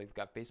say, well, you've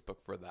got Facebook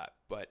for that,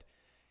 but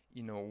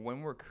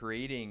when we're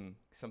creating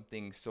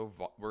something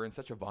we're in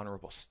such a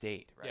vulnerable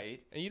state, right?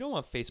 Yeah. And you don't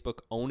want Facebook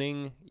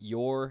owning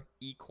your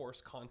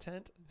e-course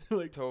content.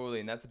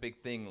 Totally. And that's a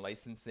big thing,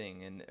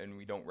 licensing. And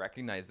we don't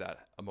recognize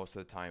that most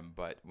of the time.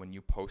 But when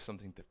you post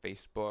something to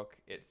Facebook,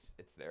 it's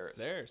theirs. It's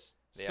theirs.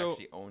 They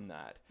actually own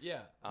that.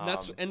 Yeah.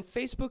 And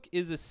Facebook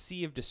is a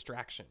sea of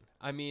distraction.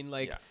 I mean,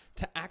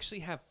 to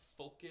actually have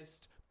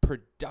focused,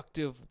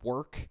 productive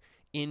work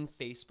in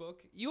Facebook,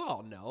 you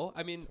all know.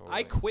 I mean, totally.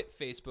 I quit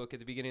Facebook at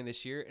the beginning of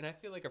this year, and I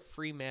feel like a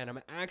free man. I'm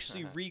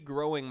actually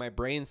regrowing my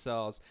brain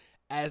cells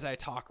as I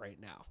talk right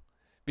now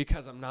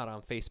because I'm not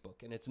on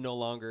Facebook, and it's no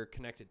longer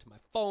connected to my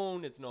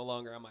phone. It's no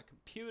longer on my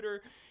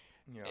computer.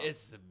 Yeah.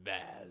 It's the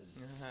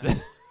best.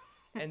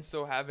 And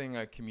so having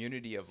a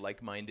community of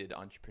like-minded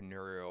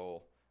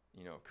entrepreneurial,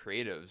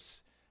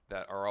 creatives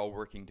that are all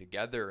working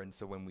together, and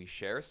so when we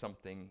share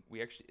something,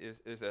 we actually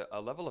is a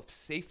level of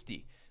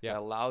safety that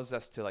allows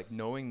us to, like,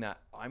 knowing that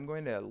I'm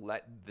going to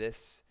let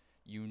this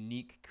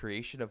unique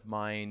creation of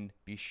mine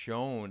be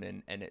shown,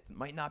 and it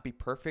might not be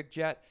perfect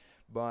yet,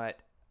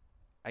 but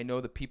I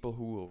know the people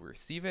who will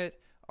receive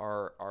it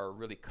are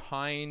really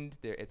kind.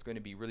 It's going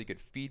to be really good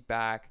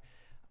feedback.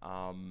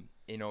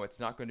 It's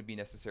not going to be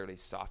necessarily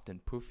soft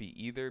and poofy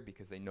either,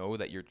 because they know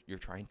that you're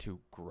trying to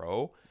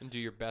grow and do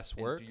your best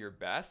work. Do your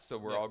best. So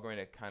we're all going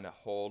to kind of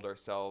hold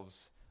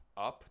ourselves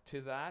up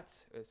to that.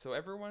 So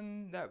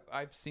everyone that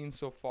I've seen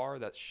so far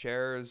that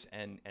shares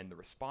and the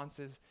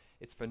responses,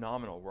 it's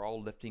phenomenal. We're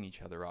all lifting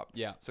each other up.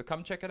 Yeah. So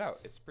come check it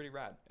out. It's pretty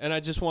rad. And I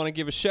just want to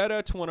give a shout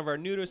out to one of our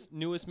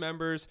newest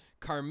members,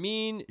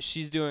 Carmine.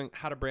 She's doing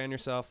How to Brand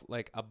Yourself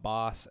Like a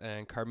Boss.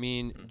 And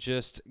Carmine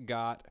just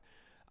got...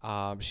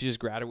 she just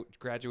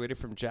graduated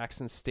from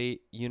Jackson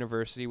State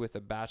University with a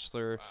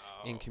bachelor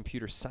in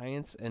computer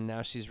science, and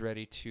now she's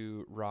ready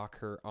to rock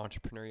her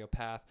entrepreneurial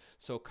path.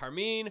 So,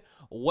 Carmine,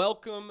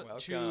 welcome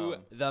to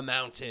the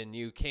mountain.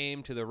 You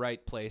came to the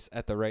right place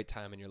at the right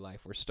time in your life.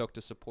 We're stoked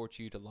to support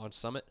you to launch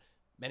Summit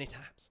many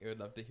times. I would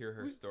love to hear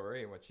her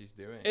story and what she's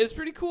doing. It's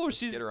pretty cool.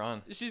 Let's get her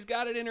on. She's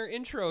got it in her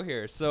intro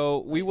here, so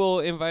we will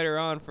invite her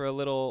on for a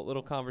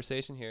little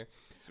conversation here.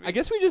 Sweet. I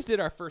guess we just did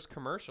our first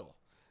commercial.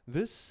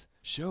 This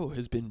show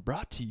has been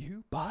brought to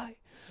you by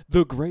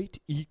The Great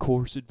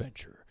E-Course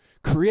Adventure.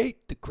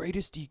 Create the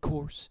greatest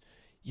e-course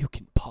you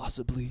can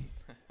possibly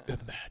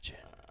imagine.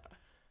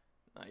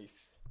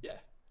 Nice. Yeah.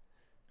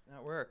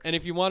 That works. And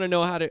if you want to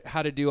know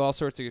how to do all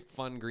sorts of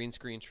fun green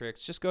screen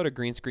tricks, just go to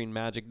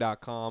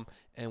greenscreenmagic.com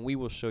and we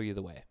will show you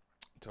the way.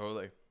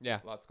 Totally. Yeah.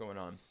 Lots going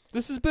on.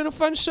 This has been a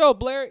fun show,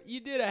 Blair. You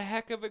did a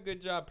heck of a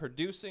good job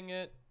producing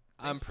it.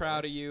 Thanks, I'm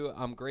proud of you.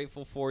 I'm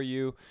grateful for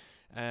you.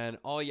 And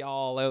all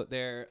y'all out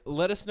there,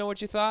 let us know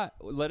what you thought.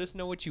 Let us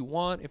know what you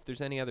want. If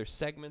there's any other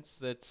segments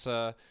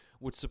that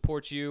would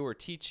support you or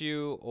teach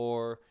you,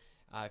 or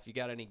if you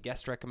got any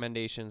guest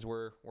recommendations,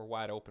 we're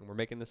wide open. We're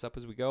making this up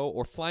as we go.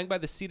 Or flying by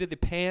the seat of the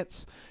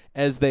pants,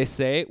 as they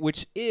say,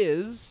 which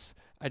is,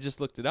 I just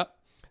looked it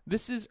up,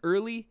 this is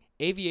early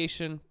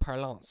aviation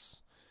parlance.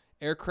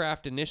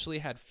 Aircraft initially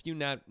had few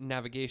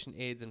navigation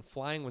aids, and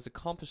flying was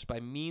accomplished by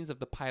means of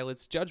the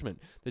pilot's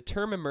judgment. The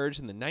term emerged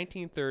in the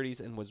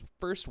 1930s and was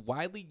first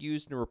widely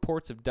used in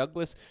reports of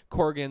Douglas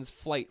Corrigan's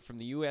flight from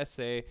the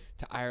USA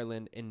to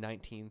Ireland in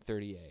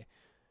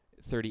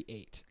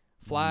 1938.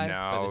 Fly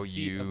by the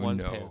seat of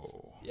one's pants.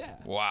 Yeah.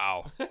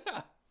 Wow.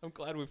 I'm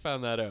glad we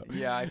found that out.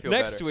 Yeah, I feel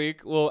Next better.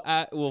 week,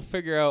 we'll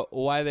figure out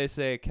why they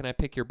say, "Can I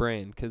pick your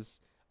brain?"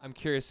 Because I'm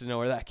curious to know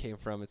where that came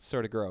from. It's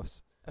sort of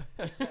gross.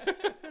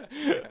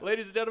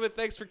 Ladies and gentlemen,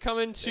 thanks for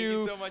coming Thank you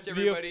to so much, the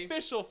everybody.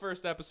 official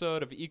first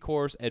episode of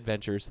E-Course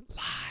Adventures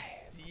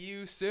Live. See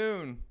you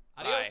soon.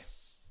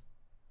 Adios.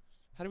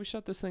 How do we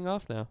shut this thing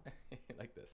off now? Bye. Like this.